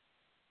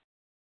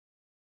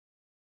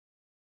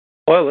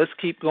 Well, let's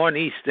keep going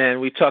east,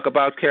 and we talk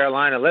about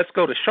Carolina. Let's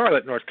go to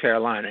Charlotte, North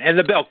Carolina, and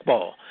the Belk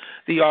Bowl.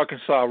 The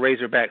Arkansas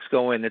Razorbacks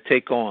go in to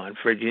take on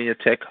Virginia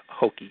Tech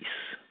Hokies.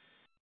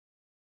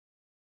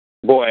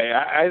 Boy,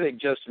 I think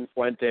Justin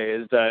Fuente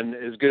has done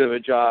as good of a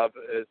job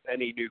as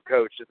any new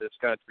coach in this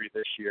country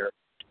this year.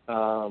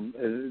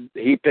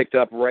 He picked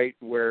up right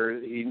where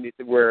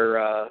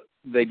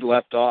they'd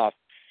left off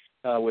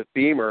with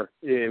Beamer.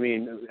 I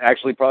mean,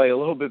 actually probably a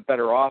little bit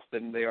better off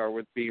than they are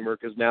with Beamer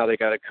because now they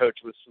got a coach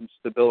with some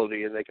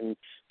stability and they can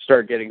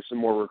start getting some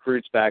more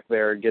recruits back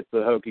there and get the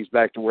Hokies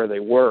back to where they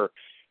were.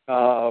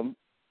 I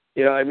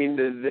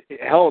mean,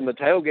 hell, in the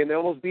title game, they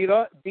almost beat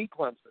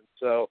Clemson.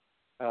 So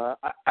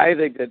I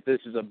think that this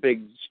is a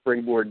big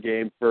springboard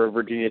game for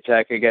Virginia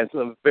Tech against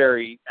a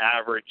very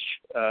average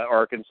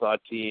Arkansas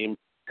team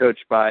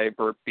coached by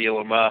Burt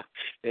Bielema,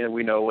 and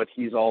we know what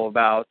he's all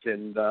about.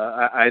 And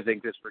I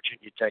think this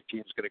Virginia Tech team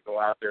is going to go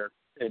out there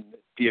and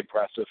be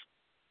impressive.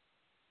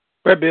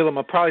 Burt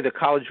Bielema, probably the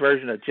college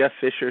version of Jeff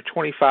Fisher,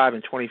 25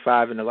 and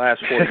 25 in the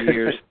last 4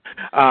 years.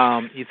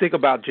 You think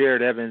about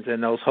Jared Evans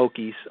and those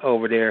Hokies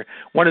over there.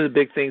 One of the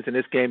big things in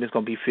this game is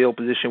going to be field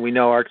position. We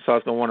know Arkansas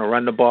is going to want to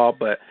run the ball,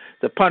 but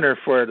the punter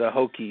for the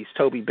Hokies,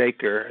 Toby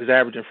Baker, is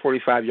averaging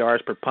 45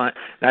 yards per punt,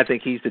 and I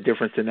think he's the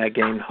difference in that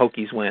game.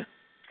 Hokies win.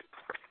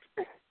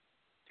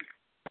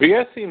 Have you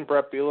guys seen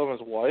Brett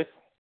Bielema's wife?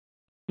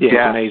 Yeah,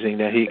 it's amazing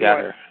that he got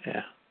her.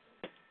 Yeah.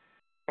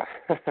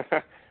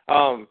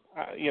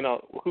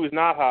 Who's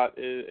not hot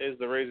is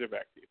the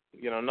Razorback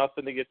team.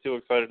 Nothing to get too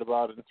excited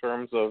about in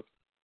terms of,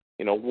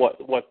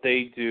 what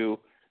they do.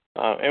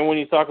 And when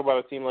you talk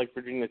about a team like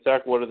Virginia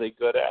Tech, what are they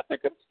good at? They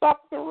can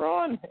stop the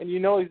run. And you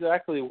know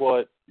exactly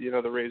what, the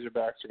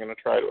Razorbacks are going to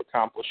try to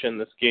accomplish in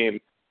this game.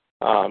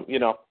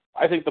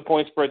 I think the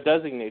point spread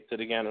designates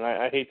it again, and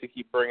I hate to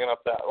keep bringing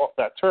up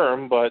that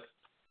term, but,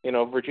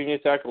 Virginia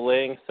Tech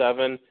laying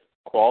 7,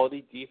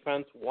 quality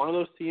defense, one of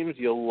those teams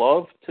you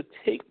love to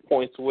take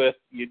points with,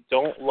 you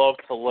don't love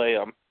to lay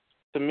them.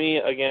 To me,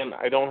 again,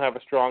 I don't have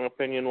a strong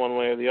opinion one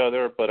way or the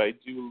other, but I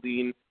do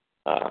lean,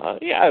 I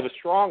have a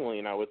strong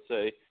lean, I would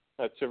say,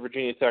 to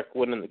Virginia Tech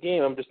winning the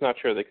game. I'm just not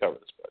sure they cover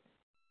the spread.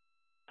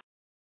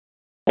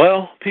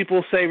 Well,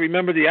 people say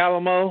remember the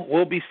Alamo.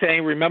 We'll be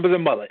saying remember the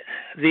mullet.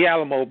 The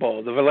Alamo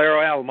Bowl, the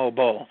Valero Alamo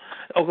Bowl.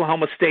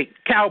 Oklahoma State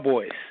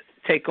Cowboys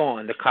take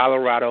on the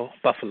Colorado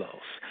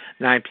Buffaloes,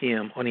 9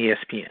 p.m. on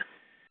ESPN.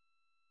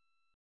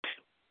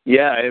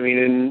 Yeah, I mean,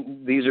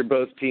 and these are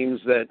both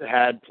teams that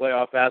had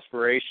playoff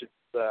aspirations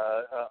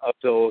up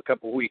till a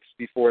couple weeks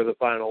before the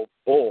final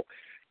bowl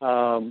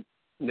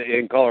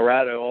in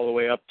Colorado, all the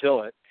way up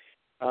till it.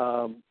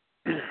 I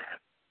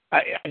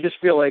just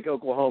feel like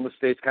Oklahoma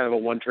State's kind of a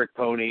one-trick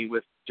pony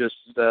with just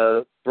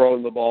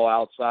throwing the ball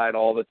outside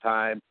all the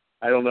time.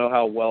 I don't know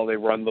how well they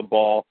run the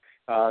ball.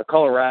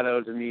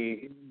 Colorado, to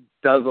me,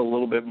 does a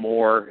little bit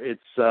more.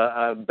 It's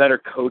a better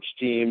coach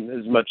team,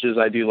 as much as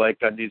I do like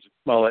Gundy's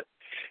mullet.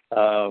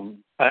 I'm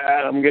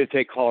going to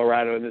take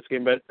Colorado in this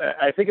game, but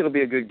I think it'll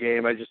be a good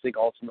game. I just think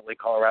ultimately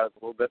Colorado's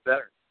a little bit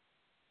better.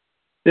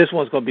 This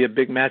one's going to be a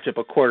big matchup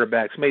of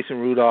quarterbacks. Mason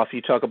Rudolph,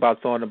 you talk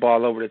about throwing the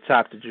ball over the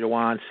top to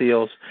Jawan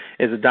Seals,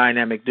 is a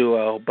dynamic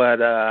duo. But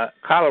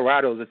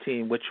Colorado is a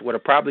team which would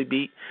have probably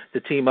beat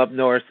the team up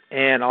north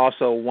and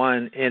also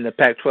won in the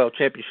Pac-12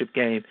 championship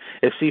game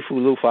if Sifu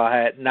Lufa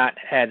had not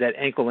had that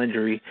ankle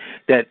injury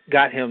that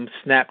got him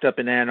snapped up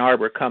in Ann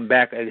Arbor, come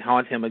back and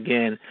haunt him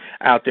again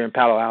out there in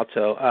Palo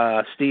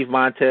Alto. Stephen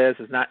Montez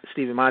is not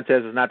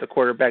the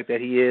quarterback that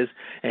he is,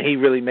 and he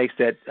really makes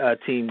that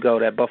team go,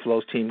 that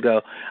Buffalo's team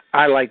go.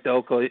 I like the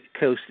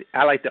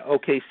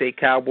OK State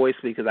Cowboys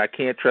because I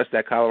can't trust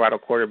that Colorado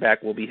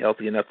quarterback will be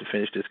healthy enough to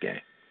finish this game.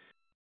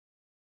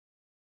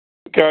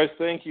 Guys,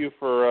 thank you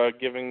for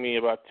giving me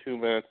about 2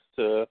 minutes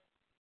to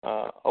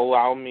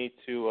allow me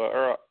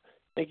to,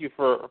 thank you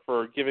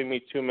for giving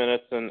me 2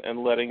 minutes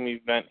and letting me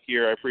vent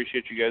here. I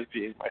appreciate you guys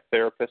being my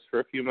therapist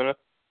for a few minutes.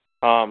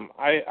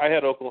 I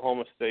had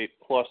Oklahoma State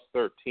plus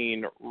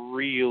 13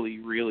 really,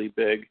 really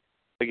big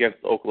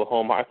against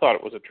Oklahoma. I thought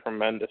it was a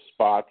tremendous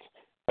spot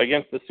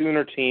against the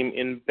Sooner team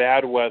in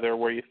bad weather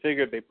where you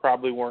figured they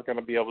probably weren't going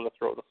to be able to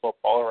throw the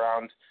football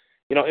around.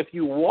 If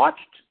you watched,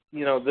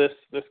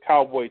 this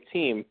Cowboy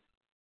team,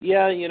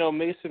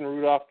 Mason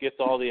Rudolph gets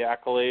all the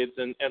accolades,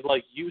 and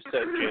like you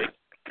said, Jake,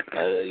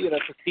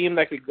 it's a team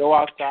that could go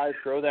outside,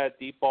 throw that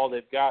deep ball.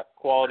 They've got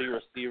quality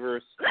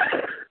receivers.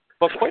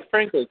 But quite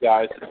frankly,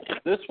 guys,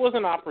 this was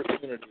an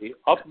opportunity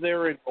up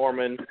there in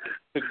Norman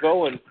to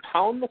go and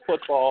pound the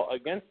football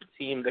against a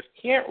team that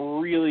can't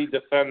really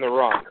defend the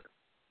run.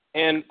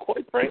 And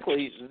quite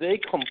frankly, they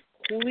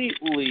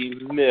completely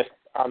missed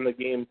on the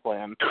game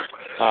plan.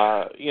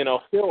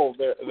 Hill,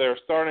 their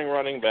starting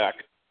running back,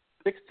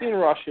 16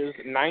 rushes,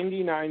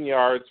 99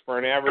 yards for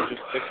an average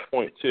of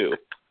 6.2.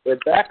 Their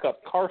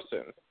backup,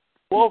 Carson,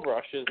 12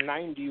 rushes,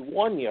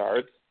 91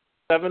 yards,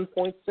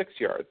 7.6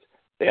 yards.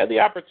 They had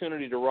the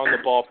opportunity to run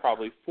the ball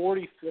probably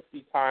 40,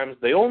 50 times.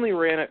 They only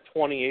ran it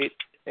 28,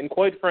 and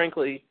quite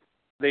frankly,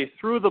 they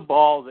threw the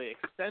ball, they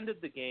extended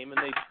the game,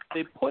 and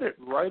they put it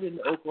right in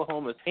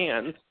Oklahoma's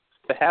hands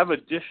to have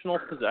additional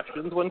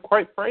possessions when,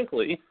 quite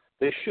frankly,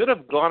 they should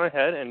have gone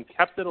ahead and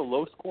kept it a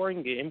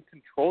low-scoring game,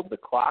 controlled the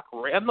clock,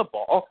 ran the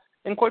ball,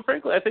 and quite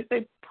frankly, I think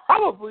they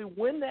probably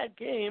win that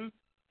game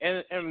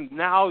and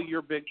now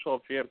you're Big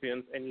 12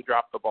 champions and you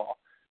drop the ball.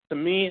 To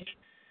me,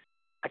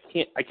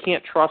 I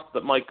can't trust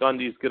that Mike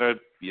Gundy's going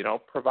to,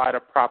 provide a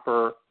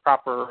proper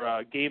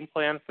game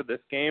plan for this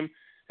game.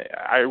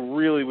 I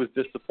really was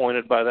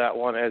disappointed by that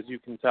one, as you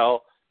can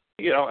tell.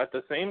 At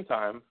the same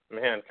time,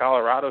 man,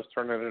 Colorado's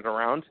turning it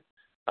around.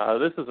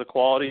 This is a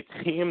quality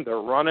team. They're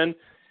running.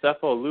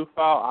 Stefo Lufau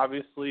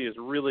obviously has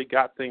really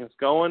got things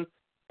going.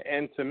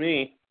 And to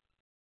me,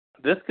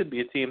 this could be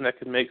a team that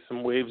could make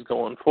some waves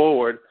going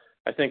forward.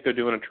 I think they're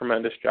doing a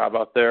tremendous job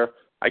out there.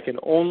 I can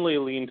only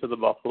lean to the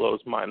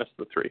Buffaloes minus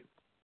the 3.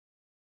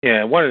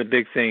 Yeah, one of the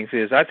big things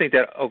is I think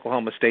that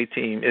Oklahoma State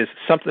team is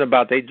something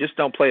about they just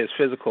don't play as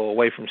physical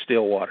away from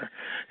Stillwater.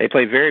 They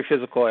play very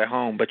physical at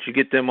home, but you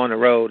get them on the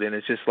road, and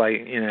it's just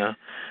like,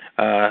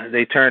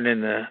 they turn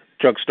into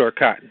drugstore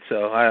cotton.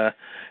 So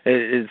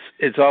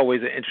it's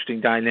always an interesting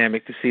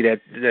dynamic to see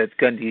that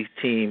Gundy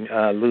team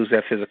lose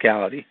that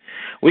physicality.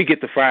 We get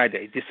to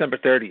Friday, December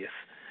 30th.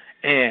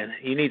 And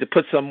you need to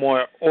put some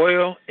more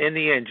oil in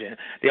the engine.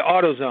 The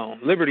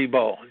AutoZone, Liberty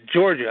Bowl,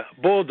 Georgia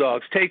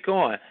Bulldogs take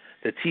on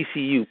the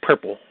TCU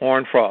Purple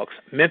Horned Frogs,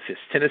 Memphis,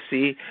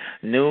 Tennessee,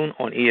 noon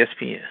on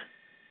ESPN.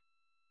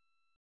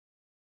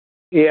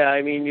 Yeah,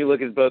 I mean, you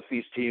look at both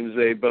these teams,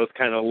 they both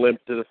kind of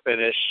limped to the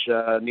finish.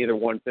 Neither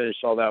one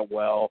finished all that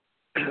well.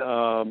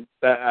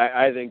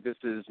 I think this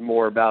is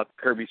more about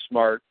Kirby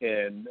Smart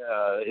and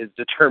his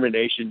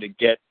determination to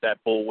get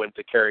that bowl win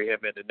to carry him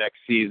into next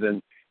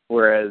season,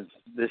 whereas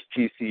this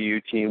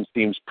TCU team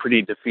seems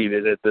pretty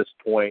defeated at this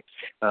point.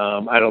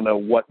 I don't know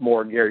what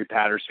more Gary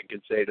Patterson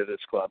can say to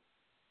this club.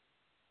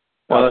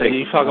 Well,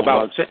 you talk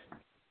about –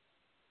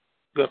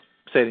 go,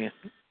 say it again.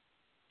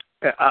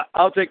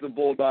 I'll take the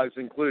Bulldogs,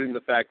 including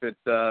the fact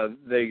that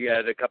they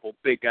had a couple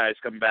big guys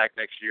come back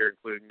next year,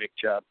 including Nick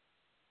Chubb.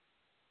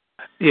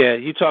 Yeah,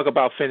 you talk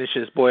about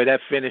finishes, boy. That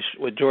finish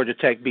with Georgia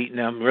Tech beating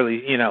them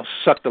really,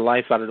 sucked the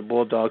life out of the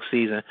Bulldog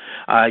season.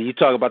 You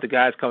talk about the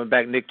guys coming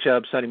back, Nick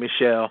Chubb, Sonny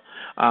Michel.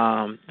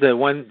 The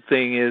one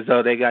thing is,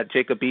 though, they got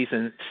Jacob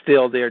Eason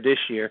still there this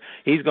year.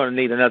 He's going to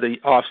need another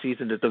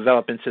offseason to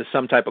develop into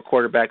some type of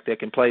quarterback that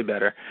can play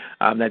better.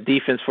 That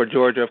defense for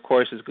Georgia, of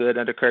course, is good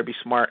under Kirby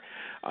Smart.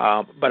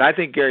 But I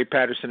think Gary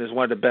Patterson is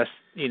one of the best,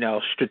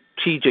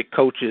 strategic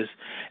coaches,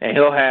 and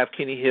he'll have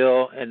Kenny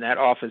Hill and that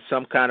offense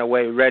some kind of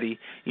way ready.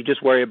 You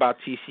just worry about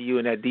TCU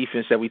and that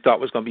defense that we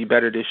thought was going to be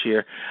better this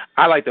year.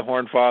 I like the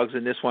Horned Frogs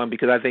in this one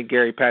because I think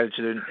Gary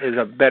Patterson is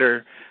a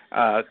better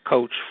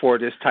coach for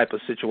this type of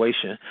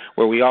situation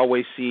where we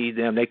always see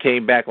them. They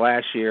came back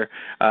last year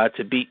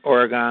to beat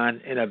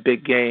Oregon in a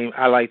big game.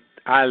 I like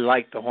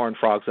the Horned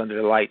Frogs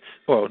under the lights,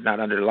 well,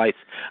 not under the lights,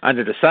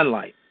 under the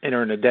sunlight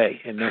entering the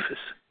day in Memphis.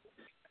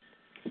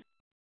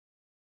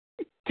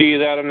 See,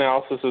 that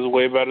analysis is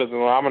way better than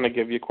what I'm going to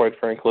give you, quite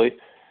frankly.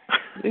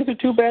 These are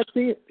two bad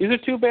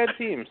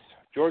teams.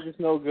 Georgia's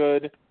no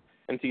good,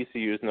 and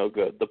TCU's no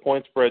good. The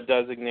point spread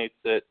designates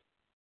it.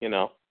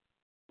 The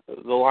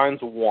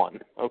line's 1.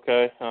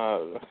 Okay.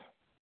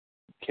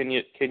 Can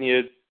you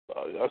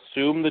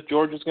assume that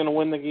Georgia's going to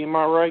win the game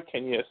outright?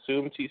 Can you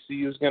assume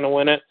TCU's going to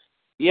win it?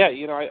 Yeah,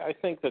 I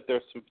think that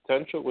there's some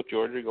potential with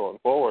Georgia going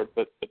forward,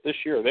 but this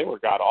year they were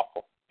god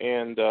awful,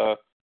 and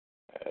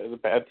the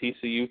bad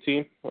TCU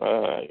team.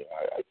 I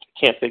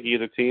can't take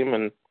either team,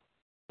 and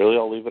really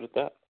I'll leave it at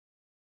that.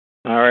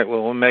 All right,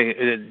 well, we'll make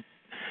it.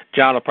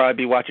 John will probably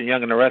be watching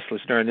Young and the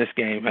Restless during this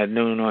game at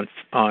noon on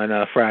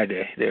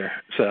Friday there.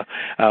 So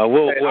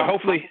we'll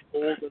hopefully.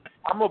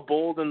 I'm a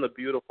bold and the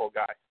beautiful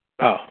guy.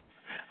 Oh,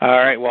 all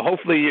right. Well,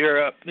 hopefully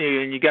you're up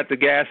and you got the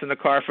gas in the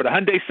car for the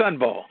Hyundai Sun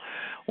Bowl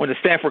when the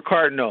Stanford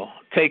Cardinal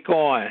take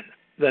on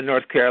the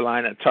North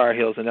Carolina Tar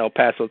Heels in El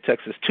Paso,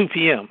 Texas, 2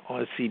 p.m.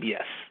 on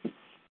CBS.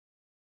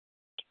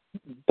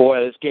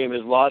 Boy, this game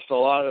has lost a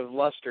lot of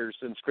luster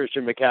since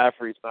Christian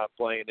McCaffrey's not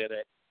playing in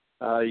it.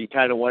 You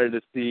kind of wanted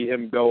to see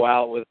him go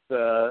out with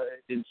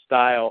in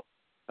style.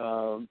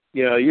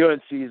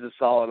 UNC is a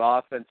solid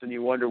offense, and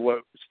you wonder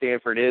what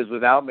Stanford is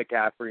without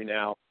McCaffrey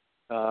now.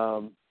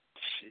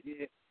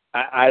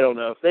 I don't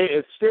know.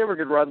 If Stanford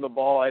could run the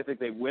ball, I think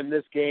they win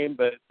this game,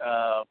 but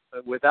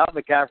without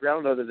McCaffrey, I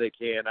don't know that they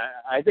can.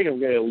 I think I'm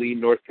going to lean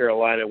North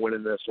Carolina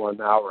winning this one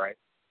outright.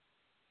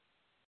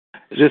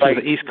 This is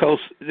the East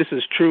Coast. This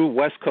is true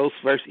West Coast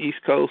versus East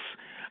Coast.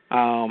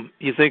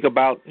 You think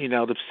about,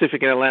 the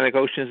Pacific and Atlantic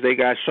Oceans, they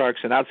got sharks.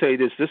 And I'll tell you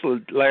this is a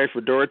Larry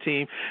Fedora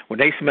team. When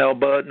they smell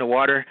bud in the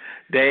water,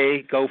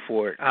 they go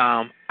for it.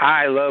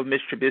 I love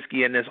Mitch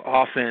Trubisky in this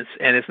offense,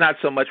 and it's not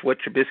so much what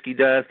Trubisky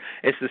does,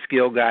 it's the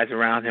skill guys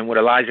around him with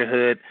Elijah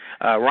Hood,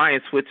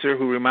 Ryan Switzer,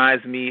 who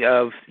reminds me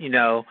of,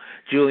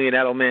 Julian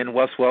Edelman,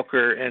 Wes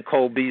Welker, and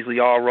Cole Beasley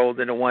all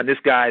rolled into one. This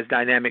guy is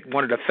dynamic,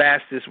 one of the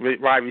fastest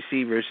wide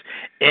receivers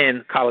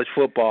in college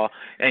football.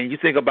 And you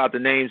think about the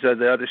names of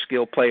the other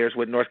skilled players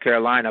with North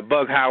Carolina,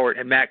 Bug Howard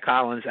and Matt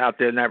Collins out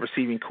there in that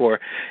receiving core.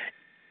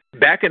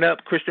 Backing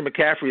up Christian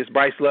McCaffrey is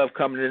Bryce Love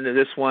coming into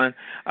this one.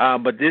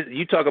 But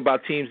you talk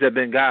about teams that have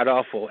been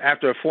god-awful.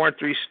 After a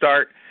 4-3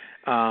 start,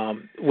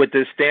 with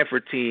this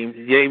Stanford team.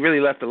 They really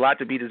left a lot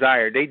to be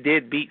desired. They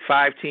did beat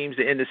 5 teams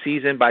to end the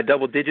season by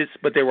double digits,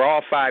 but they were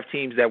all 5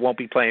 teams that won't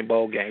be playing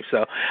bowl games.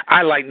 So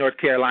I like North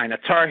Carolina.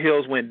 Tar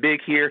Heels went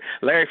big here.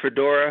 Larry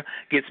Fedora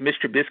gets Mitch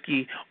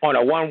Trubisky on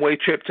a one-way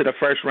trip to the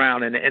first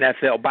round in the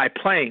NFL by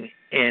playing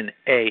in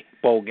a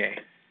bowl game.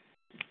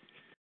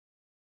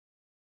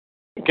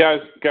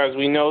 Guys,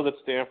 we know that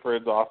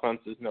Stanford's offense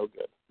is no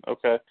good,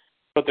 okay?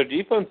 But their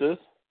defense is,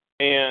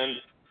 and,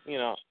 you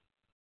know,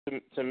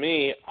 to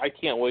me, I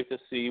can't wait to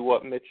see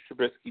what Mitch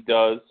Trubisky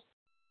does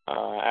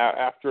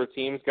after a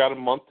team's got a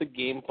month to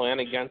game plan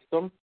against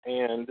them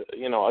and,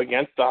 you know,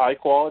 against a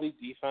high-quality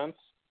defense.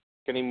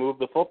 Can he move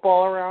the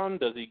football around?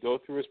 Does he go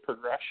through his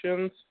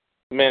progressions?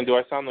 Man, do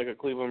I sound like a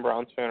Cleveland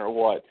Browns fan or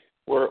what?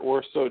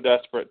 We're so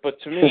desperate. But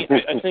to me,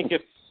 I think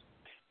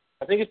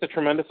it's a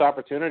tremendous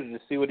opportunity to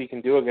see what he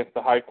can do against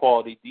a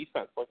high-quality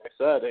defense, like I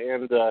said.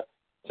 And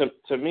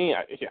to me,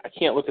 I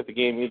can't look at the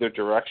game either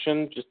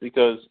direction just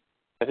because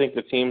I think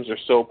the teams are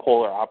so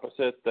polar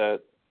opposite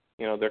that,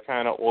 you know, they're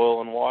kind of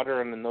oil and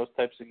water. And in those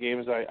types of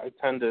games, I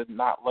tend to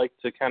not like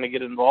to kind of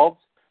get involved.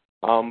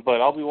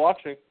 But I'll be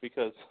watching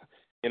because,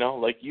 you know,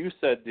 like you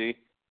said, D,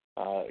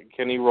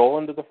 can he roll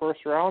into the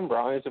first round?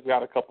 Brownies have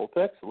got a couple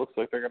picks. It looks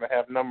like they're going to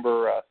have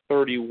number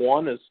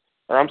 31 it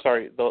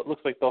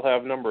looks like they'll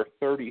have number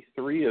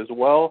 33 as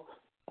well.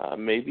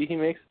 Maybe he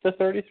makes it to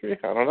 33.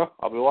 I don't know.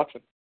 I'll be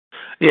watching.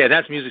 Yeah,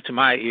 that's music to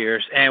my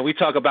ears. And we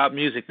talk about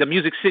music. The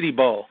Music City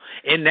Bowl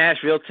in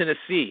Nashville,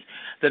 Tennessee.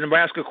 The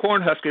Nebraska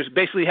Cornhuskers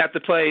basically have to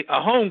play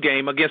a home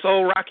game against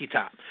Old Rocky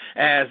Top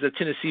as the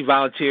Tennessee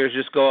Volunteers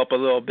just go up a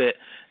little bit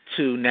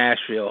to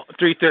Nashville.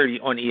 3:30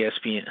 on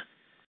ESPN.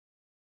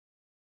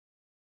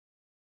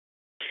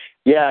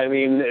 Yeah, I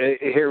mean,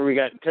 here we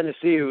got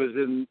Tennessee, who was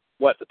in,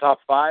 the top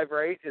 5,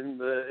 right, in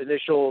the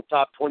initial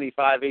top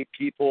 25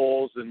 AP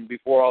polls, and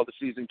before all the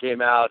season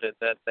came out, and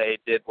then they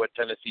did what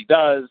Tennessee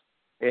does,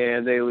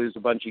 and they lose a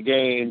bunch of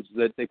games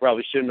that they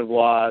probably shouldn't have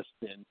lost,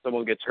 and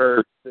someone gets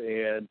hurt,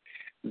 and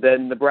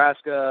then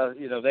Nebraska,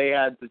 you know, they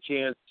had the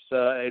chance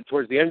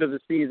towards the end of the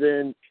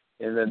season,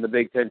 and then the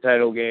Big Ten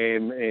title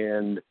game,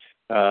 and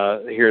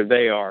here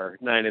they are,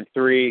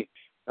 9-3.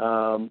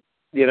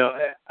 You know,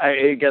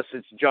 I guess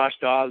it's Josh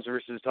Dobbs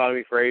versus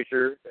Tommy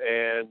Frazier,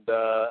 and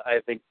I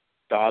think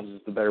Dobbs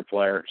is the better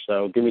player.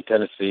 So give me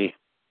Tennessee.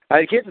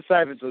 I can't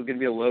decide if it's going to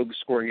be a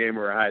low-scoring game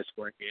or a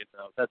high-scoring game,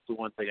 though. That's the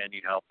one thing I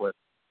need help with.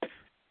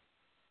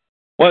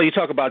 Well, you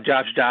talk about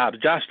Josh Dobbs.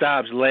 Josh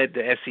Dobbs led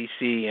the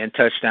SEC in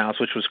touchdowns,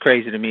 which was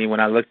crazy to me when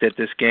I looked at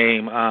this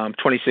game,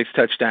 26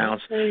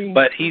 touchdowns.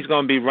 But he's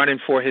going to be running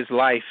for his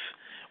life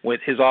with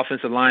his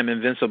offensive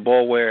lineman, Vincent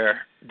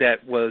Boulware,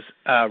 that was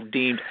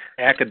deemed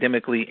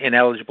academically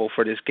ineligible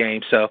for this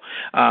game. So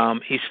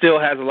he still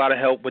has a lot of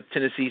help with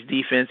Tennessee's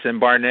defense and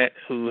Barnett,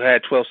 who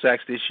had 12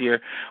 sacks this year.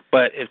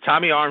 But if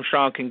Tommy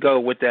Armstrong can go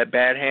with that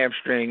bad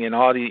hamstring and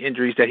all the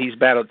injuries that he's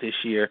battled this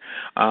year,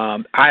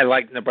 I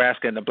like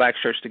Nebraska and the Black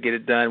Shirts to get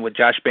it done with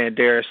Josh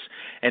Banderas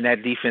and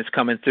that defense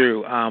coming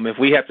through. If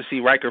we have to see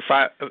Riker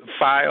Fife, what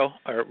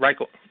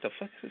the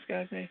fuck is this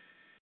guy's name?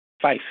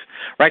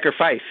 Riker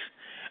Fife.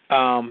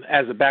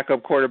 As a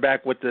backup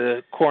quarterback with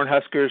the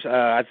Cornhuskers,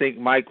 I think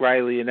Mike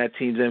Riley and that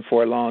team's in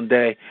for a long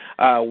day.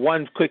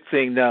 One quick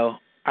thing, though.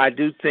 I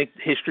do think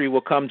history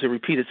will come to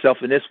repeat itself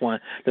in this one.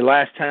 The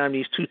last time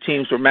these two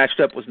teams were matched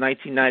up was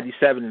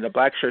 1997, and the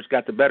Black Shirts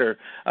got the better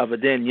of a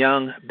then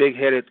young,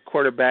 big-headed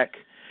quarterback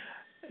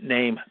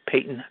named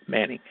Peyton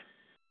Manning.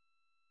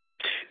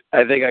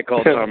 I think I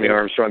called Tommy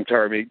Armstrong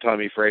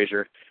Tommy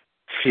Frazier.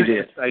 He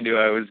did. I knew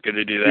I was going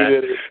to do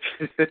that.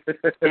 He did.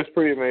 It was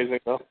pretty amazing,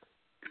 though.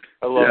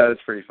 I love it. Yeah,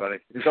 that's pretty funny.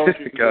 Don't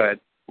you go ahead.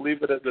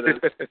 Leave it as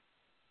it is.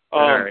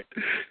 All right.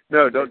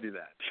 No, don't do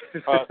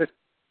that.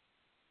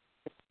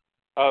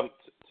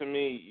 To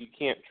me, you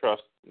can't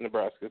trust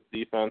Nebraska's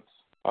defense.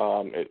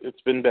 It's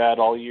been bad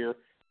all year.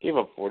 Gave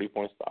up 40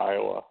 points to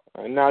Iowa.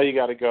 And now you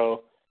got to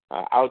go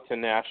out to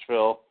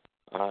Nashville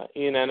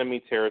in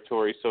enemy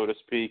territory, so to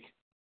speak,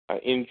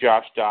 in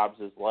Josh Dobbs'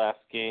 last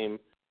game.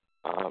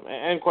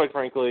 And quite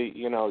frankly,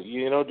 you know,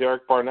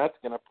 Derek Barnett's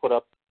going to put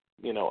up,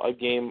 you know, a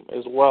game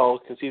as well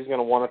because he's going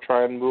to want to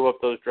try and move up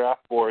those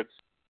draft boards,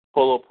 put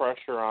a little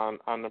pressure on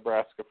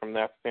Nebraska from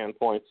that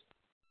standpoint.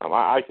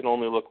 I can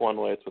only look one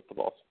way. It's with the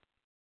Vols.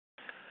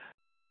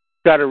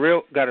 Got a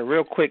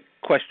real quick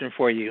question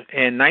for you.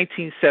 In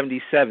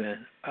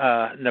 1977,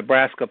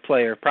 Nebraska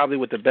player, probably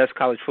with the best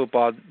college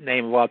football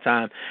name of all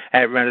time,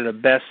 had one of the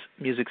best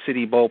Music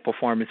City Bowl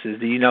performances.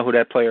 Do you know who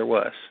that player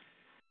was?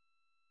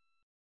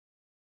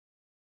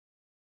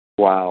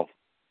 Wow.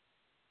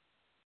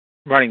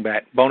 Running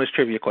back. Bonus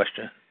trivia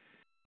question.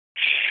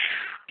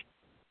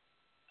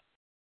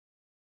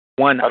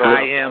 One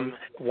I am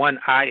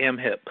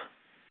hip.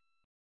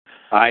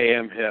 I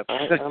am hip.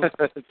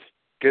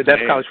 Good Best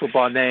name. college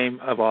football name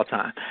of all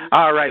time.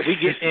 All right, we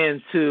get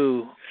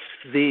into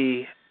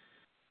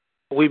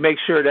we make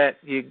sure that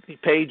you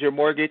paid your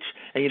mortgage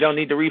and you don't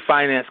need to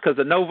refinance because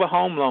the Nova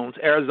Home Loans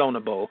Arizona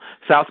Bowl,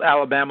 South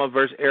Alabama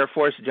versus Air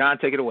Force. John,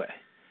 take it away.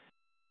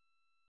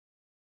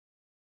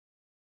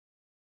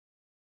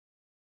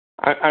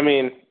 I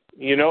mean,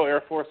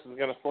 Air Force is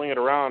going to sling it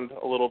around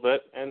a little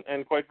bit,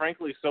 and quite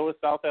frankly, so is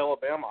South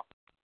Alabama.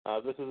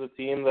 This is a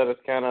team that has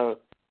kind of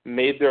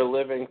made their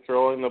living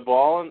throwing the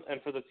ball,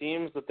 and for the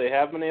teams that they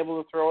have been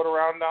able to throw it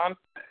around on,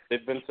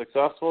 they've been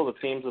successful. The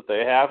teams that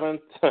they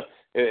haven't,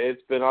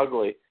 it's been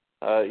ugly.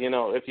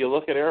 If you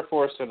look at Air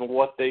Force and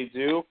what they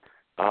do,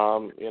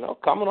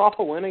 coming off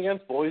a win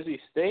against Boise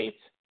State,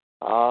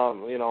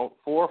 4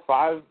 or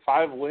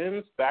 5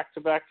 wins back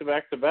to back.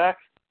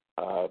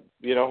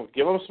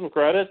 Give them some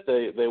credit.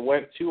 They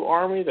went to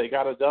Army. They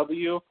got a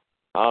W.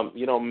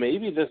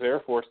 Maybe this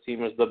Air Force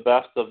team is the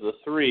best of the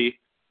 3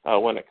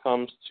 when it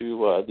comes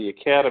to the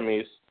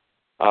academies.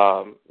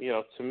 To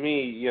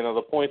me,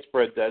 the point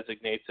spread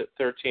designates at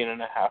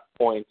 13.5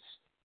 points.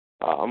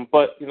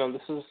 But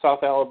this is a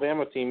South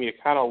Alabama team you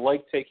kind of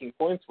like taking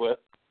points with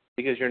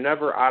because you're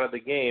never out of the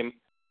game.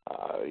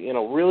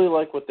 Really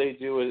like what they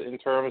do in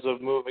terms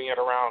of moving it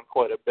around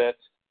quite a bit.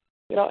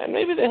 And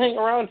maybe they hang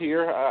around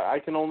here. I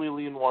can only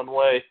lean one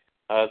way.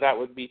 That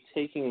would be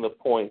taking the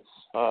points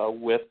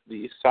with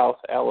the South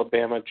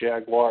Alabama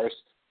Jaguars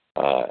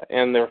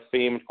and their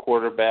famed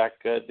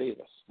quarterback,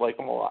 Davis. Like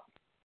him a lot.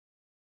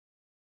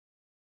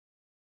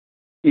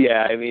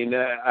 Yeah, I mean,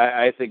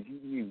 I think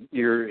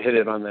you're hit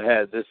it on the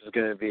head. This is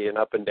going to be an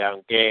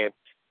up-and-down game.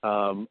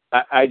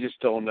 I just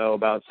don't know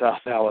about South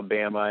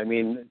Alabama. I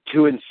mean,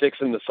 2-6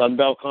 in the Sun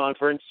Belt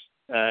Conference.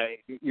 This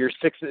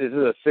is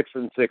a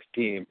 6-6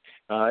 team.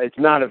 It's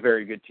not a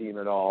very good team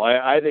at all.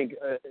 I think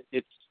I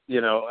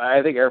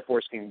think Air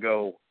Force can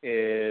go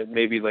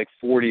maybe like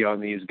 40 on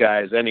these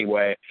guys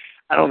anyway.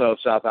 I don't know if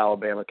South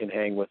Alabama can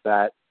hang with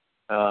that.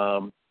 I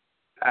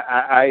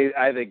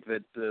think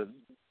that the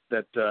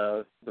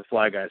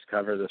Fly Guys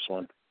cover this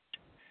one.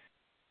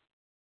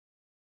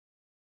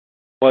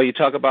 Well, you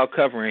talk about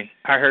covering.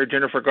 I heard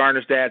Jennifer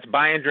Garner's dad's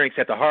buying drinks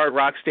at the Hard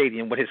Rock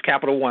Stadium with his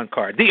Capital One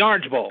card. The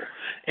Orange Bowl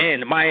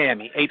in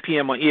Miami, 8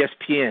 p.m. on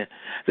ESPN.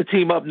 The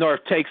team up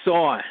north takes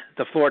on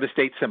the Florida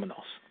State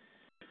Seminoles.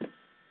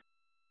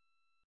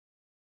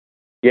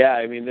 Yeah,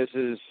 I mean, this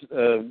is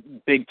a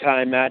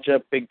big-time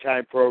matchup,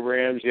 big-time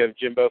programs. You have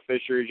Jimbo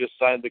Fisher, who just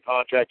signed the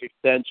contract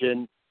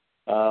extension.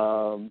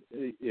 You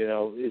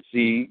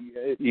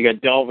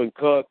got Delvin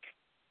Cook,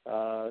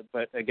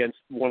 but against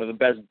one of the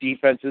best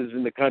defenses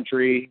in the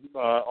country,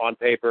 on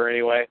paper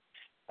anyway.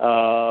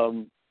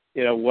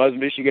 Was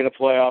Michigan a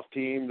playoff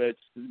team? That's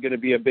going to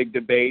be a big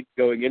debate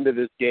going into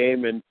this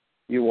game, and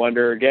you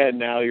wonder again,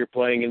 now you're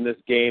playing in this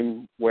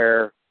game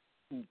where,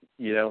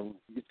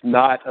 it's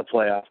not a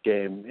playoff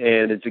game,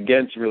 and it's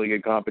against really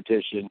good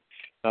competition.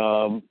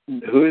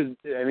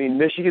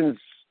 Michigan's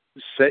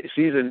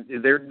season,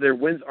 their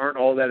wins aren't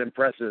all that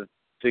impressive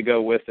to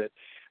go with it.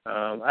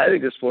 I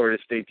think this Florida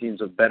State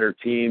team's a better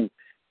team.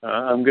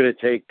 I'm going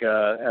to take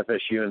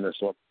FSU in this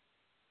one.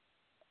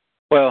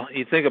 Well,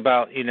 you think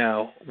about,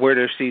 where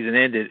their season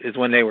ended is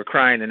when they were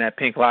crying in that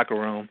pink locker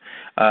room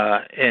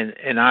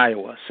in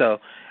Iowa.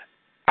 So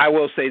I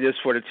will say this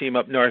for the team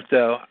up north,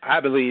 though.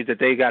 I believe that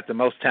they got the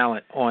most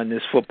talent on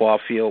this football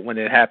field when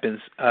it happens,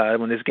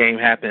 when this game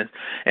happens.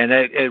 And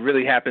it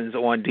really happens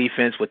on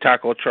defense with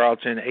Taco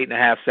Charlton,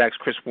 8.5 sacks,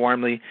 Chris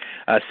Wormley,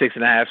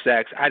 6.5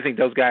 sacks. I think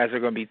those guys are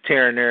going to be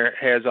tearing their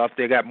hairs off.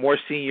 They got more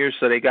seniors,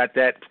 so they got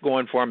that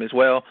going for them as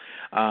well.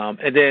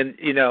 And then,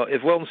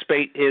 if Wilton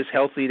Spate is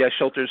healthy, that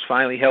Schulter's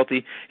finally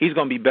healthy, he's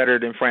going to be better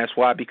than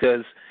Francois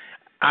because,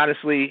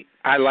 honestly,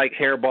 I like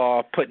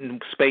Hairball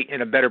putting Spate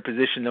in a better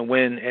position to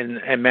win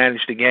and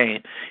manage the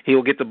game. He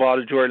will get the ball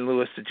to Jordan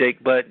Lewis, to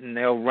Jake Butt, and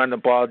they'll run the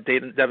ball to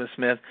Devin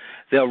Smith.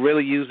 They'll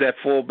really use that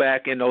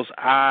fullback in those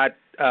odd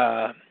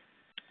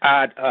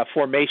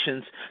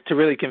formations to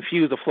really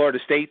confuse the Florida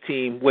State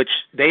team, which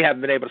they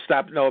haven't been able to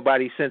stop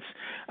nobody since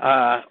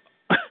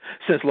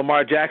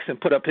Lamar Jackson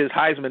put up his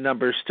Heisman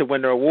numbers to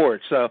win their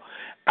award. So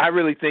I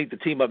really think the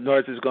team up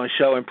north is going to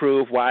show and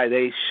prove why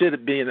they should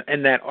have been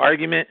in that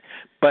argument,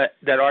 but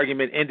that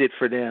argument ended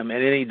for them,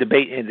 and any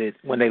debate ended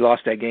when they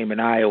lost that game in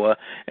Iowa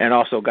and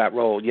also got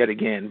rolled yet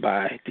again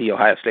by the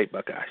Ohio State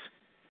Buckeyes.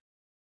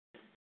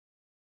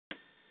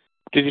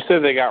 Did you say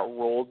they got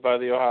rolled by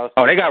the Ohio State?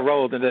 Oh, they got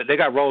rolled in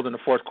the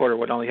fourth quarter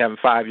with only having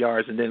 5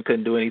 yards and then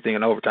couldn't do anything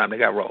in overtime. They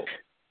got rolled.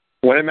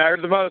 When it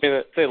mattered the most.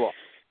 They lost.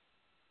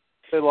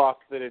 They lost.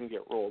 They didn't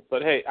get rolled.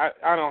 But, hey,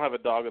 I don't have a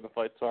dog in the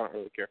fight, so I don't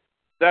really care.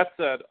 That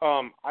said,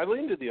 I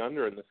lean to the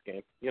under in this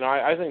game.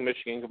 I think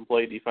Michigan can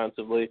play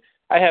defensively.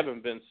 I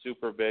haven't been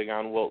super big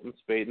on Wilton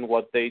Spate and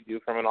what they do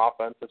from an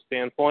offensive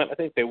standpoint. I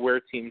think they wear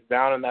teams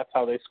down, and that's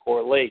how they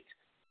score late.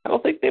 I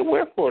don't think they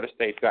wear Florida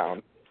State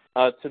down.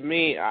 To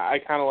me, I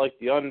kind of like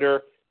the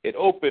under. It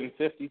opened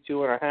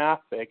 52.5.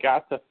 It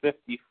got to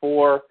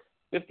 54.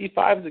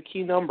 55 is a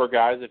key number,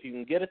 guys. If you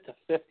can get it to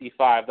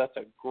 55, that's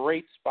a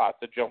great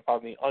spot to jump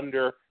on the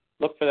under.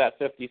 Look for that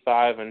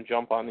 55 and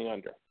jump on the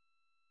under.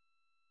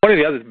 One of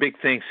the other big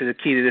things to the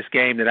key to this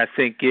game that I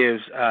think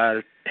gives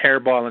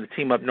Hairball and the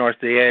team up north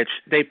the edge,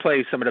 they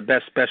play some of the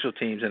best special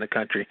teams in the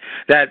country.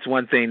 That's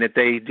one thing that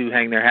they do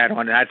hang their hat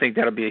on, and I think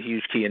that'll be a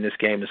huge key in this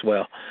game as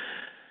well.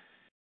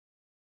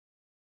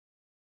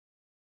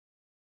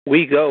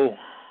 We go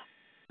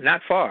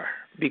not far,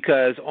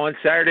 because on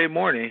Saturday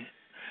morning,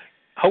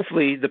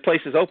 hopefully the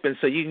place is open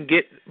so you can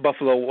get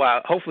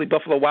hopefully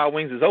Buffalo Wild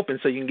Wings is open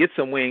so you can get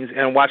some wings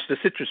and watch the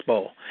Citrus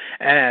Bowl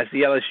as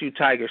the LSU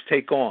Tigers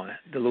take on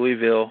the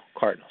Louisville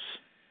Cardinals.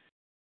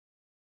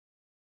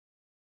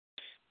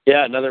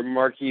 Yeah, another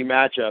marquee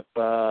matchup.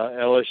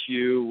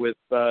 LSU with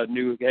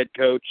new head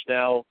coach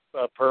now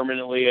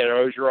permanently at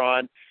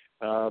Orgeron.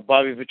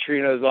 Bobby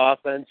Petrino's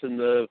offense and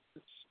the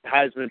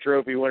Heisman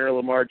Trophy winner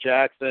Lamar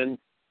Jackson.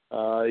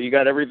 You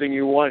got everything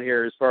you want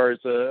here as far as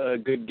a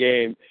good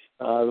game.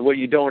 What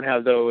you don't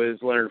have, though, is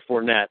Leonard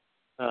Fournette.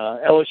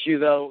 LSU,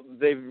 though,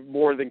 they're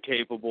more than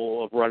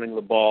capable of running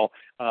the ball.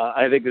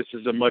 I think this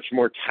is a much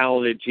more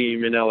talented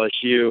team in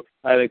LSU.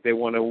 I think they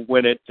want to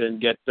win it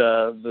and get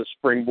the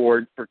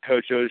springboard for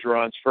Coach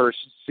Orgeron's first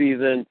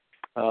season.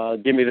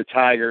 Give me the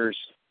Tigers.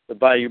 The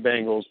Bayou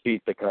Bengals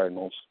beat the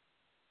Cardinals.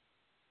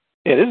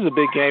 Yeah, this is a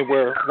big game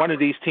where one of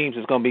these teams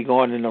is going to be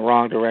going in the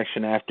wrong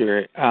direction after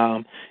it.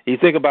 You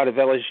think about if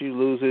LSU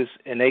loses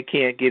and they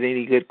can't get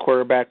any good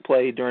quarterback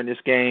play during this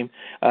game,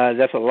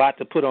 that's a lot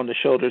to put on the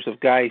shoulders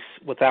of guys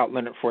without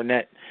Leonard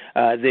Fournette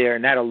there,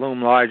 and that'll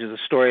loom large as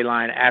a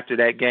storyline after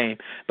that game.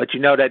 But you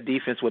know that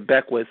defense with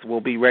Beckwith will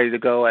be ready to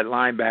go at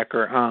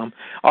linebacker.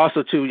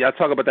 Also, too, y'all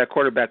talk about that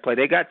quarterback play.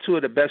 They got two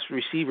of the best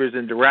receivers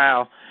in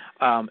Doral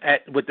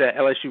with the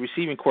LSU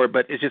receiving corps,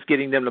 but it's just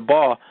getting them the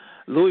ball.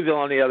 Louisville,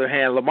 on the other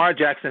hand, Lamar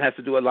Jackson has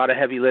to do a lot of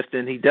heavy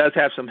lifting. He does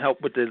have some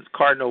help with the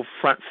Cardinal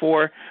front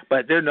four,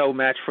 but they're no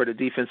match for the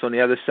defense on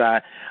the other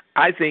side.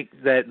 I think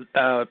that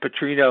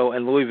Petrino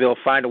and Louisville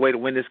find a way to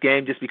win this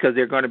game just because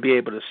they're going to be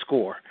able to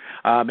score.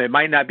 It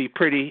might not be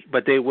pretty,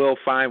 but they will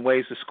find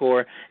ways to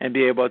score and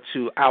be able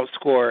to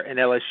outscore an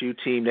LSU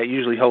team that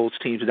usually holds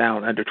teams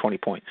down under 20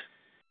 points.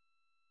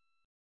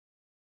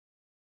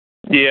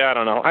 Yeah, I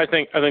don't know. I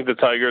think the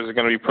Tigers are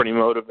going to be pretty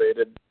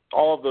motivated.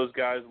 All of those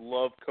guys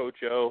love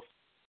Coach O.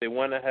 They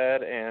went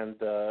ahead and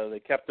they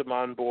kept him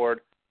on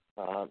board.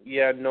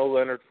 No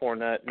Leonard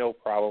Fournette, no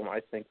problem. I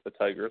think the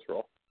Tigers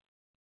roll.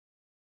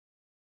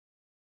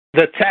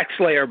 The Tax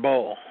Slayer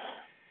Bowl,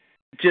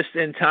 just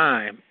in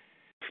time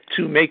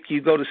to make you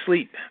go to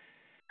sleep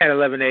at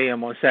 11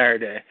 a.m. on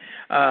Saturday.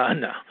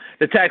 No.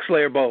 The Tax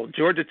Slayer Bowl,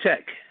 Georgia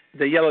Tech,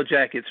 the Yellow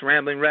Jackets,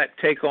 Rambling Wreck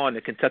take on the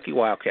Kentucky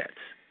Wildcats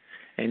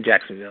in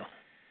Jacksonville.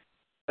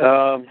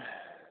 The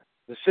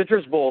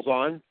Citrus Bowl's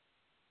on.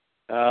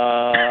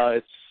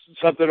 It's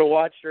something to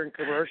watch during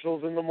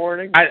commercials in the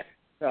morning.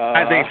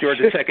 I think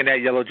Georgia Tech and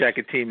that Yellow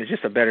Jacket team is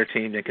just a better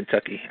team than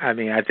Kentucky. I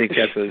mean, I think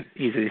that's an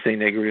easy thing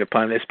to agree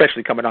upon,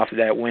 especially coming off of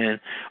that win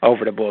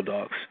over the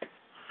Bulldogs.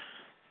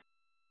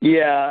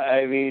 Yeah,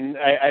 I mean,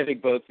 I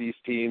think both these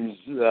teams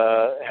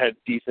had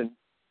decent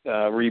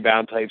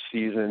rebound-type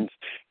seasons.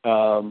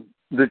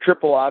 The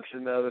triple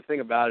option, though, the thing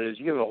about it is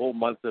you have a whole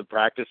month of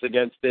practice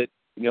against it.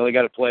 You only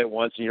got to play it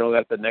once, and you don't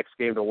have the next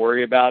game to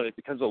worry about. It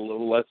becomes a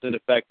little less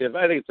ineffective.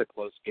 I think it's a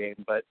close game,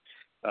 but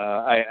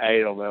I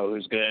don't know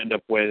who's going to end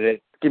up winning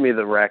it. Give me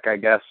the Wreck, I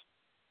guess.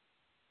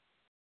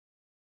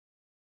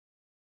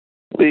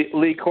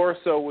 Lee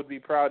Corso would be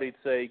proud. He'd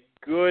say,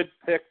 good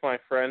pick, my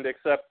friend,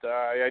 except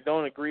I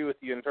don't agree with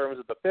you in terms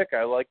of the pick.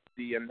 I like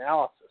the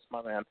analysis,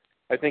 my man.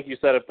 I think you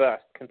said it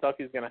best.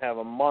 Kentucky's going to have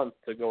a month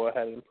to go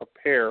ahead and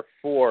prepare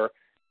for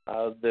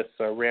this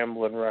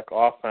Ramblin' Wreck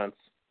offense.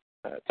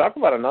 Talk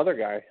about another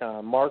guy,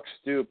 Mark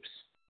Stoops.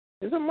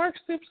 Is it Mark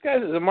Stoops,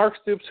 guys? Is it Mark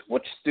Stoops?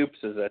 Which Stoops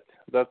is it?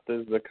 That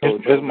is the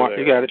coach. Mark,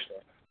 you got it.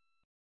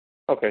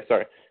 Okay,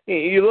 sorry.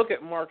 You look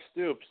at Mark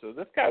Stoops. So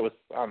this guy was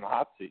on the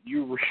hot seat.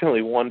 You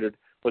really wondered,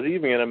 was he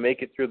even going to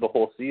make it through the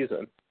whole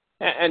season?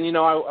 And you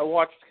know, I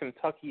watched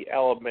Kentucky,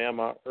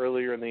 Alabama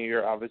earlier in the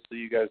year. Obviously,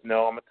 you guys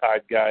know I'm a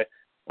Tide guy.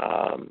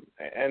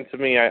 And to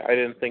me, I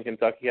didn't think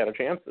Kentucky had a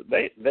chance.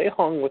 They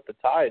hung with the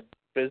Tide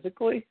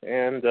physically,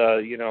 and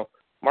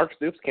Mark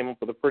Stoops came up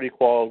with a pretty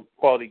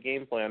quality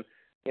game plan.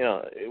 You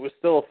know, it was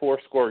still a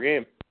 4-score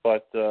game,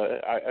 but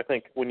I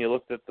think when you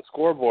looked at the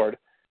scoreboard,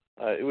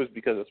 it was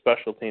because of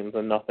special teams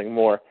and nothing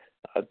more.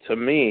 To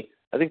me,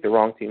 I think the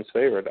wrong team's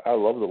favored. I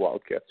love the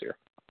Wildcats here.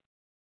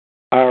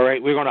 All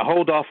right, we're going to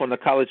hold off on the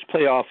college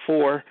playoff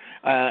 4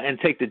 and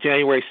take the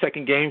January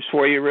 2nd games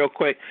for you real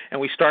quick, and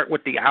we start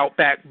with the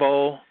Outback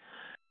Bowl.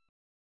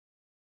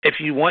 If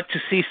you want to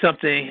see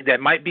something that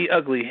might be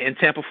ugly in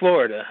Tampa,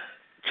 Florida,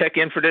 check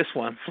in for this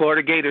one.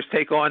 Florida Gators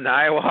take on the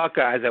Iowa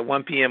Hawkeyes at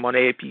 1 p.m. on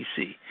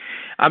APC.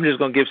 I'm just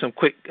going to give some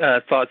quick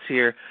thoughts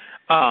here.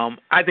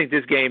 I think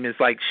this game is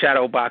like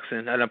shadow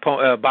boxing,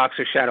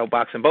 boxer shadow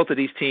boxing. Both of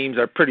these teams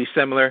are pretty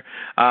similar.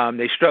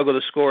 They struggle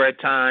to score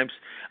at times.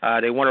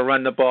 They want to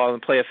run the ball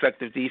and play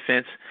effective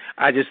defense.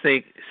 I just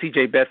think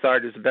C.J.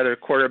 Beathard is a better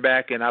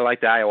quarterback, and I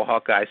like the Iowa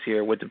Hawkeyes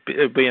here with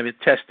being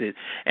tested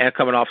and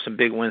coming off some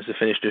big wins to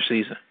finish their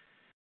season.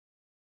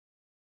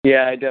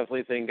 Yeah, I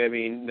definitely think,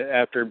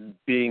 after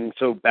being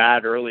so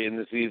bad early in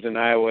the season,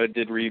 Iowa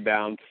did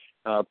rebound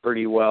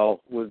pretty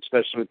well,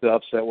 especially with the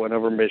upset win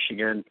over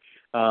Michigan.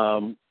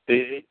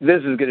 This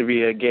is going to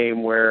be a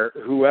game where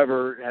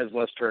whoever has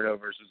less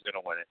turnovers is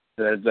going to win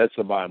it. That's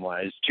the bottom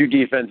line. It's two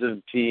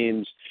defensive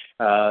teams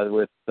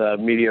with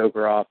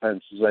mediocre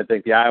offenses. I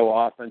think the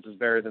Iowa offense is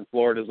better than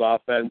Florida's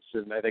offense,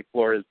 and I think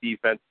Florida's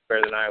defense is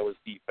better than Iowa's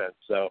defense.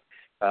 So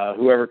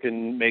whoever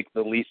can make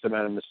the least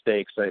amount of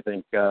mistakes, I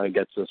think,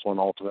 gets this one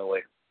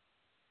ultimately.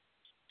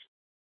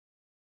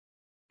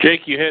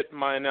 Jake, you hit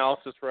my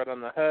analysis right on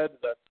the head.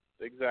 That's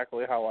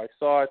exactly how I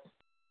saw it.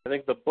 I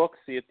think the books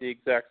see it the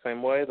exact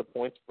same way. The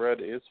point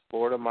spread is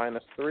Florida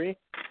 -3,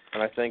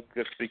 and I think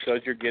it's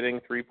because you're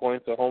getting 3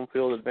 points of home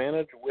field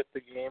advantage with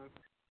the game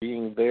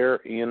being there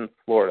in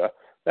Florida.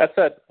 That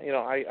said,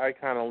 I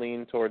kind of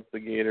lean towards the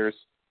Gators.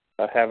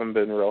 Haven't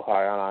been real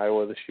high on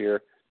Iowa this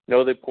year.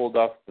 Know they pulled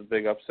off the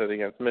big upset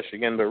against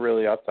Michigan, but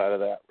really outside of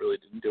that, really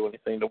didn't do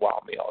anything to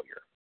wow me all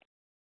year.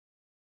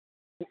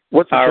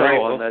 What's the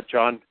total on that,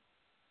 John?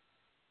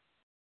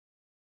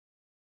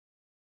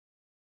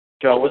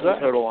 John, what's the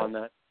total on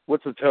that?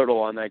 What's the total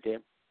on that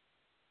game?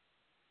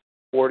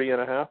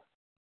 40.5.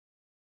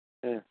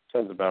 Yeah,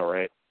 sounds about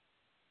right.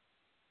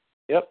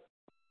 Yep.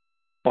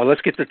 Well,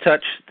 let's get to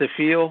touch the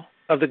feel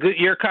of the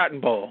Goodyear Cotton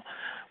Bowl.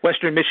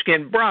 Western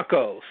Michigan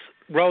Broncos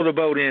roll the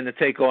boat in to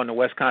take on the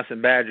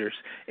Wisconsin Badgers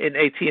in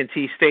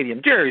AT&T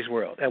Stadium, Jerry's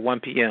World, at 1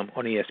 p.m.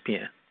 on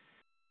ESPN.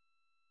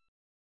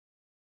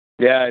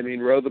 Yeah, I mean,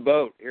 row the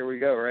boat. Here we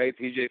go, right?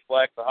 PJ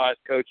Fleck, the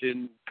hottest coach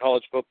in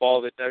college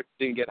football that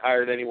didn't get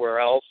hired anywhere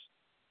else.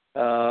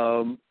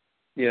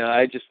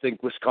 I just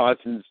think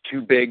Wisconsin's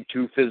too big,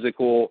 too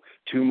physical,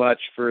 too much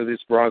for this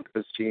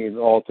Broncos team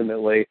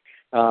ultimately.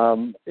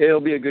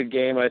 It'll be a good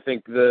game. I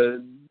think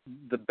the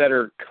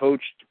better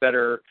coached,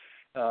 better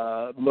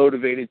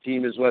motivated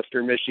team is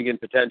Western Michigan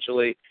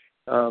potentially.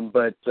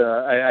 But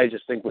I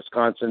just think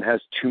Wisconsin has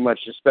too much,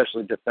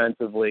 especially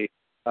defensively.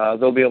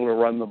 They'll be able to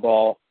run the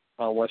ball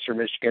on Western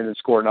Michigan and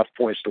score enough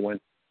points to win.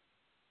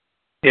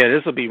 Yeah,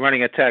 this will be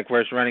running attack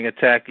versus running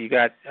attack. You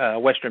got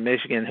Western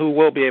Michigan, who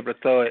will be able to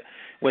throw it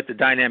with the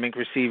dynamic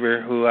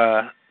receiver who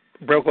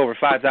broke over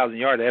 5,000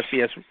 yards, the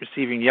FBS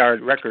receiving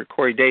yard record,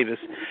 Corey Davis,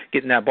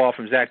 getting that ball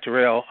from Zach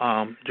Terrell.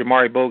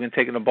 Jamari Bogan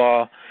taking the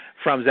ball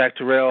from Zach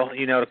Terrell,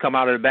 to come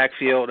out of the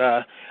backfield.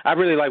 I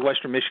really like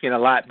Western Michigan a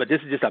lot, but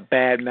this is just a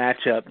bad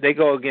matchup. They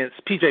go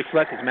against P.J.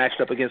 Fleck is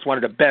matched up against one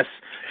of the best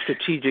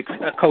strategic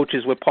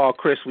coaches with Paul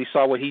Chryst. We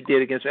saw what he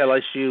did against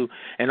LSU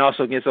and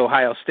also against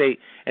Ohio State.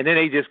 And then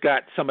they just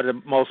got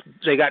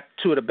they got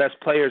two of the best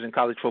players in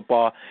college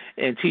football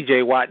in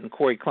T.J. Watt and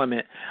Corey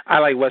Clement. I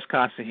like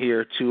Wisconsin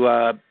here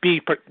to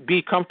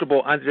be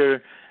comfortable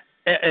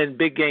in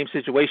big game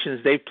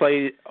situations. They've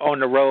played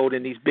on the road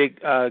in these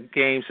big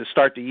games to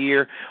start the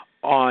year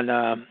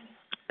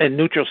in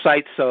neutral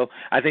sites. So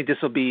I think this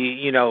will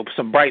be,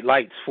 some bright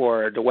lights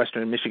for the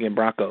Western Michigan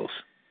Broncos.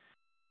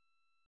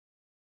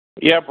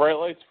 Yeah, bright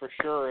lights for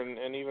sure,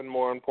 and even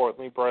more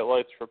importantly, bright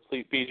lights for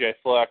P.J.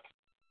 Fleck.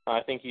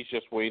 I think he's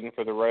just waiting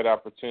for the right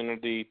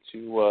opportunity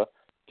to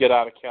get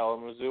out of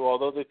Kalamazoo,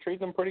 although they treat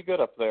them pretty good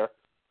up there.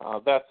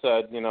 That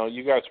said,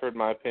 you guys heard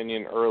my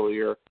opinion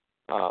earlier.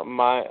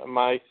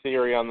 My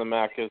theory on the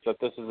MAC is that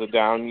this is a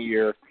down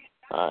year,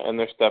 and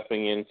they're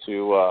stepping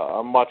into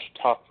a much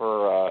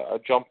tougher a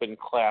jump in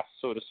class,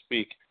 so to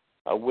speak,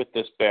 with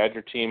this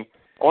Badger team.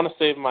 I want to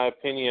save my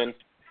opinion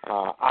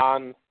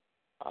on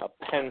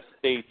Penn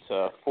State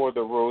for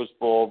the Rose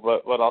Bowl,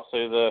 but I'll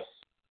say this.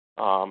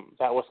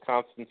 That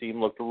Wisconsin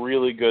team looked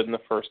really good in the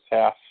first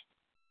half,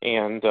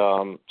 and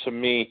to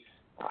me,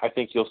 I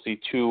think you'll see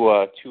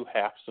two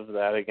halves of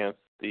that against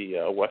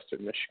the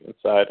Western Michigan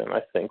side, and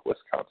I think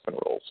Wisconsin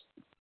rolls.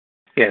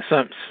 Yeah,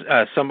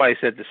 somebody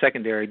said the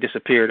secondary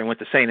disappeared and went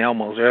to St.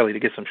 Elmo's early to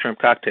get some shrimp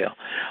cocktail.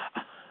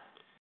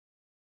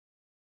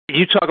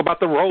 You talk about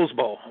the Rose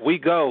Bowl. We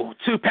go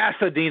to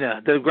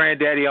Pasadena, the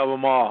granddaddy of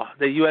them all,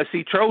 the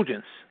USC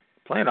Trojans,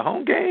 playing a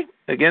home game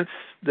against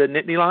the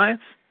Nittany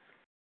Lions.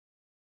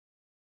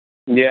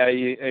 Yeah,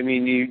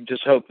 you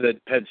just hope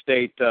that Penn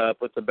State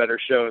puts a better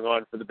showing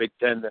on for the Big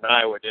Ten than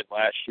Iowa did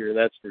last year,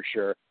 that's for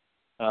sure.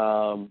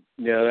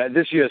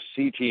 This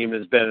USC team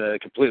has been a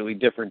completely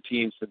different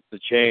team since the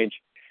change.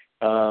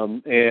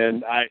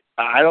 And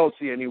I don't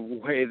see any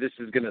way this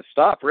is going to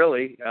stop,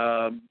 really.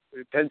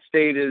 Penn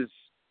State is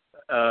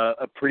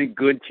a pretty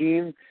good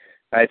team.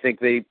 I think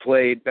they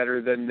played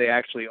better than they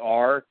actually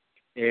are.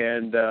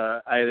 And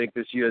I think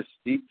this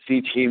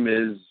USC team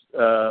is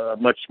a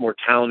much more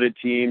talented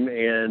team.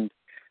 And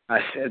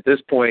at this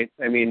point,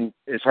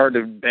 it's hard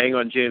to bang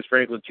on James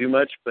Franklin too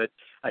much, but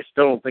I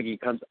still don't think he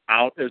comes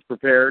out as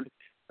prepared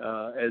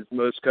as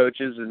most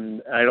coaches.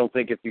 And I don't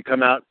think if you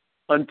come out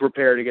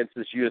unprepared against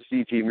this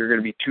USC team, you're going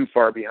to be too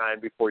far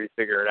behind before you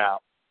figure it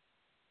out.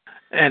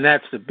 And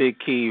that's the big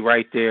key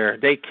right there.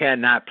 They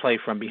cannot play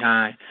from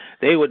behind.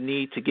 They would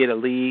need to get a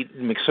lead.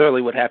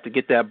 McSorley would have to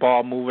get that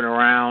ball moving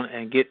around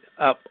and get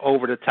up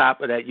over the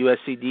top of that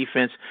USC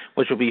defense,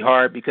 which will be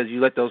hard because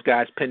you let those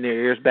guys pin their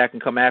ears back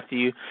and come after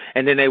you,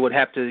 and then they would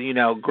have to,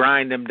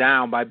 grind them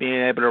down by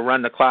being able to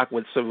run the clock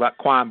with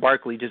Saquon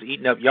Barkley just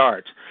eating up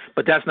yards.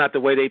 But that's not the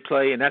way they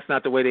play, and that's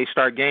not the way they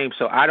start games.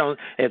 So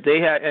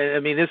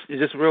this is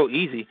just real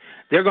easy.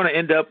 They're going to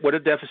end up with a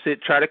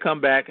deficit, try to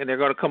come back, and they're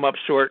going to come up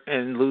short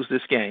and lose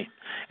this game.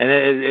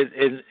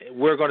 And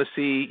we're going to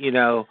see,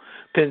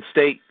 Penn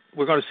State,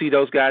 we're going to see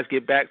those guys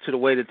get back to the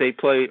way that they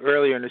played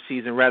earlier in the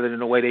season rather than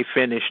the way they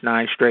finished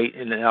 9 straight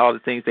and all the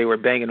things they were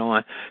banging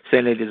on,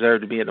 saying they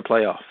deserve to be in the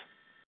playoffs.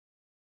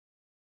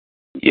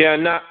 Yeah,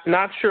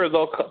 not sure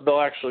they'll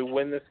actually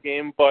win this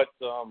game, but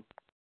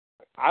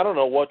I don't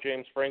know what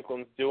James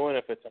Franklin's doing,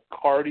 if it's a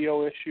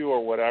cardio issue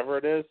or whatever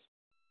it is,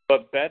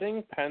 but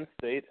betting Penn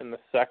State in the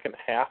second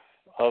half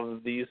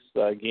of these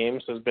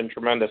games has been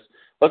tremendous.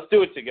 Let's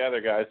do it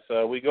together, guys.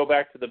 We go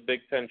back to the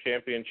Big Ten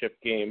championship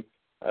game,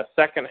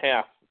 second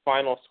half,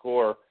 final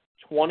score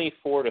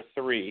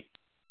 24-3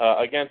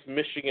 against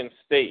Michigan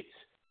State,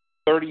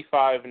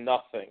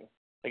 35-0.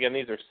 Again,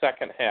 these are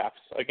second halves.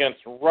 Against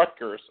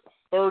Rutgers,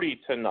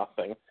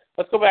 30-0.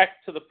 Let's go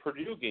back to the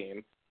Purdue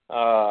game.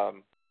 Oh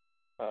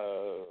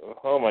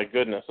my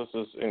goodness, this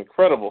is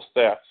incredible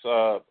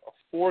stats.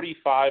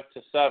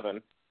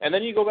 45-7. And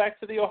then you go back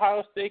to the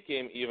Ohio State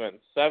game even,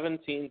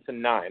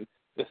 17-9.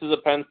 This is a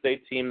Penn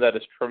State team that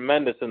is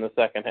tremendous in the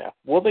second half.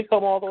 Will they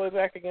come all the way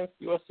back against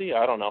USC?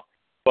 I don't know.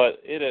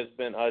 But it has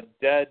been a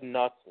dead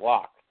nuts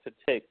lock to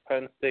take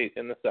Penn State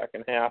in the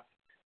second half.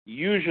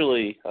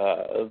 Usually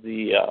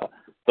the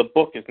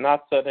book is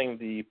not setting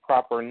the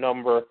proper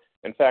number.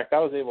 In fact, I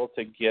was able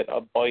to get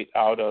a bite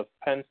out of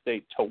Penn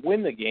State to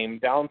win the game,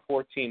 down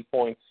 14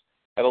 points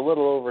at a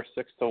little over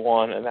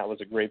 6-1, and that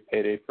was a great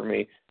payday for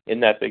me in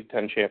that Big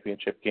Ten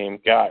championship game.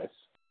 Guys,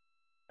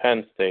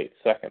 Penn State,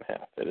 second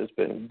half. It has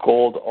been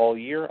gold all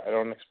year. I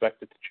don't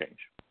expect it to change.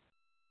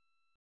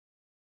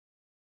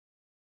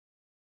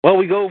 Well,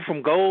 we go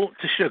from gold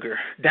to sugar,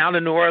 down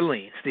to New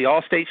Orleans, the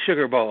All-State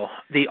Sugar Bowl.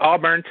 The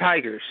Auburn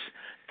Tigers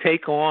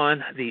take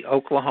on the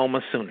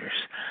Oklahoma Sooners.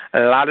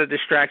 A lot of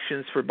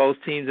distractions for both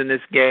teams in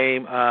this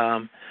game,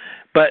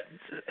 but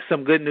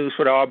some good news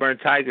for the Auburn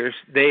Tigers.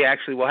 They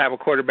actually will have a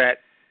quarterback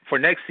for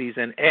next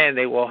season, and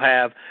they will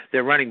have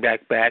their running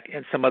back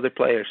and some other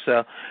players.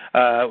 So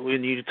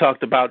when you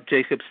talked about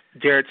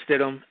Jarrett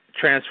Stidham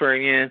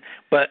transferring in,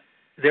 but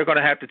they're going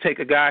to have to take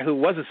a guy who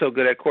wasn't so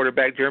good at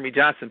quarterback, Jeremy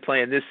Johnson,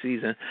 playing this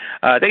season.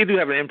 They do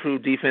have an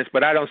improved defense,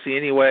 but I don't see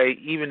any way,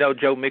 even though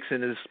Joe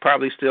Mixon is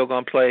probably still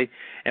going to play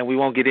and we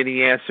won't get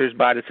any answers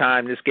by the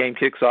time this game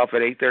kicks off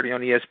at 8:30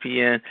 on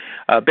ESPN,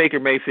 Baker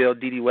Mayfield,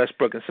 Dede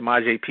Westbrook, and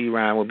Samaje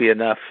Perine will be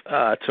enough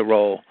to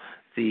roll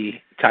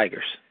the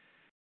Tigers.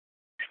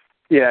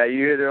 Yeah,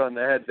 you hit it on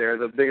the head there.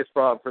 The biggest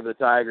problem for the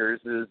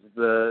Tigers is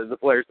the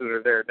players that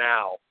are there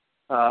now.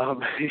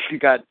 You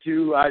got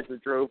 2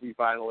 Heisman Trophy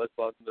finalists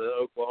on the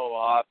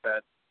Oklahoma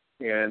offense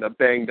and a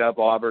banged-up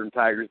Auburn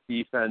Tigers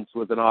defense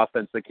with an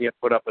offense that can't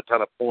put up a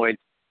ton of points.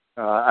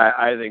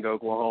 I think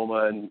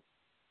Oklahoma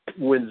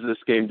wins this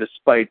game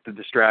despite the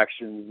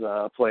distractions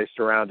placed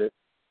around it.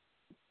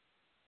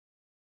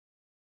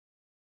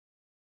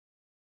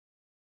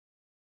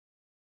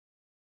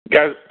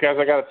 Guys,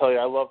 I got to tell you,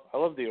 I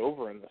love the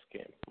over in this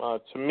game.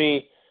 To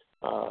me,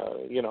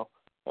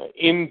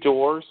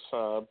 indoors,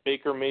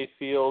 Baker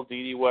Mayfield,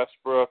 Dede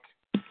Westbrook,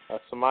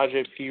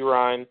 Samaje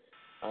Perine,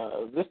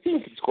 this team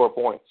can score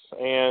points.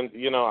 And,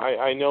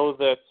 I know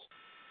that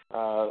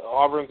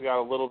Auburn's got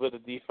a little bit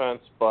of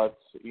defense, but,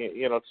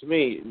 to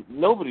me,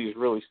 nobody's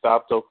really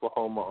stopped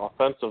Oklahoma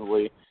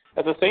offensively.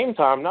 At the same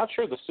time, I'm not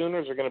sure the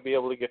Sooners are going to be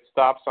able to get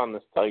stops on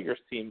this Tigers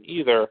team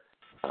either.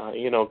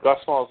 Gus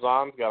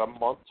Malzahn's got a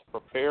month to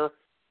prepare.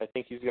 I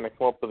think he's going to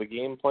come up with a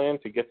game plan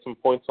to get some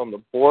points on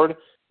the board.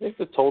 I think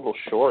the total's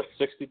short,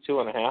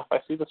 62.5. I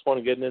see this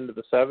one getting into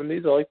the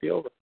 70s. I like the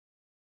over.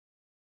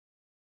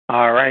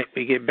 All right,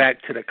 we get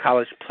back to the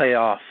college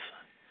playoff.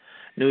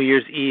 New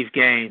Year's Eve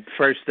game.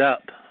 First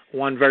up,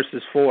 1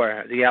 versus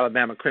 4. The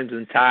Alabama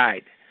Crimson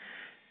Tide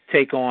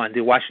take on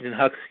the Washington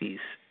Huskies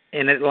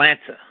in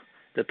Atlanta,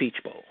 the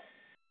Peach Bowl.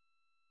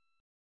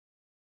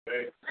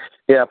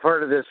 Yeah,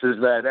 part of this is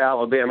that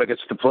Alabama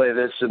gets to play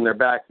this in their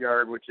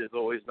backyard, which is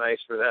always nice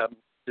for them.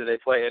 Do they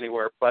play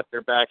anywhere but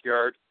their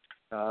backyard?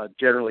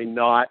 Generally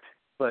not.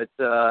 But,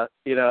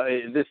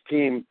 this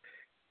team,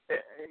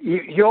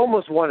 you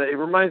almost want to, it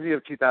reminds me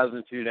of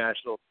 2002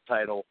 national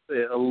title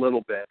a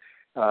little bit.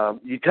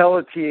 You tell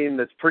a team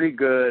that's pretty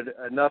good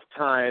enough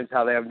times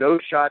how they have no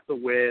shot to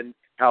win,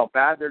 how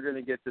bad they're going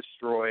to get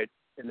destroyed,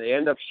 and they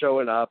end up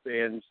showing up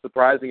and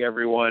surprising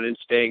everyone and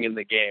staying in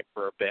the game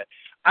for a bit.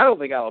 I don't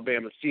think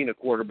Alabama's seen a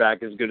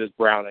quarterback as good as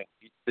Browning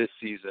this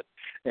season.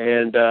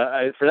 And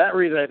for that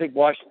reason, I think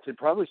Washington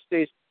probably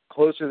stays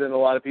closer than a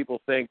lot of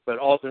people think, but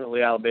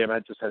ultimately Alabama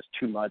just has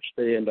too much.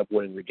 They end up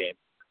winning the game.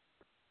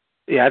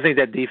 Yeah, I think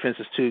that defense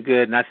is too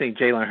good, and I think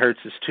Jalen Hurts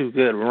is too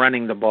good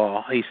running the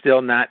ball. He's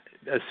still not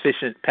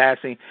efficient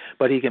passing,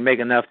 but he can make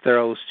enough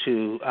throws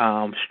to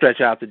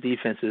stretch out the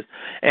defenses.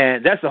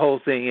 And that's the whole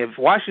thing. If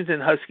Washington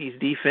Huskies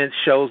defense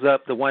shows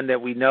up, the one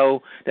that we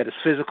know that is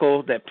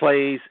physical, that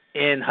plays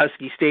in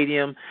Husky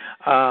Stadium,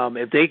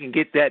 if they can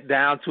get that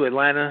down to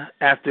Atlanta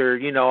after,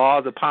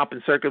 all the pomp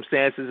and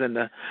circumstances and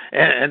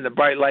the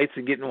bright lights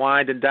and getting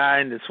wined and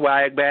dined and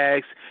swag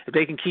bags, if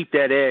they can keep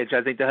that edge,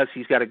 I think the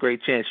Huskies got a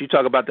great chance. You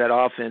talk about that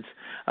offense.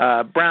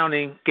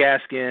 Browning,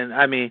 Gaskin,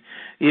 I mean,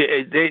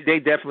 they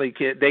definitely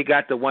they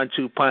got the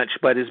 1-2 punch,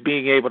 but it's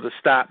being able to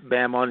stop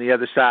Bam on the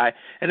other side.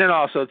 And then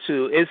also,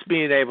 too, it's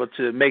being able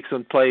to make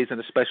some plays in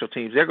the special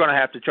teams. They're going to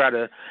have to try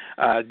to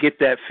get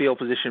that field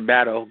position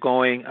battle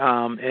going.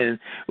 And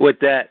with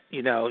that,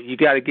 you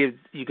got to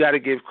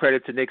give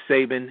credit to Nick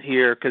Saban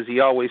here because he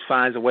always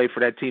finds a way for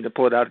that team to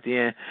pull it out at the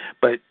end.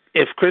 But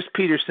if Chris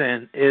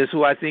Peterson is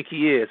who I think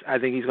he is, I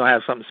think he's going to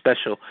have something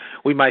special.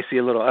 We might see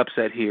a little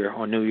upset here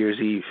on New Year's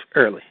Eve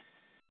early.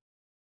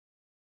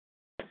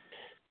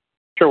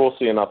 Sure, we'll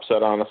see an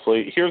upset,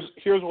 honestly. Here's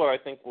what I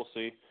think we'll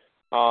see.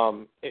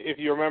 If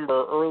you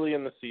remember, early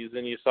in the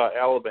season, you saw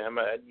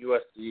Alabama at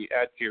USC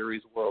at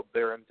Jerry's World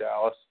there in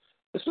Dallas.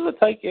 This was a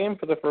tight game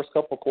for the first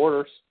couple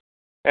quarters.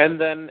 And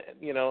then,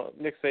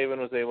 Nick Saban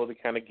was able to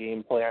kind of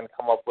game plan,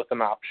 come up with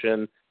an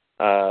option,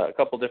 a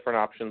couple different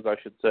options, I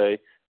should say,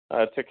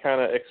 to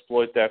kind of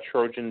exploit that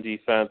Trojan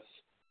defense,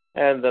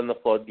 and then the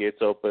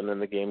floodgates opened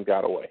and the game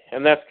got away.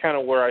 And that's kind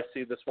of where I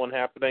see this one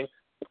happening.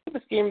 For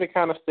this game to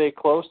kind of stay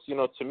close,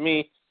 to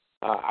me,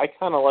 I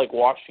kind of like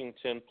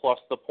Washington plus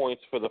the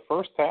points for the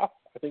first half.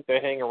 I think they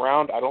hang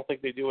around. I don't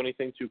think they do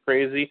anything too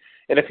crazy.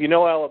 And if you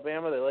know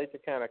Alabama, they like to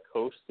kind of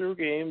coast through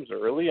games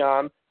early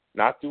on,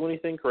 not do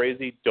anything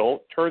crazy,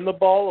 don't turn the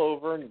ball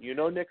over. And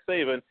Nick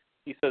Saban,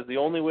 he says the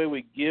only way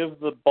we give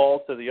the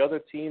ball to the other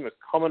team is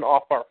coming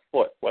off our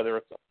foot, whether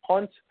it's a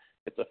punt,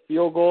 it's a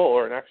field goal,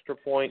 or an extra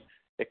point.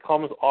 It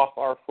comes off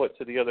our foot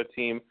to the other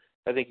team.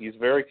 I think he's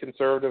very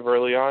conservative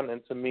early on,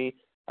 and to me,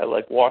 I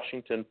like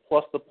Washington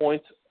plus the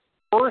points.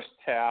 First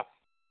half.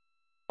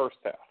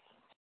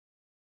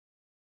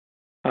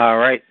 All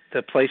right,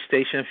 the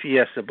PlayStation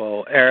Fiesta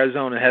Bowl.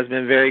 Arizona has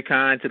been very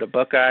kind to the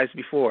Buckeyes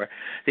before.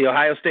 The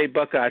Ohio State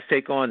Buckeyes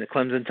take on the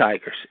Clemson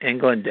Tigers in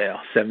Glendale,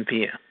 7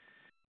 p.m.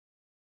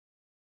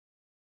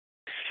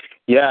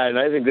 Yeah, and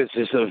I think this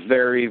is a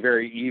very,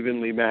 very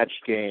evenly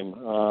matched game.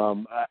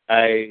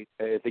 I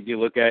think you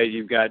look at it,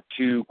 you've got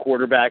two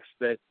quarterbacks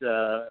that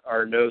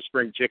are no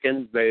spring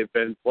chickens. They've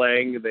been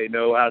playing. They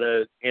know how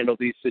to handle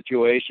these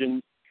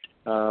situations.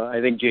 I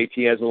think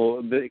JT has a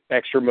little bit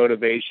extra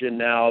motivation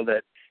now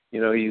that,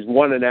 he's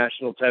won a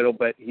national title,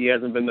 but he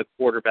hasn't been the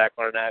quarterback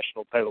on a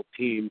national title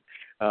team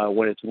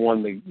when it's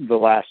won the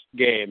last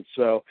game.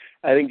 So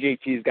I think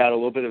JT's got a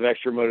little bit of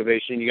extra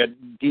motivation. You got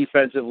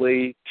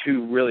defensively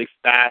two really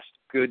fast,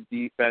 good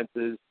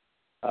defenses.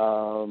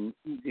 I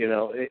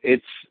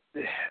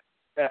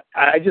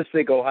just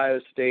think Ohio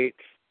State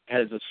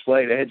has a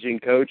slight edge in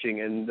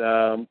coaching, and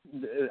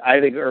I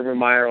think Urban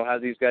Meyer will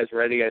have these guys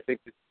ready. I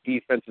think the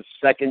defensive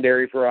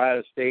secondary for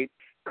Ohio State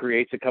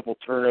creates a couple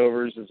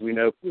turnovers, as we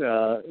know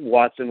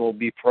Watson will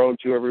be prone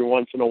to every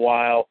once in a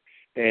while,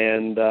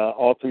 and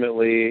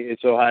ultimately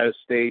it's Ohio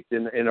State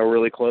in a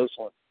really close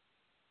one.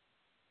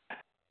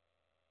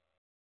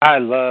 I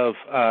love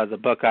the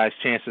Buckeyes'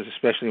 chances,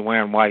 especially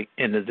wearing white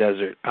in the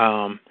desert.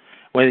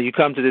 When you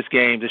come to this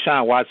game,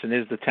 Deshaun Watson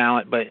is the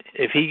talent, but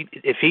if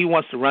he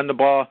wants to run the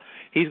ball,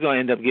 he's going to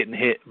end up getting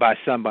hit by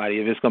somebody.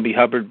 If it's going to be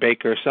Hubbard,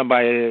 Baker,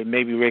 somebody,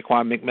 maybe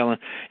Raekwon McMillan,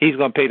 he's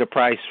going to pay the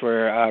price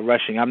for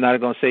rushing. I'm not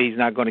going to say he's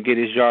not going to get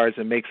his yards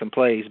and make some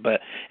plays, but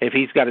if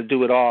he's got to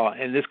do it all.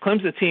 And this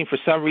Clemson team, for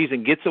some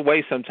reason, gets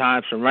away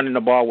sometimes from running the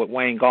ball with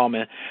Wayne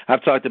Gallman.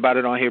 I've talked about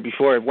it on here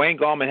before. If Wayne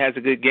Gallman has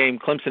a good game,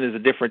 Clemson is a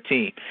different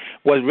team.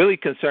 What really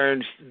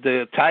concerns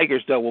the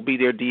Tigers, though, will be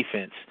their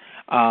defense.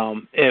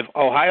 If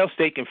Ohio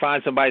State can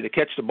find somebody to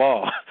catch the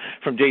ball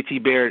from J.T.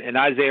 Barrett and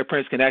Isaiah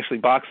Prince can actually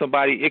box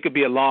somebody, it could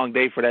be a long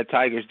day for that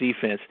Tigers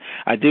defense.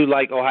 I do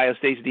like Ohio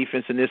State's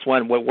defense in this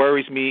one. What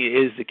worries me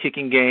is the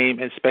kicking game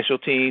and special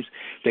teams.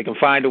 If they can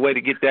find a way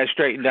to get that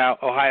straightened out,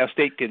 Ohio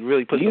State could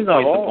really put some points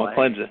up on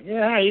Clemson.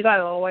 Yeah, you got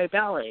all the way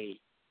belly.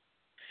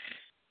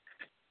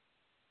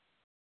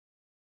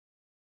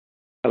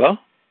 Hello?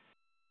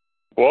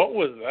 What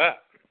was that?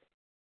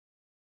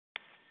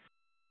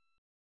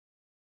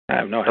 I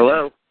have no idea.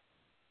 Hello?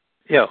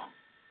 Yo.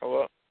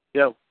 Hello?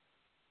 Yo.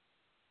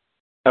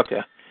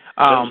 Okay.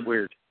 That's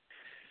weird.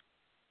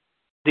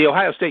 The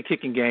Ohio State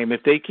kicking game,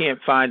 if they can't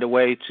find a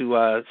way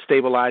to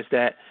stabilize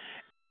that,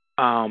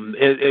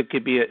 it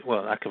could be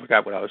I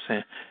forgot what I was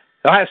saying.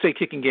 The Ohio State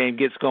kicking game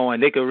gets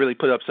going, they could really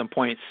put up some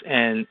points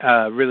and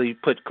really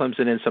put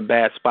Clemson in some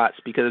bad spots,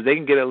 because if they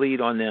can get a lead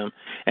on them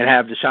and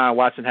have Deshaun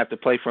Watson have to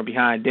play from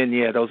behind, then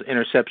those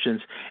interceptions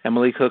and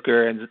Malik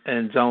Hooker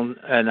and zone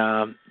and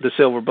the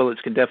Silver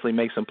Bullets can definitely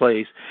make some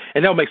plays,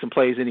 and they'll make some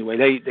plays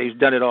anyway. They've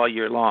done it all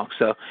year long.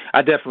 So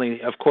I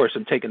definitely, of course,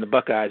 am taking the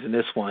Buckeyes in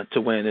this one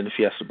to win in the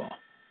Fiesta Bowl.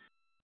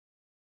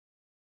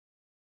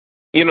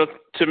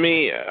 To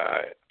me,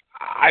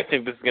 I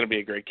think this is going to be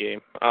a great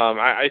game.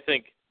 I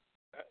think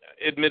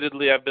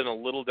admittedly, I've been a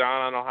little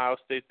down on Ohio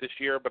State this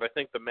year, but I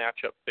think the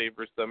matchup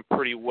favors them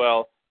pretty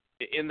well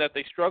in that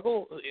they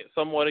struggle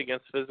somewhat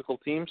against physical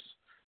teams.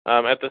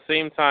 At the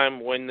same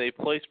time, when they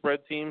play spread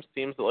teams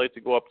that like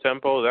to go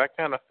up-tempo, that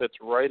kind of fits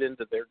right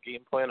into their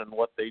game plan and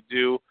what they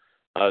do.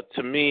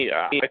 To me,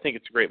 I think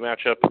it's a great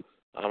matchup.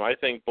 I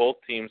think both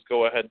teams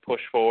go ahead,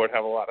 push forward,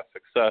 have a lot of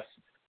success.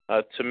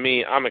 To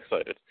me, I'm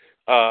excited.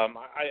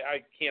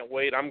 I can't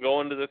wait. I'm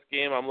going to this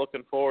game. I'm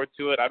looking forward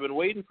to it. I've been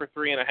waiting for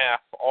 3.5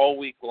 all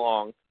week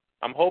long.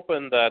 I'm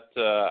hoping that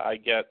I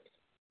get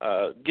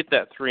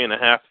that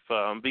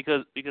 3.5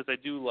 because I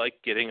do like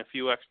getting a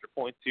few extra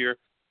points here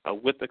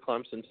with the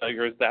Clemson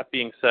Tigers. That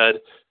being said,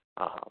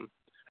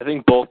 I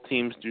think both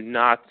teams do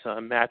not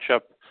match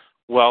up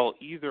well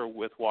either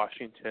with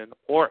Washington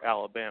or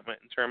Alabama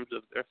in terms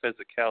of their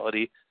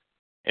physicality.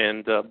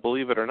 And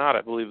believe it or not,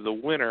 I believe the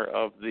winner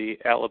of the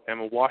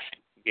Alabama-Washington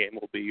game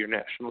will be your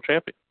national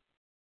champion.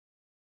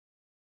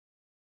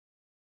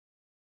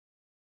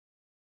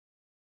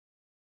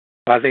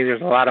 I think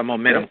there's a lot of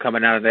momentum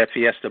coming out of that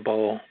Fiesta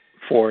Bowl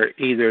for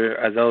either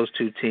of those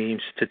two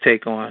teams to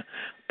take on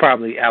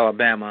probably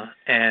Alabama.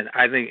 And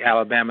I think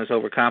Alabama's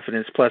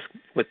overconfidence, plus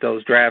with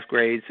those draft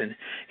grades and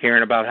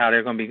hearing about how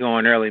they're going to be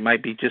going early,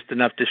 might be just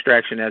enough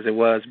distraction as it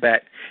was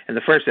back in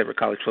the first ever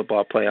college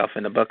football playoff.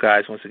 And the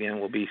Buckeyes, once again,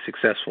 will be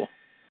successful.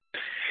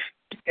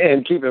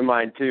 And keep in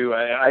mind, too,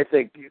 I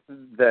think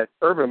that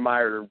Urban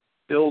Meyer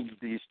builds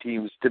these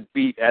teams to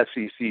beat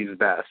SEC's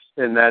best,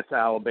 and that's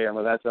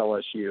Alabama, that's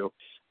LSU.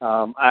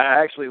 I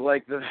actually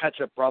like the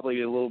matchup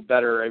probably a little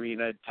better. I mean,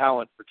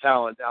 talent for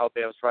talent,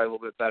 Alabama's probably a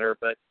little bit better,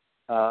 but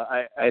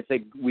I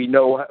think we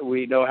know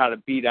how to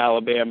beat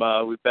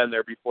Alabama. We've been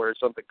there before. It's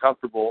something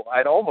comfortable.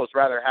 I'd almost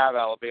rather have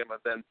Alabama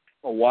than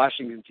a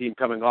Washington team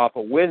coming off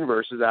a win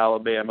versus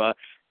Alabama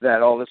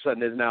that all of a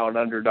sudden is now an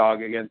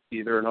underdog against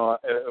either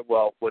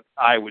what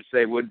I would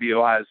say would be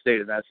Ohio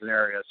State in that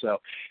scenario. So,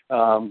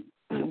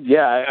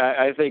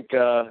 I think,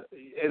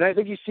 and I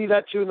think you see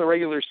that too in the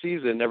regular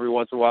season every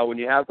once in a while when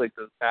you have like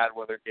those bad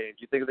weather games.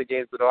 You think of the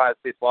games that Ohio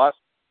State's lost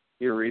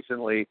here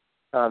recently,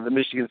 the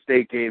Michigan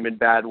State game in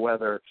bad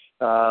weather,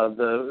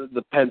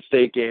 the Penn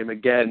State game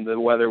again, the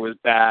weather was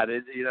bad.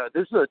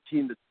 This is a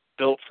team that's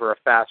built for a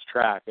fast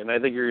track, and I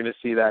think you're going to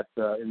see that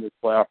in this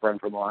playoff run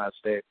from Ohio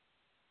State.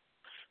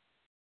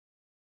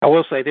 I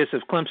will say this,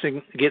 if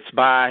Clemson gets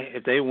by,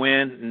 if they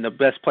win, and the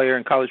best player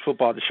in college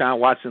football, Deshaun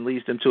Watson,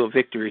 leads them to a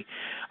victory,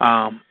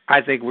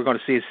 I think we're going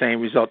to see the same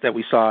result that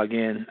we saw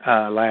again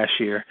last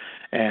year,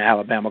 and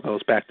Alabama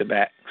goes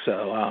back-to-back.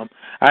 So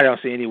I don't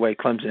see any way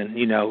Clemson,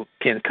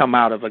 can come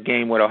out of a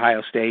game with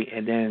Ohio State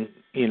and then,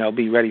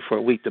 be ready for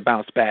a week to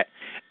bounce back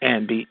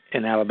and beat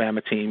an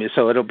Alabama team.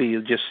 So it'll be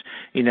just,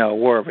 a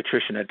war of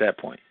attrition at that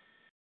point.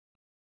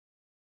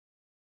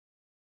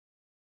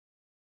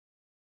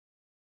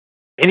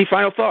 Any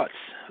final thoughts?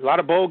 A lot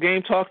of bowl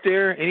game talk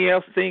there. Any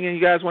else thing you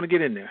guys want to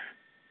get in there?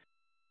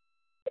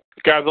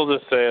 Guys, I'll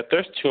just say it.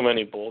 There's too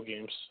many bowl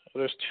games.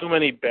 There's too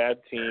many bad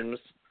teams.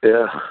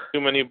 Yeah.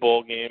 Too many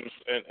bowl games.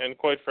 And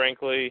quite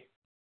frankly,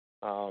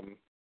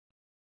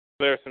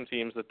 there are some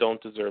teams that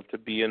don't deserve to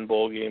be in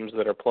bowl games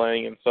that are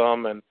playing in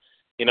some. And,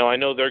 I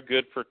know they're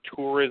good for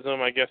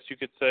tourism, I guess you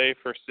could say,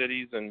 for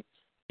cities. And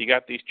you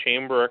got these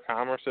chamber of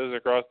commerces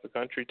across the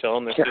country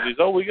telling their cities,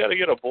 we got to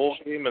get a bowl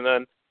game. And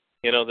then,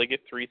 they get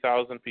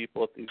 3,000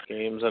 people at these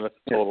games, and it's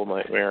a total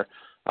nightmare.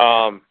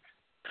 I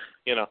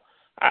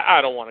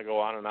don't want to go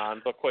on and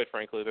on, but quite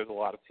frankly, there's a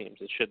lot of teams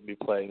that shouldn't be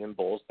playing in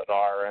bowls that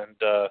are, and,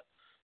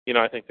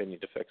 I think they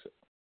need to fix it.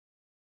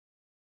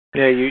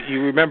 Yeah,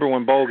 you remember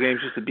when bowl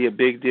games used to be a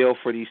big deal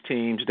for these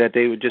teams, that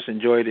they would just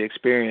enjoy the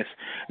experience.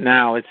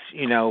 Now it's,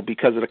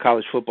 because of the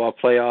college football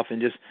playoff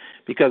and just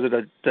because of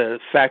the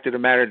fact of the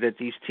matter that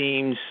these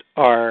teams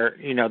are,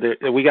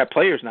 we got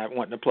players not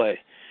wanting to play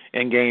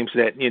in games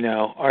that,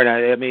 are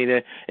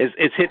not,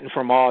 it's hitting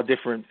from all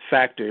different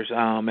factors.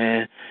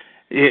 And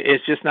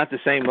it's just not the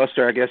same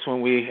luster, I guess,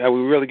 when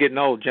we're really getting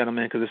old,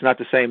 gentlemen, because it's not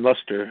the same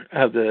luster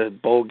of the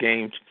bowl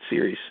game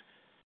series.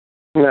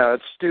 No,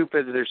 it's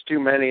stupid. There's too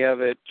many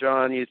of it.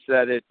 John, you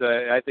said it.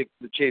 I think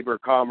the Chamber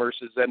of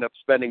Commerce end up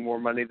spending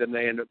more money than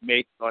they end up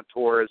making on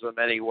tourism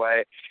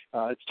anyway.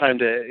 It's time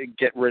to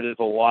get rid of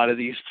a lot of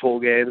these full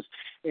games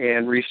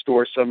and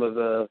restore some of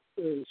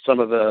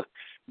the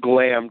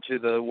glam to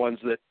the ones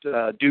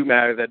that do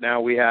matter, that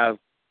now we have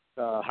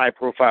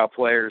high-profile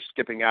players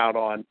skipping out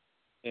on.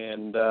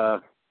 And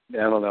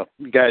I don't know.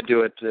 You got to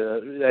do it.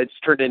 It's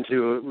turned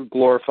into a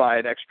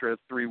glorified extra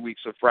 3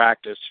 weeks of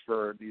practice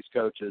for these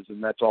coaches,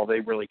 and that's all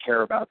they really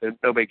care about.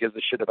 Nobody gives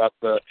a shit about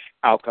the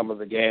outcome of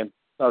the game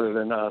other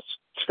than us.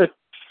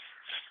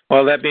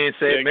 Well, that being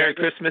said, Merry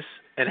Christmas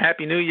and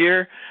Happy New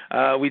Year.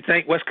 We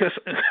thank West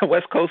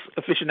Coast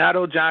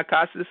aficionado John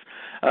Costas.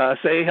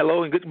 Say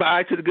hello and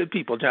goodbye to the good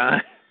people,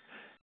 John.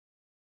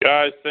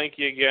 Guys, thank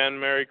you again.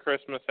 Merry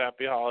Christmas,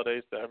 Happy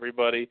Holidays to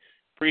everybody.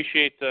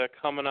 Appreciate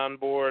coming on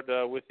board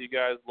with you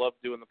guys. Love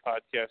doing the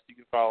podcast. You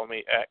can follow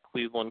me at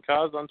Cleveland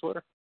Cos on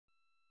Twitter.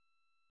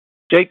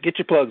 Jake, get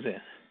your plugs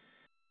in.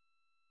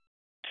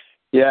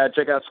 Yeah,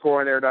 check out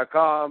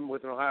scoreonair.com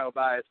with an Ohio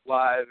Bias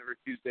live every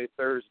Tuesday,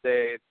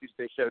 Thursday.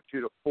 Tuesday show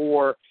 2 to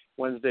 4.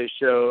 Thursday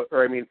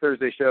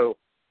show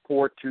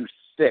 4 to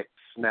 6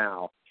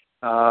 now.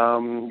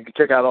 You can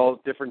check out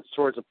all different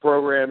sorts of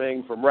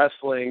programming from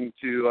wrestling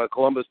to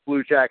Columbus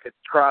Blue Jackets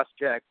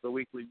Cross-Check, the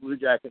weekly Blue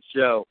Jackets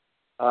show.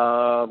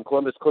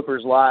 Columbus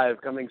Clippers Live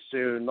coming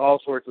soon.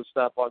 All sorts of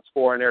stuff on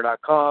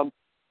scoreonair.com.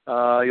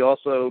 You'll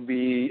also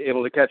be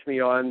able to catch me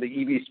on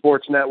the EB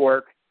Sports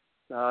Network.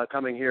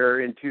 Coming here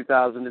in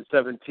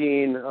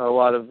 2017. A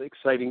lot of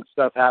exciting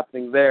stuff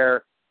happening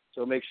there.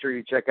 So make sure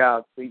you check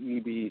out the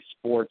EB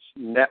Sports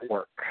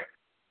Network.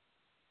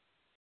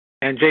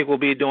 And Jake will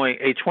be doing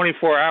a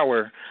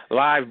 24-hour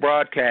live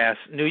broadcast.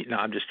 No,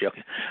 I'm just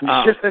joking.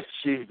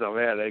 Jeez, oh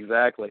man,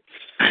 exactly.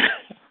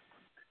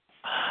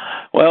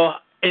 Well,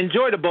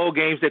 enjoy the bowl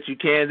games that you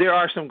can. There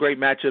are some great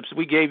matchups.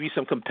 We gave you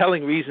some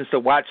compelling reasons to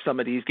watch some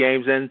of these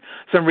games and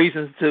some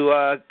reasons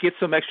to get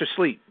some extra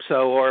sleep,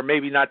 or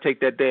maybe not take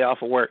that day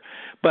off of work.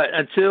 But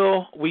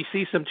until we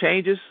see some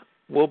changes,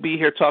 we'll be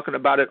here talking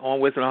about it on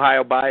With an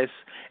Ohio Bias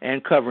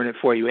and covering it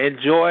for you.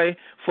 Enjoy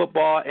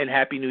football and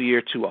Happy New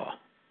Year to all.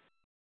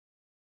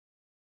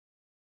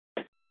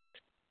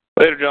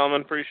 Later,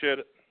 gentlemen. Appreciate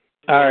it.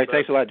 All right.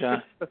 Thanks a lot,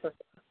 John. All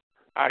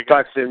right,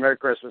 talk soon. Merry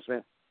Christmas,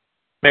 man.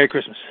 Merry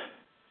Christmas.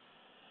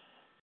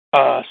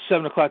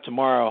 7 o'clock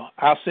tomorrow.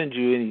 I'll send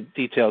you any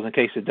details in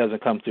case it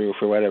doesn't come through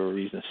for whatever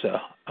reason.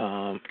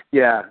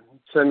 Yeah,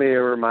 send me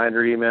a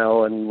reminder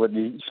email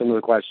and some of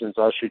the questions.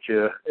 I'll shoot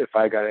you if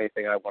I got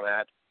anything I want to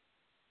add.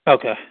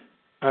 Okay.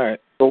 All right.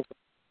 Cool.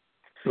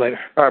 Later.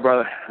 All right,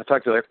 brother. I'll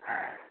talk to you later.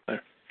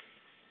 Later.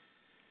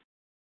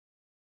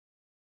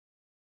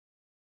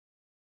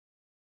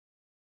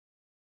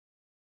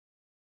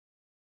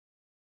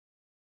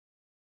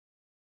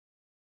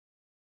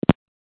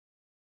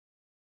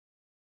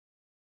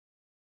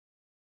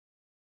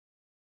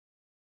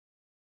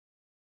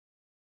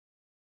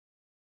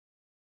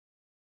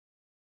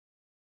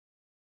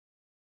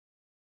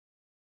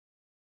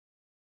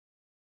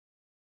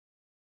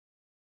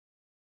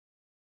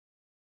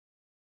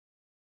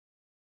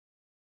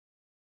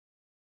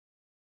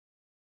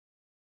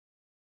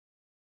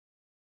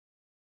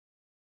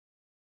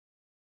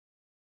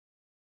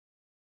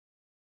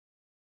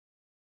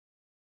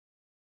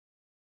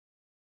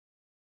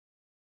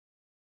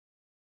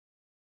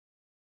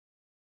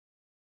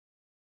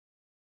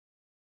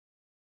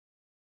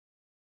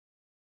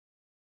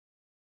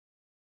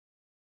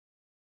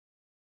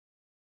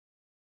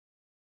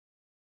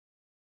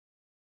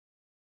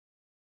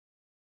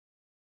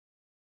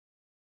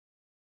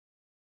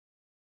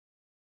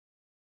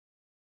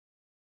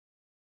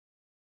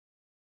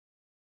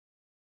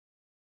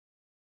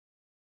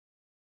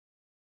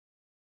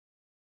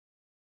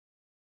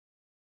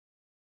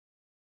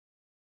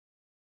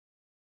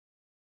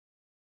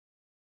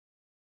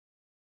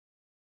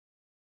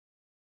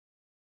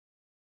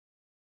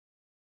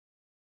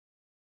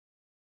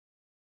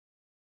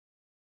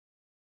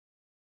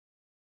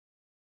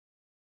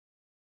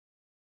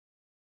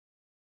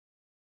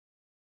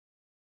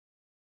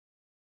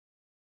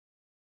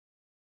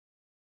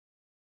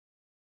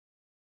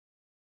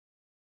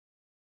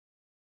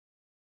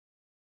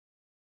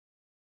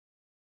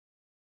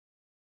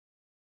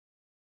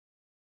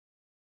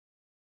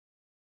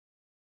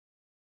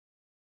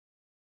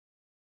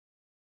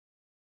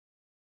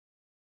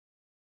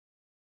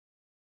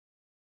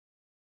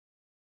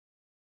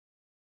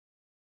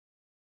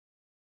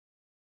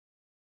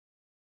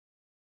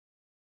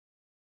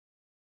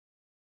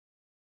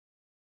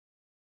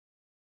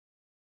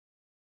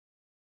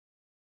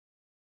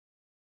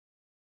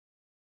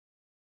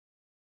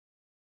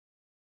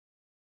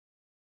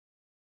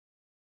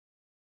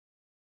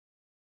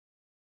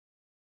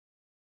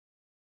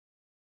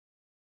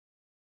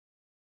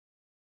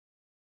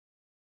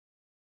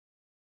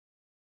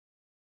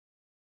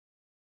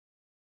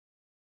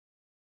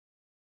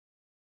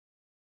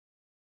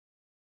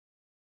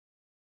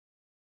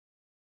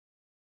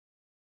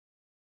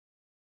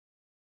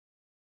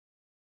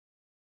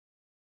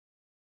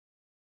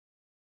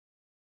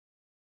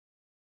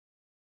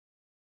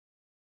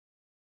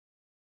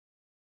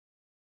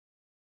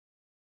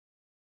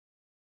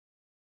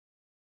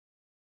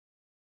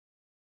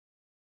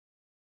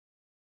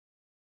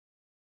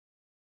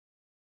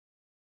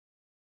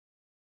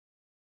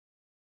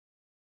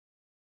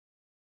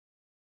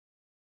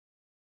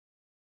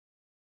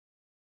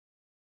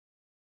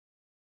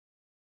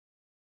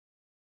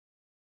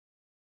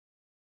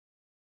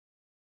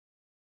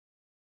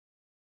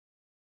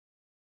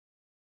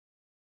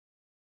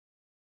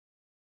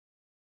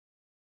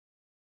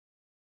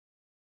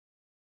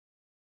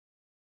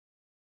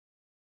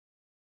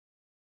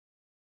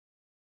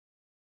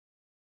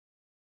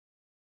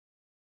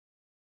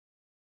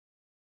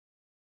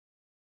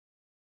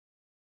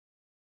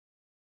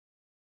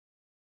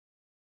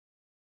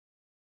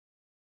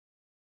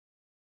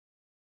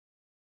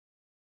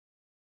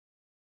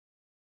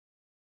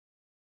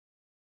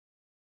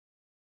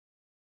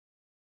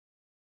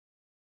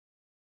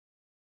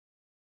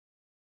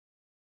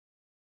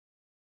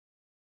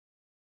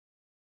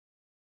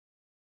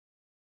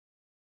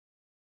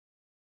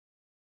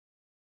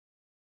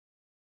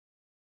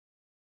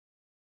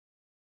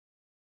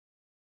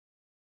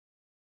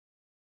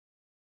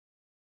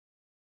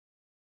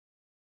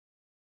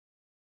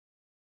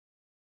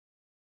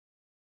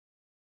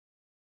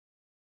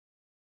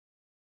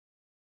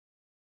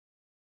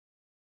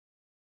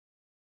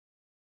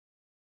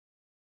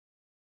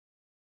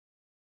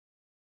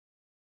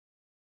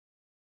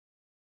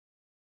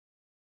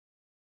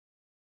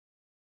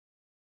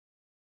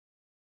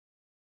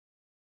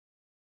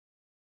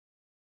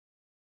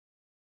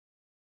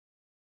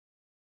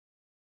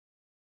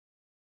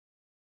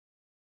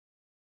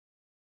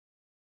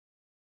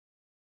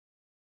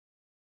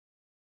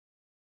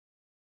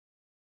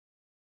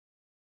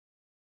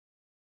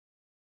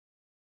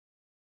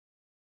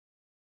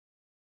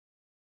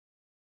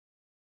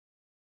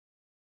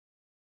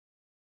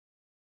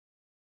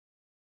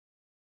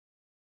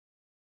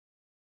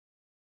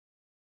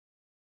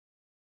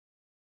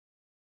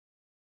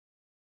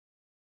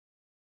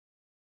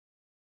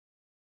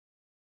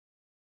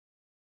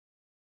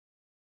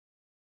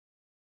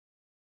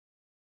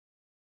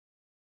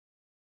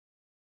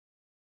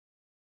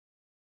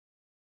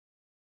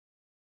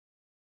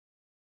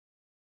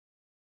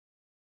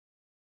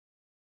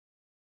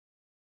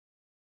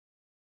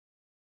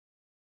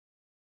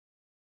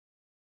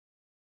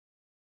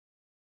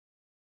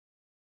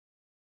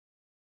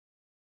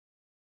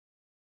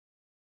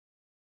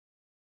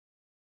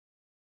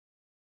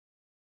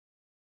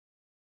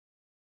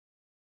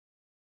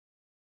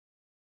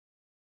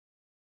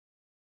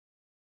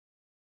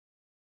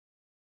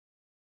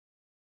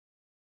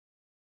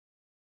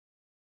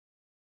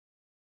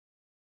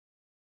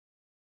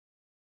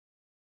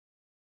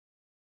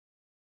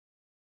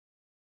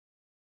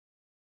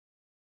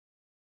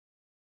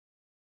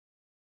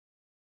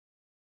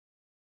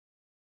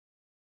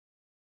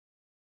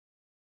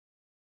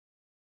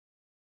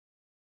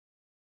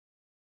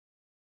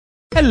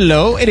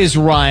 Hello, it is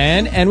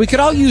Ryan, and we could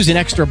all use an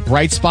extra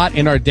bright spot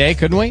in our day,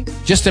 couldn't we?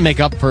 Just to make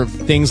up for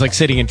things like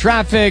sitting in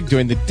traffic,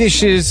 doing the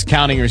dishes,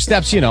 counting your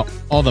steps,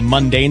 all the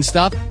mundane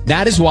stuff.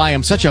 That is why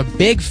I'm such a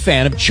big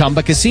fan of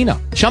Chumba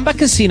Casino. Chumba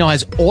Casino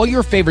has all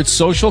your favorite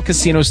social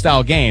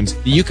casino-style games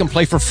that you can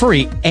play for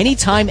free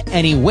anytime,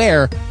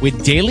 anywhere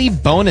with daily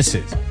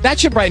bonuses. That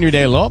should brighten your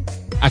day a little.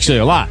 Actually,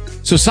 a lot.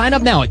 So sign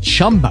up now at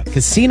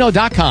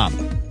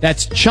ChumbaCasino.com.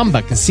 That's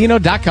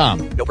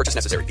ChumbaCasino.com. No purchase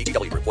necessary.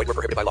 VGW Group. Void where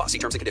prohibited by law. See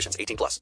terms and conditions. 18+.